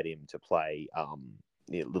hired him to play,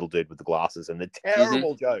 little dude with the glasses, and the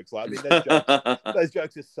terrible jokes. Like, I mean, those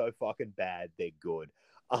jokes are so fucking bad, they're good.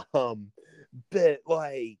 But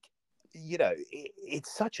like,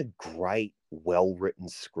 it's such a great, well-written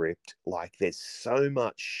script. Like, there's so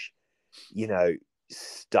much,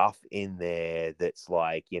 stuff in there that's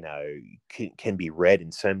like, can be read in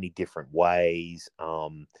so many different ways.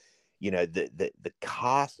 The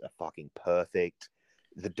cast are fucking perfect.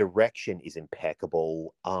 The direction is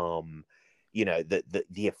impeccable. The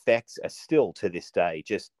effects are still to this day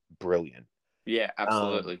just brilliant. Yeah,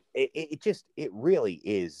 absolutely. It really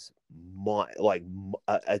is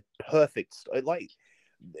a perfect, like,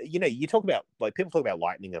 you talk about, like, people talk about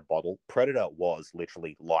lightning in a bottle. Predator was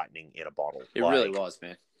literally lightning in a bottle. It really was,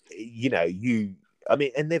 man.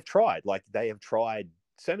 And they have tried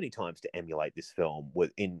so many times to emulate this film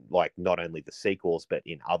within, like, not only the sequels but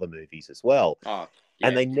in other movies as well. Oh, yeah.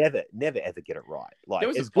 And they never ever get it right. Like, there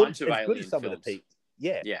was a bunch of alien films.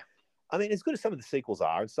 Yeah. I mean, as good as some of the sequels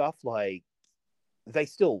are and stuff, like, they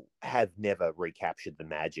still have never recaptured the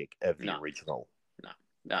magic of the original.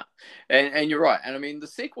 No. And you're right. And I mean, the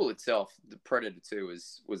sequel itself, The Predator 2,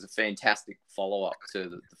 was a fantastic follow-up to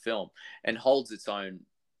the film and holds its own,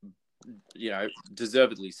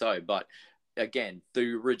 deservedly so. But again,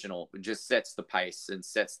 the original just sets the pace and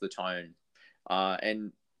sets the tone,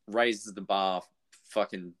 and raises the bar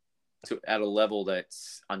fucking at a level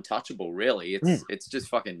that's untouchable. Really, it's just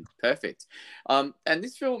fucking perfect. And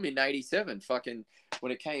this film in '87, fucking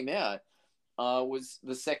when it came out, was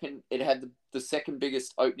the second. It had the second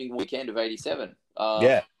biggest opening weekend of '87.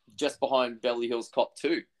 Just behind Beverly Hills Cop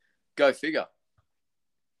 2. Go figure.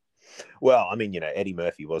 Well, I mean, Eddie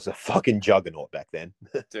Murphy was a fucking juggernaut back then.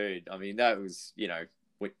 Dude, I mean, that was,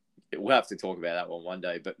 we'll have to talk about that one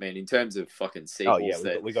day. But man, in terms of fucking sequels,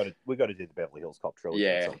 we got to do the Beverly Hills Cop trilogy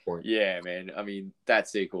at some point. Yeah, man. I mean, that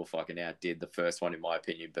sequel fucking outdid the first one in my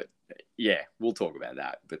opinion. But yeah, we'll talk about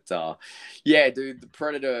that. But yeah, dude, The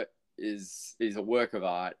Predator is a work of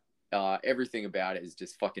art. Everything about it is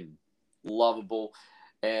just fucking lovable.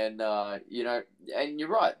 And and you're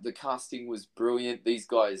right, the casting was brilliant. These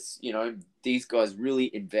guys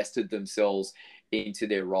really invested themselves into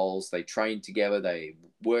their roles. They trained together, they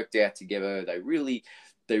worked out together, they really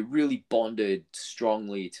bonded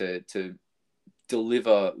strongly to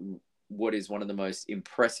deliver what is one of the most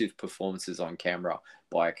impressive performances on camera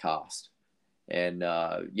by a cast. And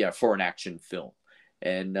for an action film.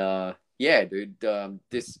 And dude,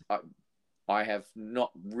 this I have not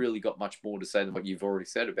really got much more to say than what you've already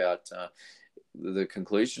said about the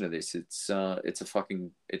conclusion of this. It's a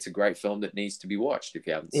great film that needs to be watched if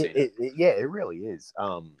you haven't seen it. Yeah, it really is.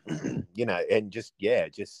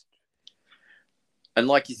 And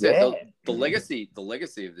like you said, the legacy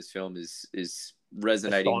of this film is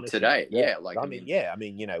resonating today. Yeah,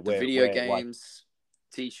 the video games,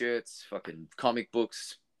 T-shirts, fucking comic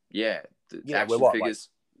books. Yeah, the action figures.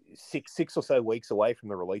 Like, six or so weeks away from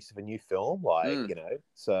the release of a new film,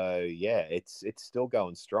 so yeah, it's still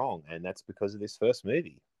going strong, and that's because of this first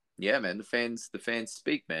movie. Yeah, man, the fans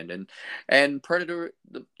speak, man, and Predator,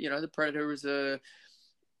 the Predator is a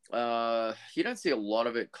you don't see a lot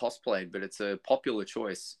of it cosplayed, but it's a popular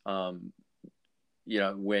choice. When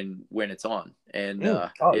it's on, and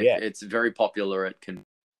it's very popular at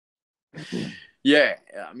Yeah,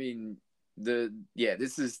 I mean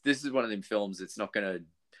this is one of them films that's not gonna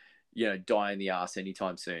die in the ass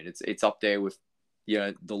anytime soon. It's up there with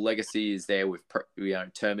the legacy is there with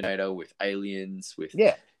Terminator, with Aliens, with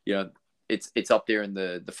it's up there in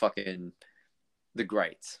the fucking the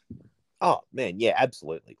greats. Oh man, yeah,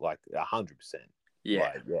 absolutely, like 100%.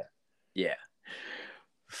 Yeah.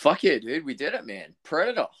 Fuck yeah, dude, we did it, man.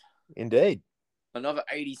 Predator, indeed, another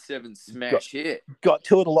 87 smash hit. Got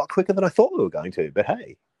to it a lot quicker than I thought we were going to, but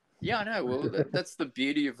hey. Yeah, I know. Well, that's the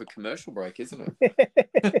beauty of a commercial break, isn't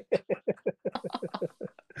it?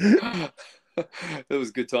 That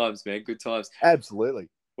was good times, man. Good times. Absolutely.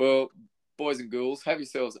 Well, boys and girls, have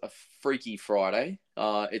yourselves a freaky Friday.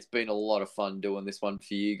 It's been a lot of fun doing this one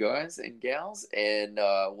for you guys and gals, and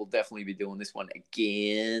we'll definitely be doing this one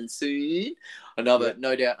again soon.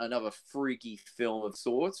 No doubt, another freaky film of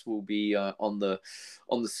sorts will be on the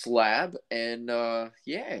slab, and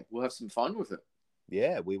we'll have some fun with it.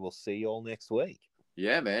 Yeah, we will see you all next week.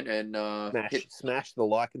 Yeah, man, and smash the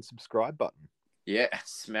like and subscribe button. Yeah,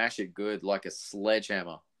 smash it good like a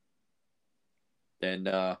sledgehammer. And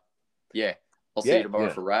I'll see you tomorrow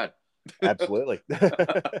for Rad. Absolutely. That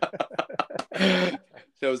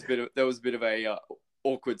was a bit of a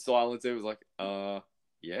awkward silence. It was like,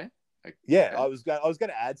 yeah. Yeah, I was going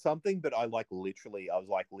to add something, but I was literally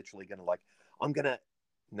gonna I'm gonna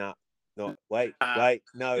wait,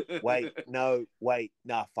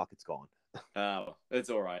 fuck, it's gone. Oh, it's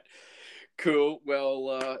all right. Cool.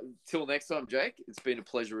 Well, till next time, Jake, it's been a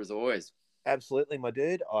pleasure as always. Absolutely, my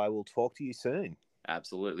dude. I will talk to you soon.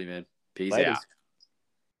 Absolutely, man. Peace Laters.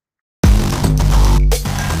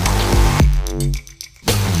 out.